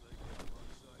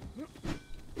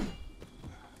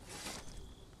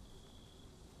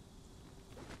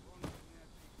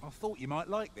 I thought you might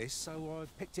like this, so I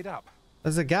picked it up.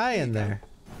 There's a guy in there.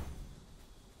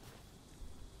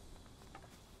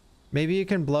 Maybe you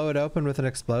can blow it open with an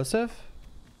explosive?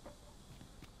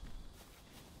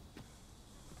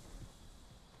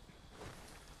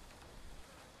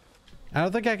 I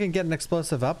don't think I can get an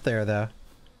explosive up there, though.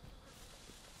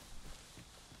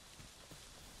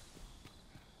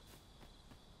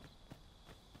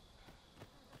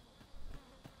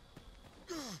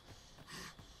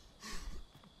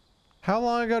 How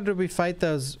long ago did we fight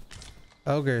those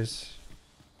ogres?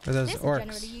 Or those This orcs?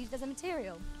 is generally used as a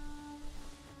material.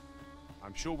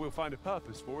 I'm sure we'll find a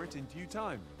purpose for it in due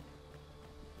time.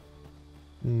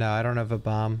 No, I don't have a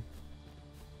bomb.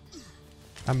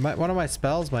 One of my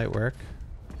spells might work.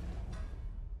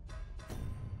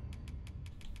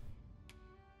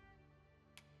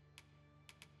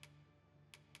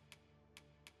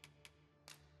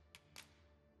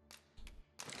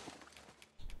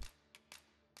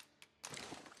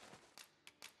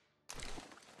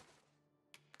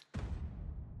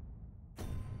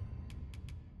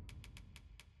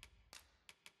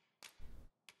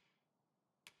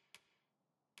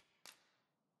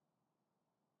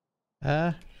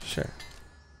 Sure.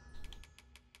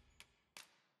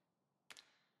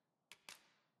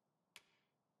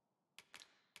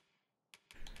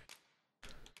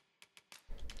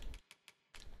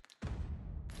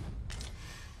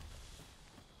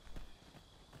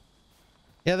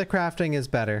 Yeah, the crafting is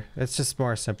better. It's just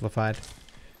more simplified.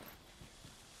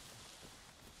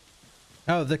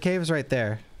 Oh, the cave's right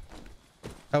there.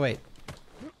 Oh, wait.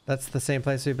 That's the same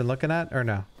place we've been looking at? Or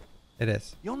no? It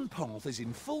is. Yon path is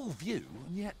in full view,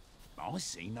 and yet I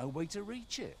see no way to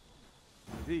reach it.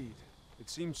 Indeed. It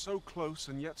seems so close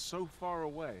and yet so far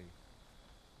away.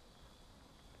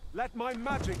 Let my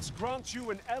magics grant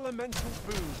you an elemental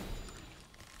boon.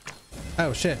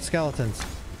 Oh shit, skeletons.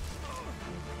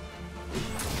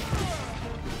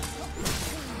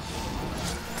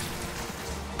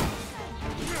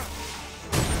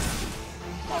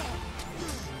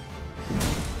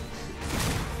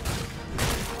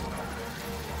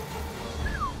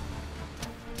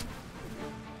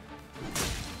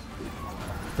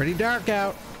 Pretty dark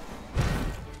out.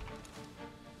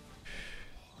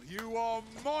 You are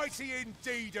mighty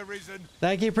indeed, Arisen.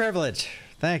 Thank you, Privilege.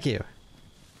 Thank you.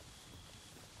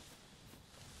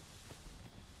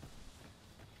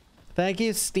 Thank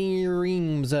you,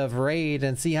 Streams of Raid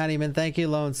and Sea Honeyman. Thank you,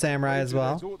 Lone Samurai, as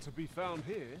well. Ought to be found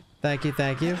here. Thank you,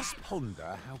 thank you. Just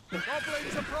ponder how big.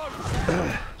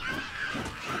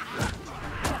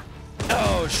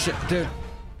 Oh shit, dude.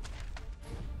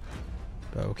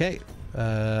 Okay.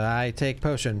 I take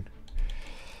potion.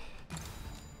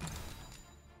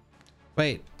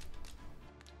 Wait.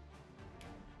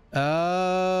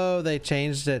 Oh, they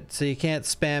changed it, so you can't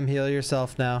spam heal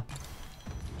yourself now.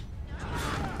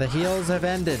 The heals have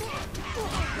ended.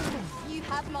 You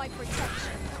have my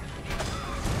protection.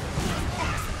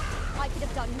 I could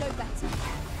have done no better.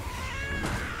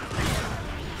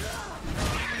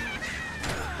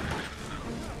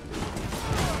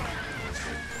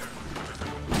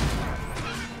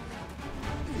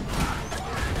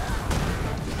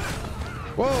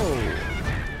 Whoa!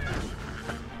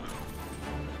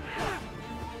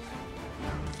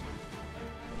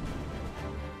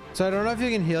 So I don't know if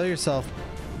you can heal yourself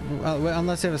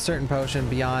unless you have a certain potion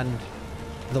beyond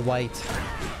the white.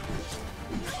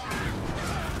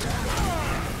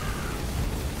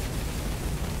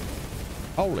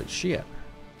 Holy shit.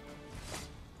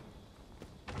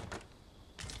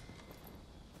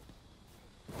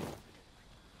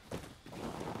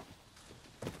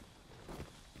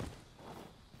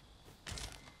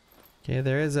 Okay,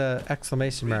 there is a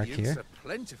exclamation mark Ingredients here. are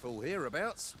plentiful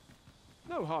hereabouts.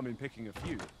 No harm in picking a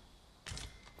few.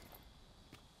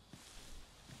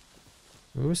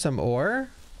 Ooh, some ore?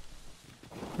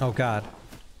 Oh god.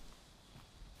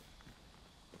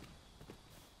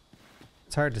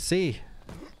 It's hard to see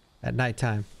at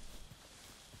nighttime.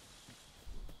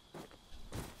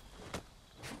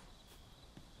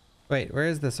 Wait, where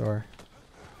is this ore?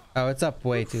 Oh, it's up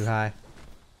way too high.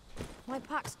 My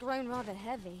pack's grown rather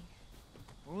heavy.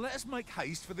 Well, let us make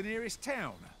haste for the nearest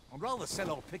town. I'd rather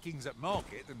sell our pickings at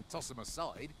market than toss them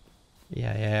aside.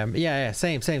 Yeah.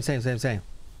 Same.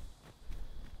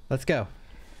 Let's go.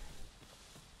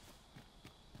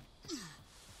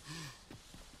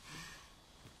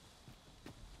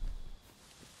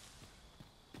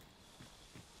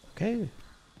 Okay.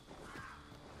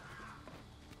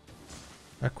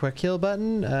 A quick heal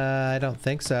button? I don't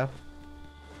think so.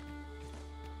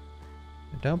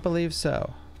 I don't believe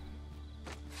so.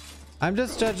 I'm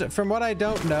just judging from what I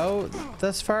don't know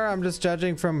thus far. I'm just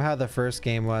judging from how the first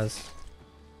game was.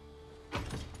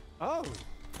 Oh,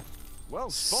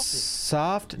 well spotted.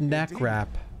 Soft neck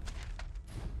wrap.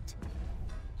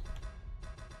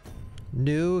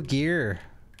 New gear.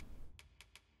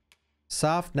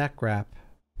 Soft neck wrap.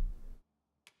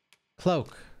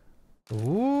 Cloak.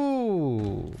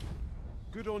 Ooh.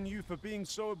 Good on you for being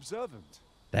so observant.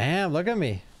 Damn, look at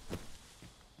me.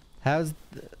 How's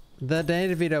the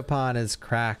Danny DeVito pawn is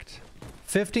cracked.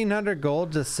 1,500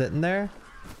 gold just sitting there.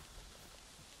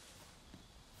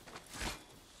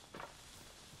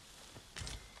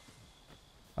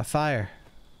 A fire.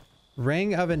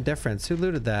 Ring of Indifference. Who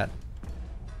looted that?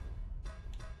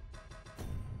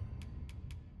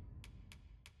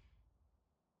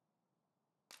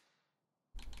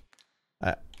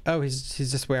 Oh, he's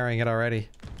just wearing it already.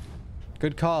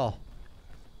 Good call.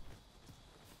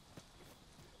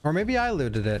 Or maybe I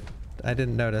looted it. I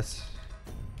didn't notice.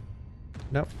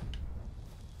 Nope.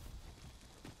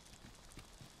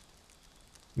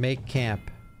 Make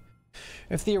camp.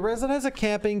 If the Arisen has a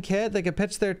camping kit, they can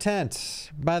pitch their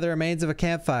tent by the remains of a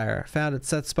campfire found at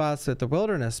set spots at the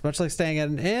wilderness. Much like staying at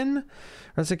an inn,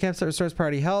 resting campsite restores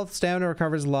party health, stamina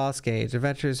recovers lost gauge.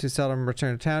 Adventurers who seldom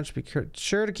return to town should be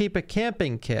sure to keep a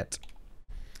camping kit.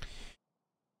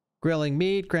 Grilling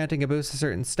meat, granting a boost to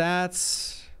certain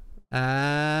stats.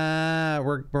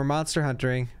 We're monster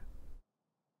hunting.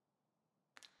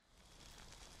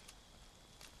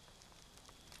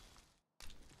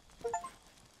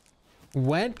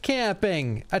 Went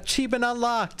camping. Achievement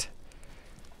unlocked.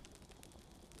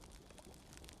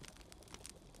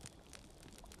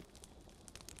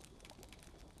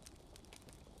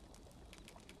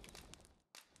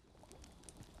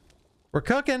 We're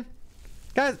cooking.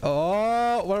 Guys,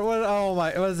 oh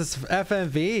my, what is this,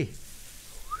 FMV?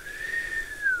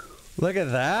 Look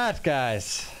at that,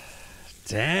 guys.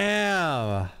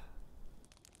 Damn.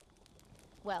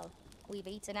 Well, we've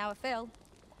eaten our fill.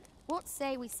 What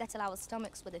say we settle our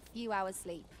stomachs with a few hours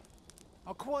sleep?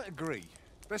 I quite agree.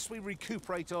 Best we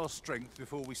recuperate our strength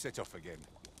before we set off again.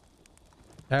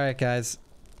 All right, guys.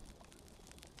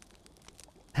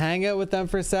 Hang out with them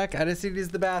for a sec. I just need to use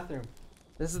the bathroom.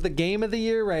 This is the game of the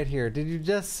year right here. Did you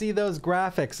just see those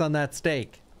graphics on that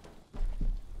steak?